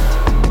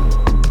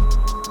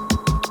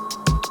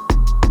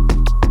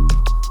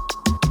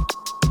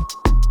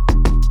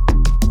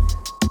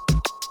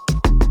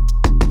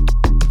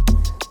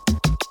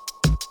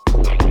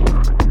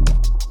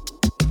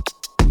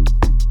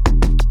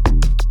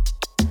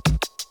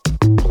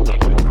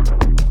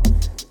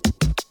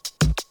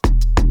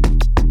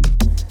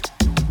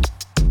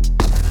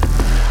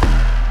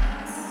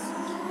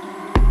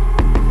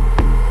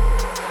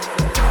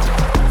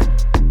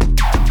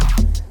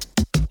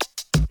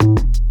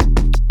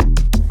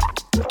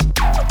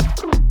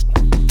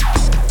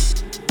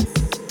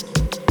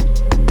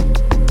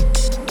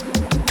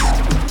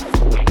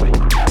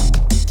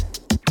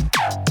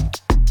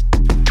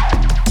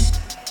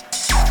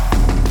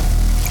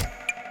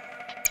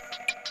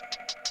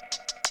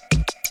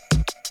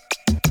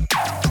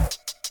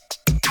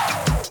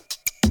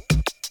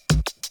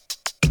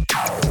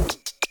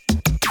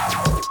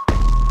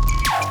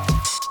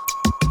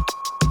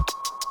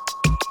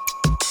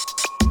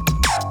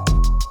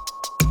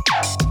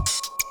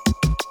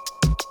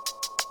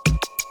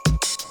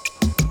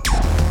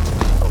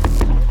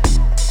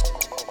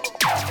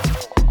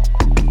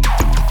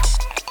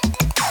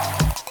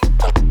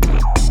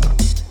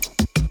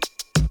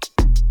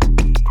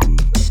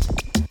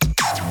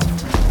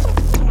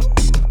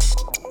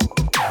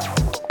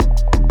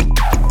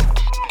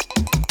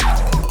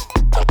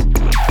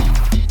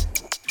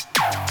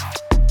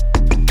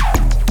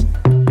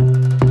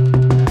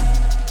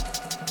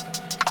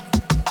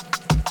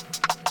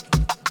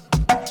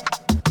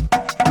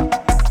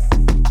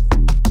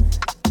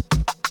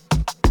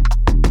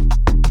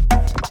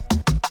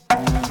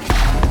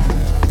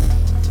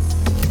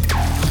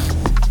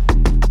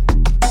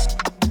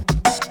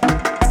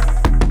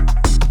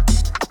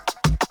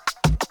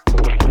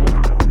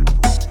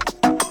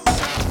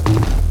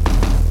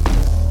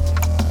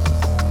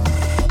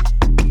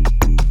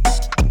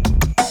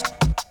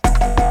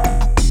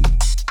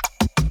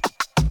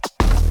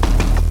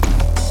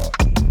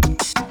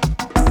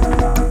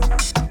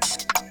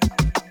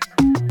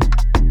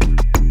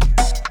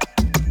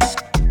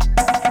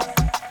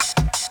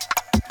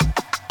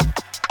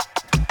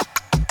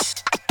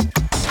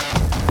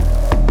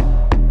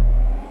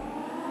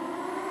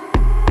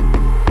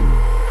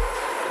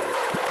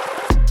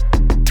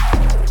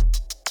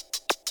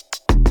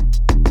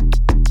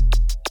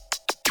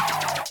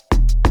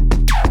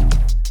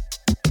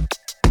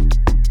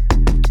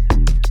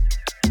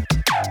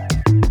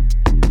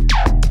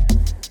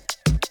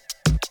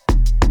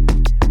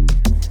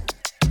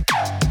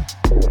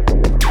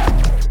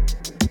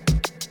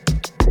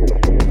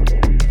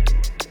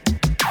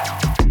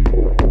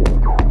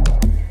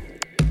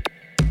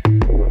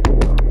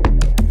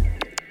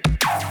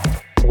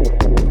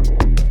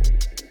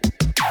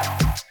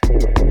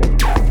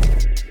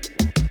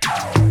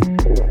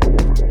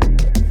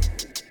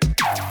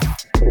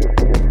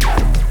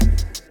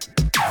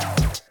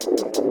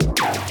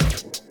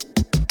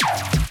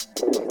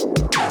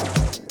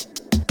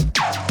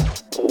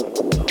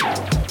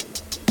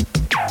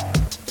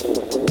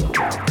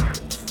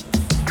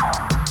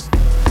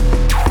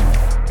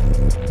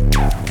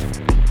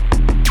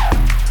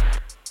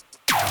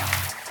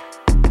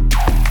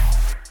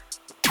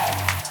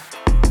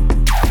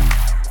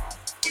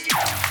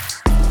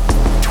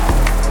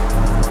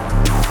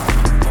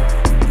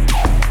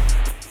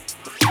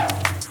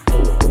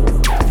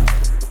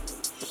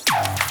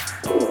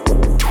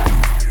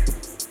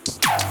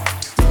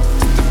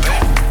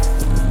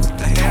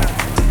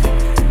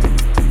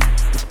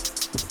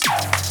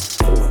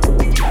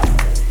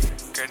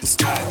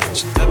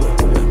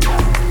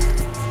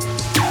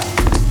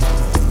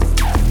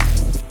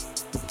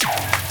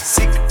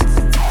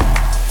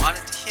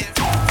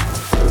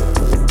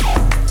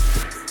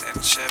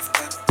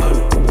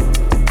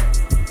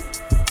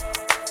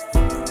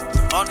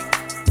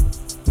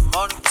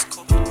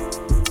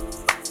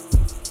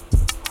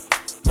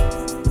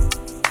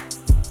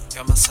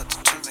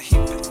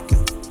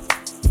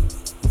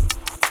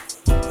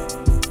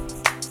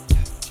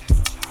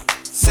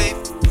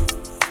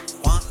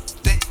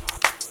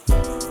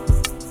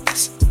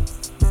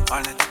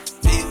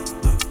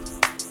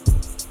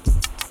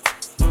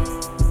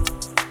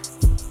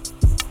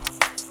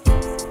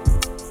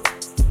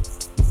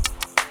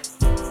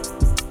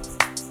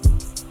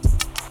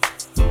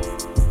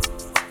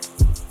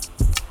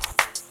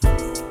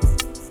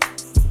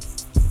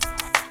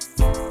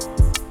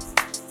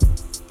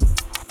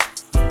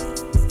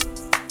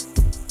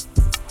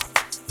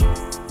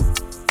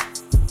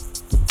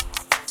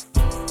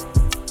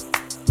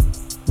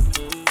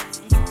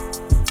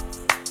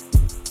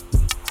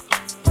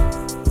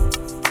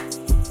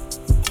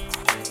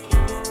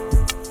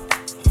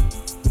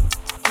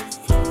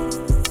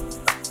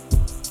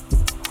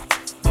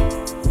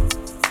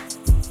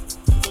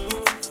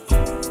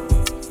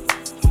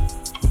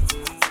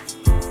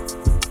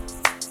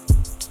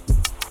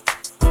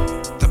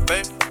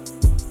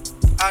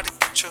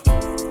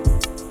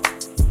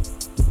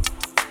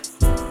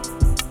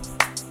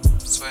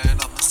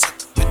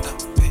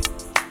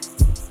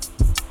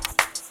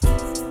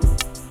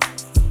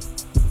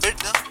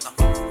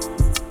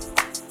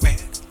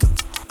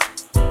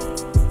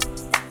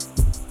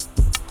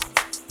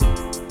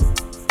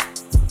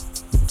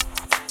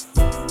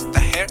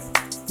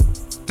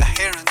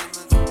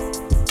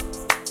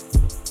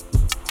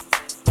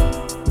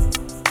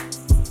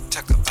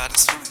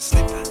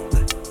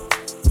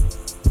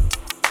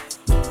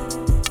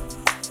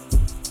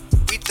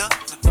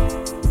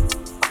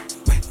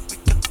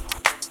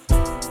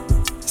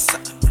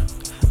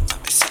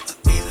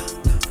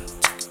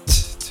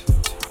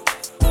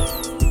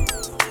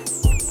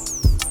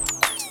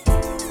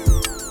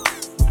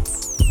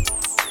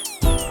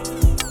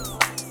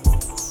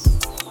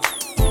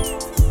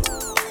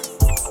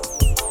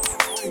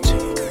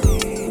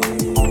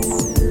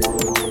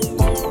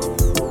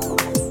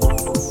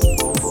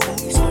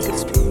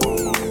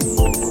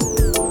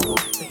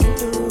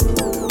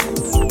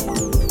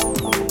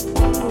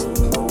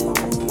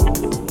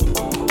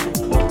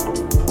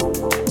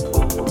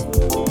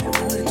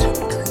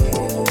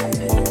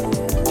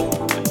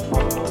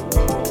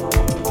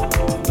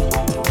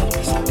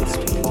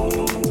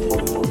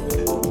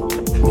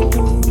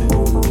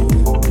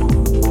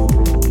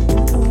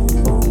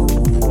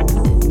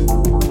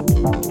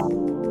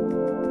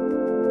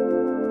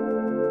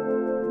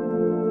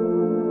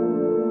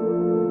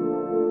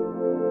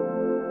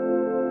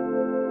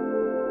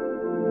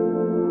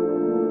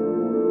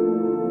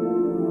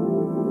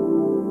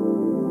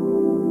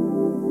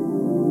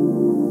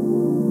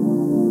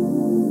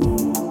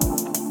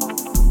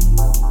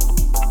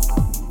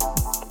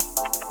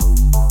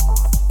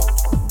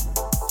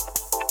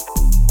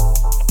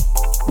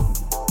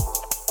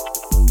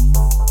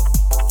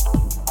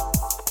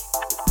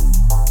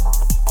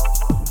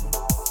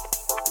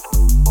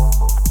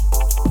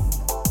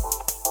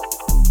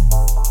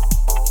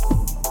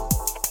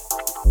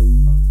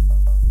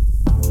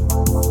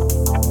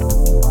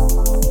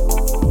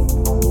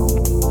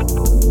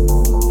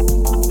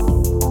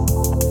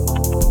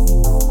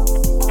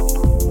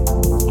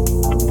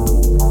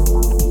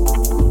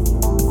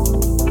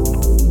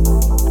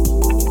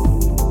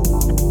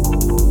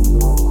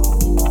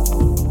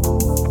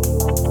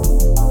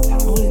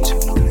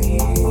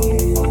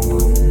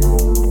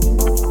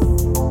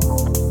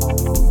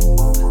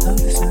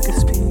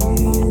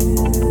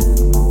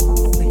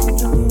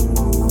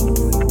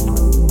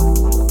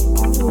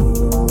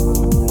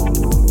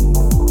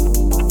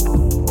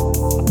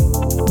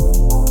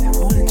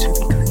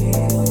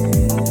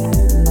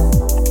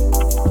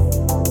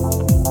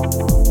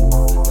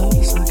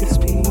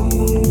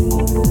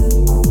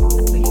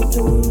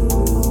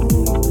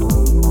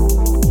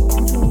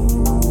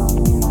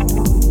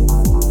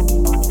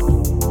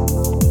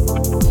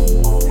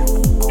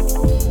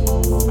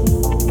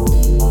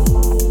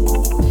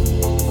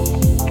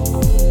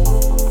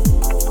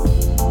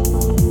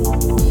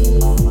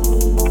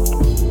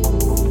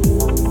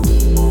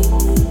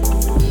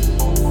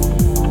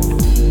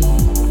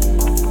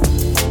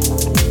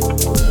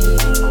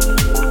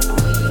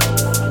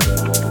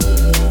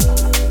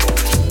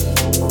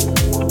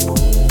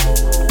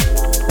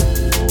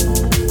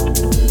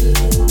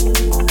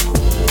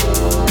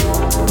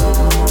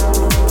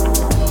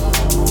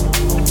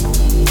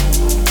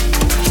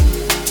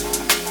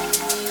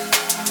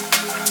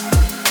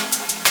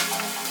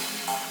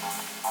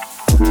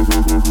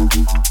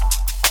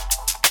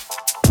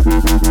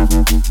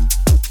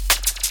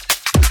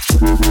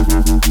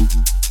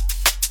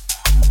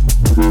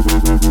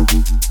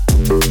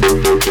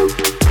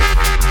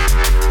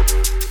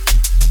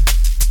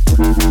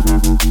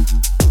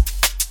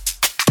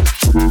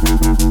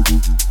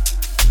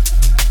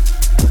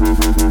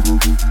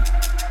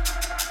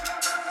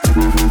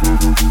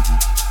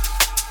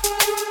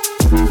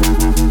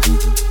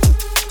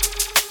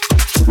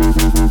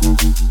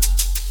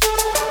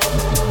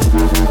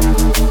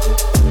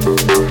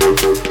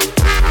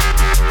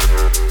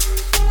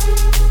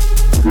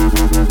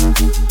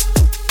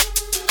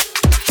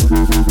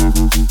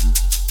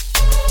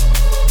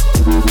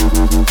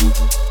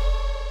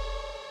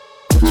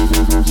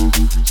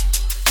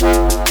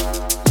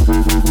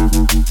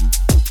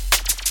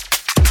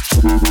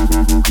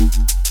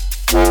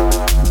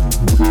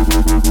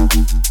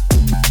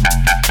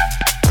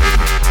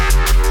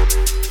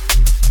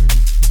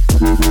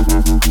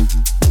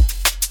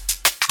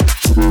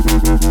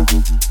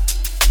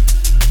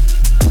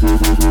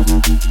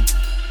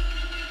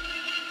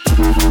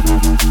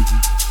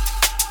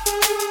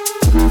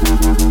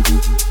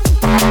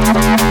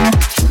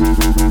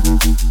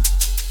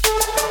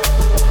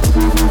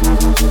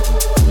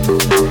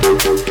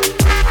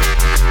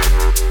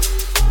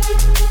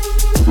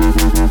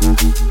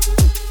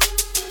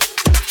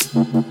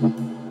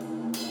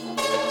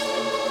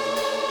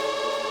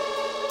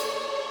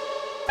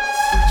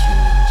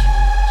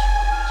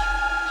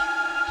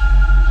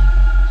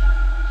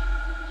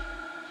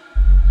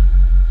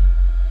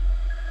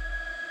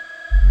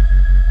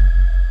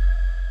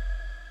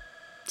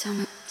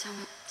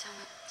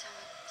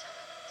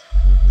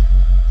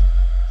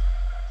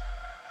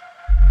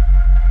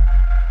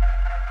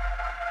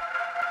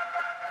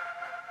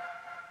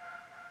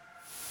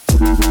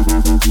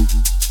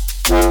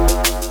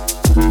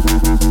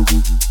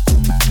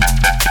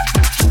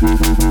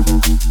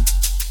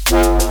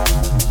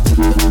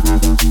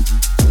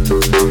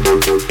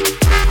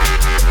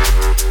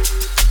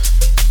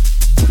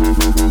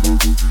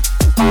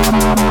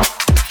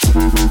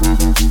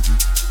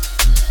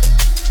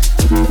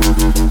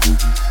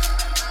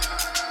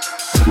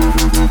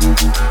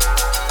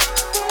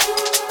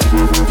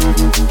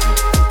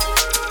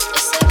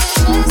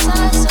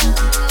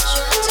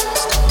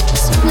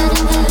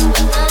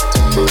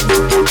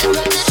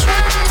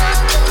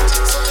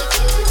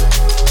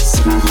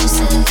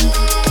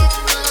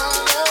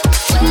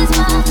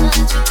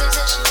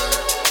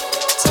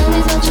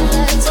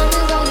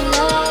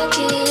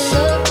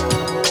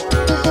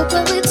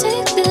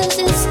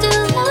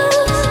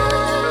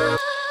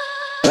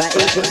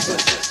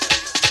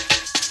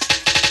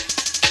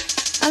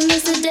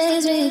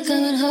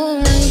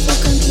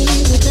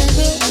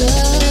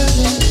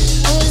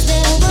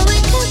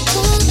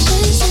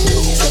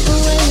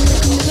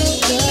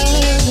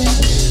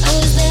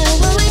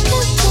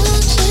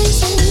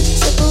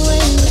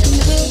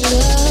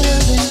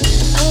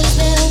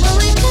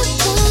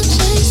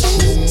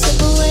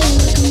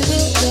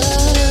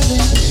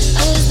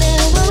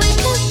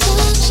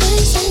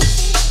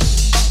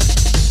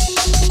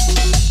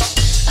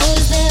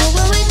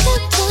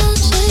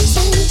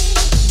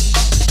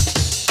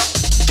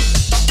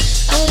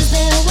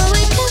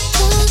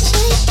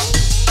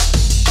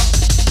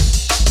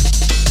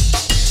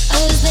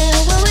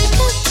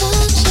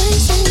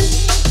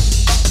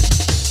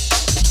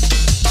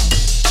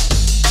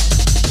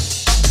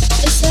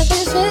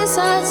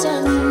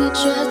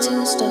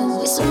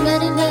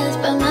 pass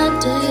by my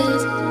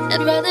days.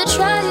 I'd rather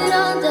try it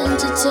on than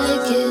to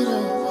take it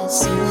all.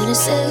 See what I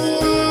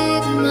say,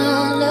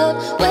 my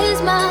love.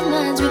 Waste my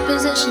mind's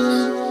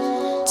repositioning.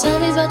 Tell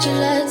me about your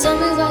life, tell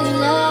me why you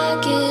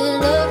like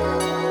it, love.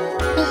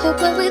 I hope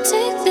when we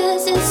take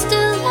this, it's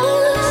still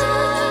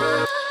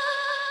love.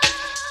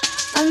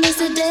 I miss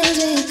the days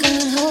when you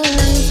couldn't hold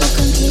me for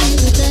complete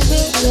with that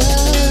real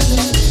love.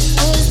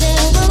 I was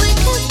there when we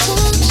kept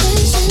on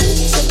chasing,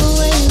 step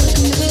away with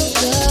the real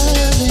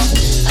love.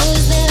 I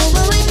was there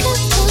when we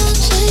kept on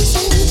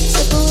chasing,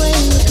 step away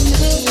with the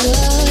real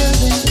love.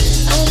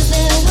 I was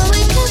there when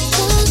we kept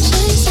on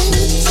chasing,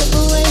 step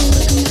away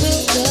with the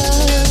real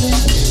love.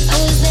 I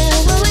was there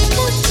when we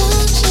kept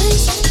on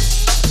chasing.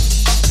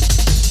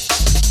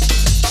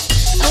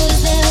 I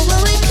was there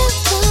when we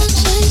kept on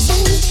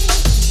chasing.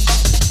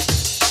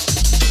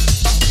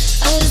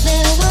 I was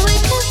there when we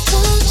kept on chasing. I was there when we kept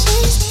on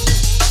chasing.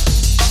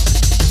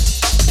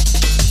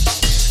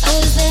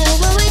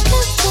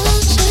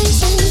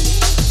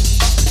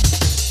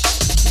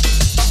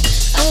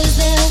 I was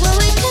there when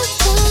we kept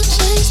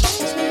on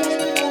chasing.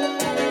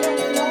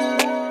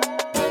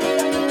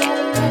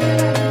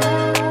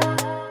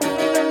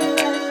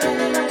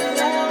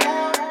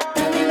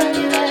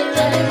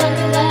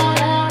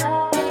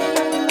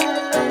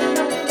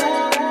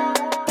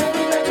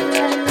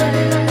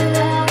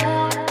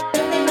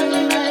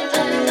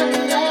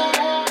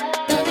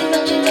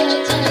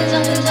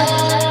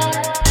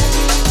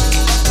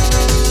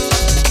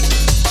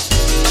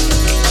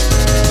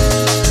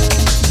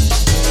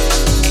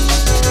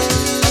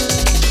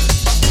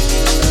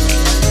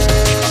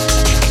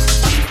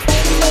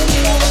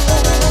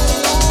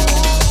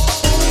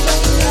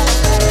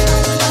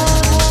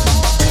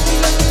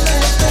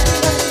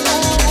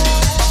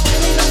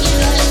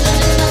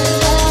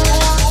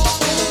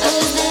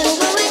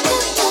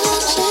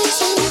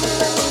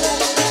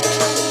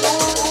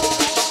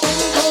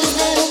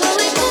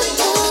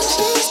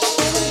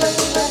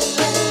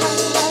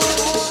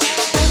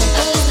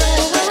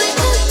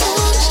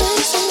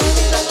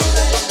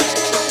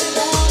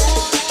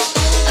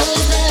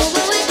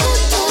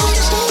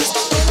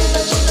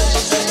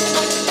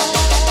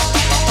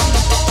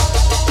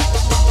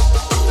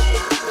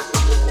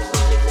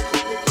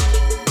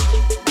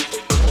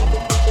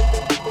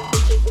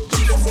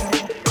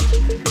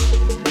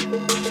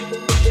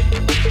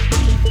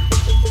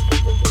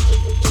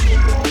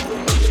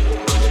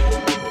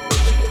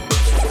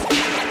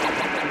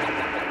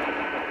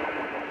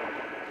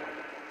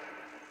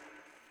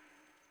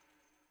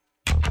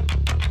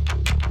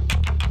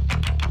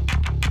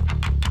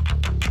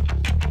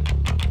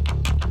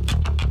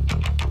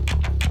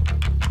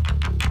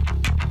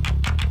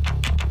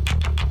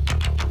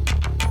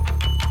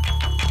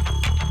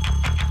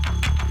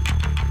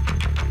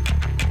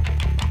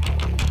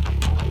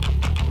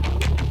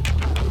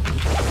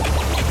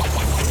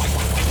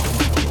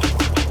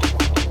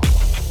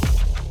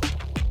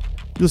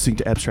 You're listening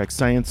to Abstract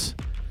Science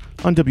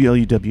on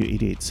WLUW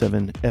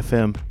 88.7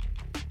 FM.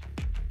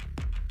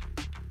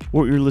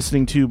 What you're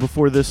listening to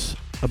before this,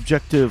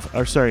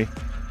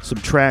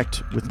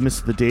 Subtract with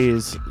Miss the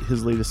Days,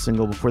 his latest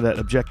single. Before that,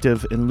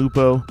 Objective and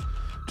Lupo,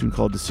 tune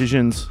called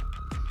Decisions.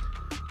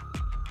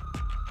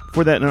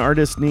 Before that, an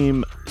artist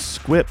named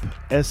Squip,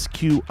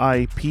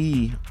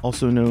 S-Q-I-P,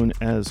 also known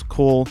as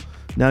Cole.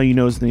 Now You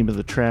Know is the name of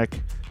the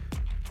track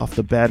off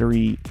the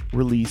Battery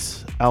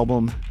release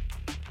album.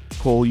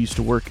 Cole used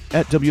to work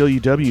at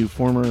WLUW,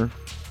 former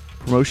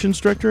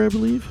promotions director, I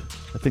believe.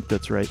 I think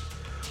that's right.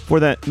 For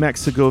that, Max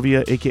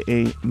Segovia,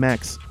 aka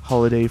Max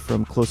Holiday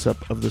from Close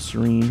Up of the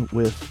Serene,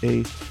 with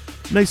a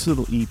nice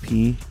little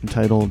EP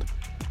entitled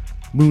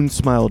Moon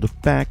Smiled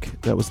Back.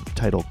 That was the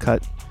title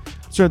cut.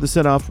 Started the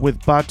set off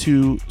with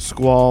Batu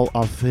Squall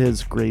off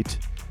his great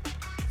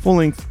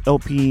full-length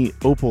LP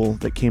Opal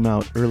that came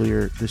out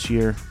earlier this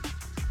year.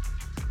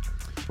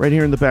 Right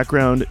here in the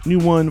background, new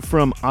one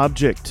from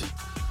Object,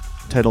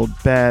 titled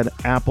Bad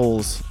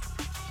Apples.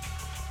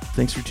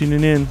 Thanks for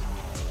tuning in.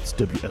 It's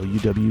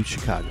WLUW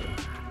Chicago.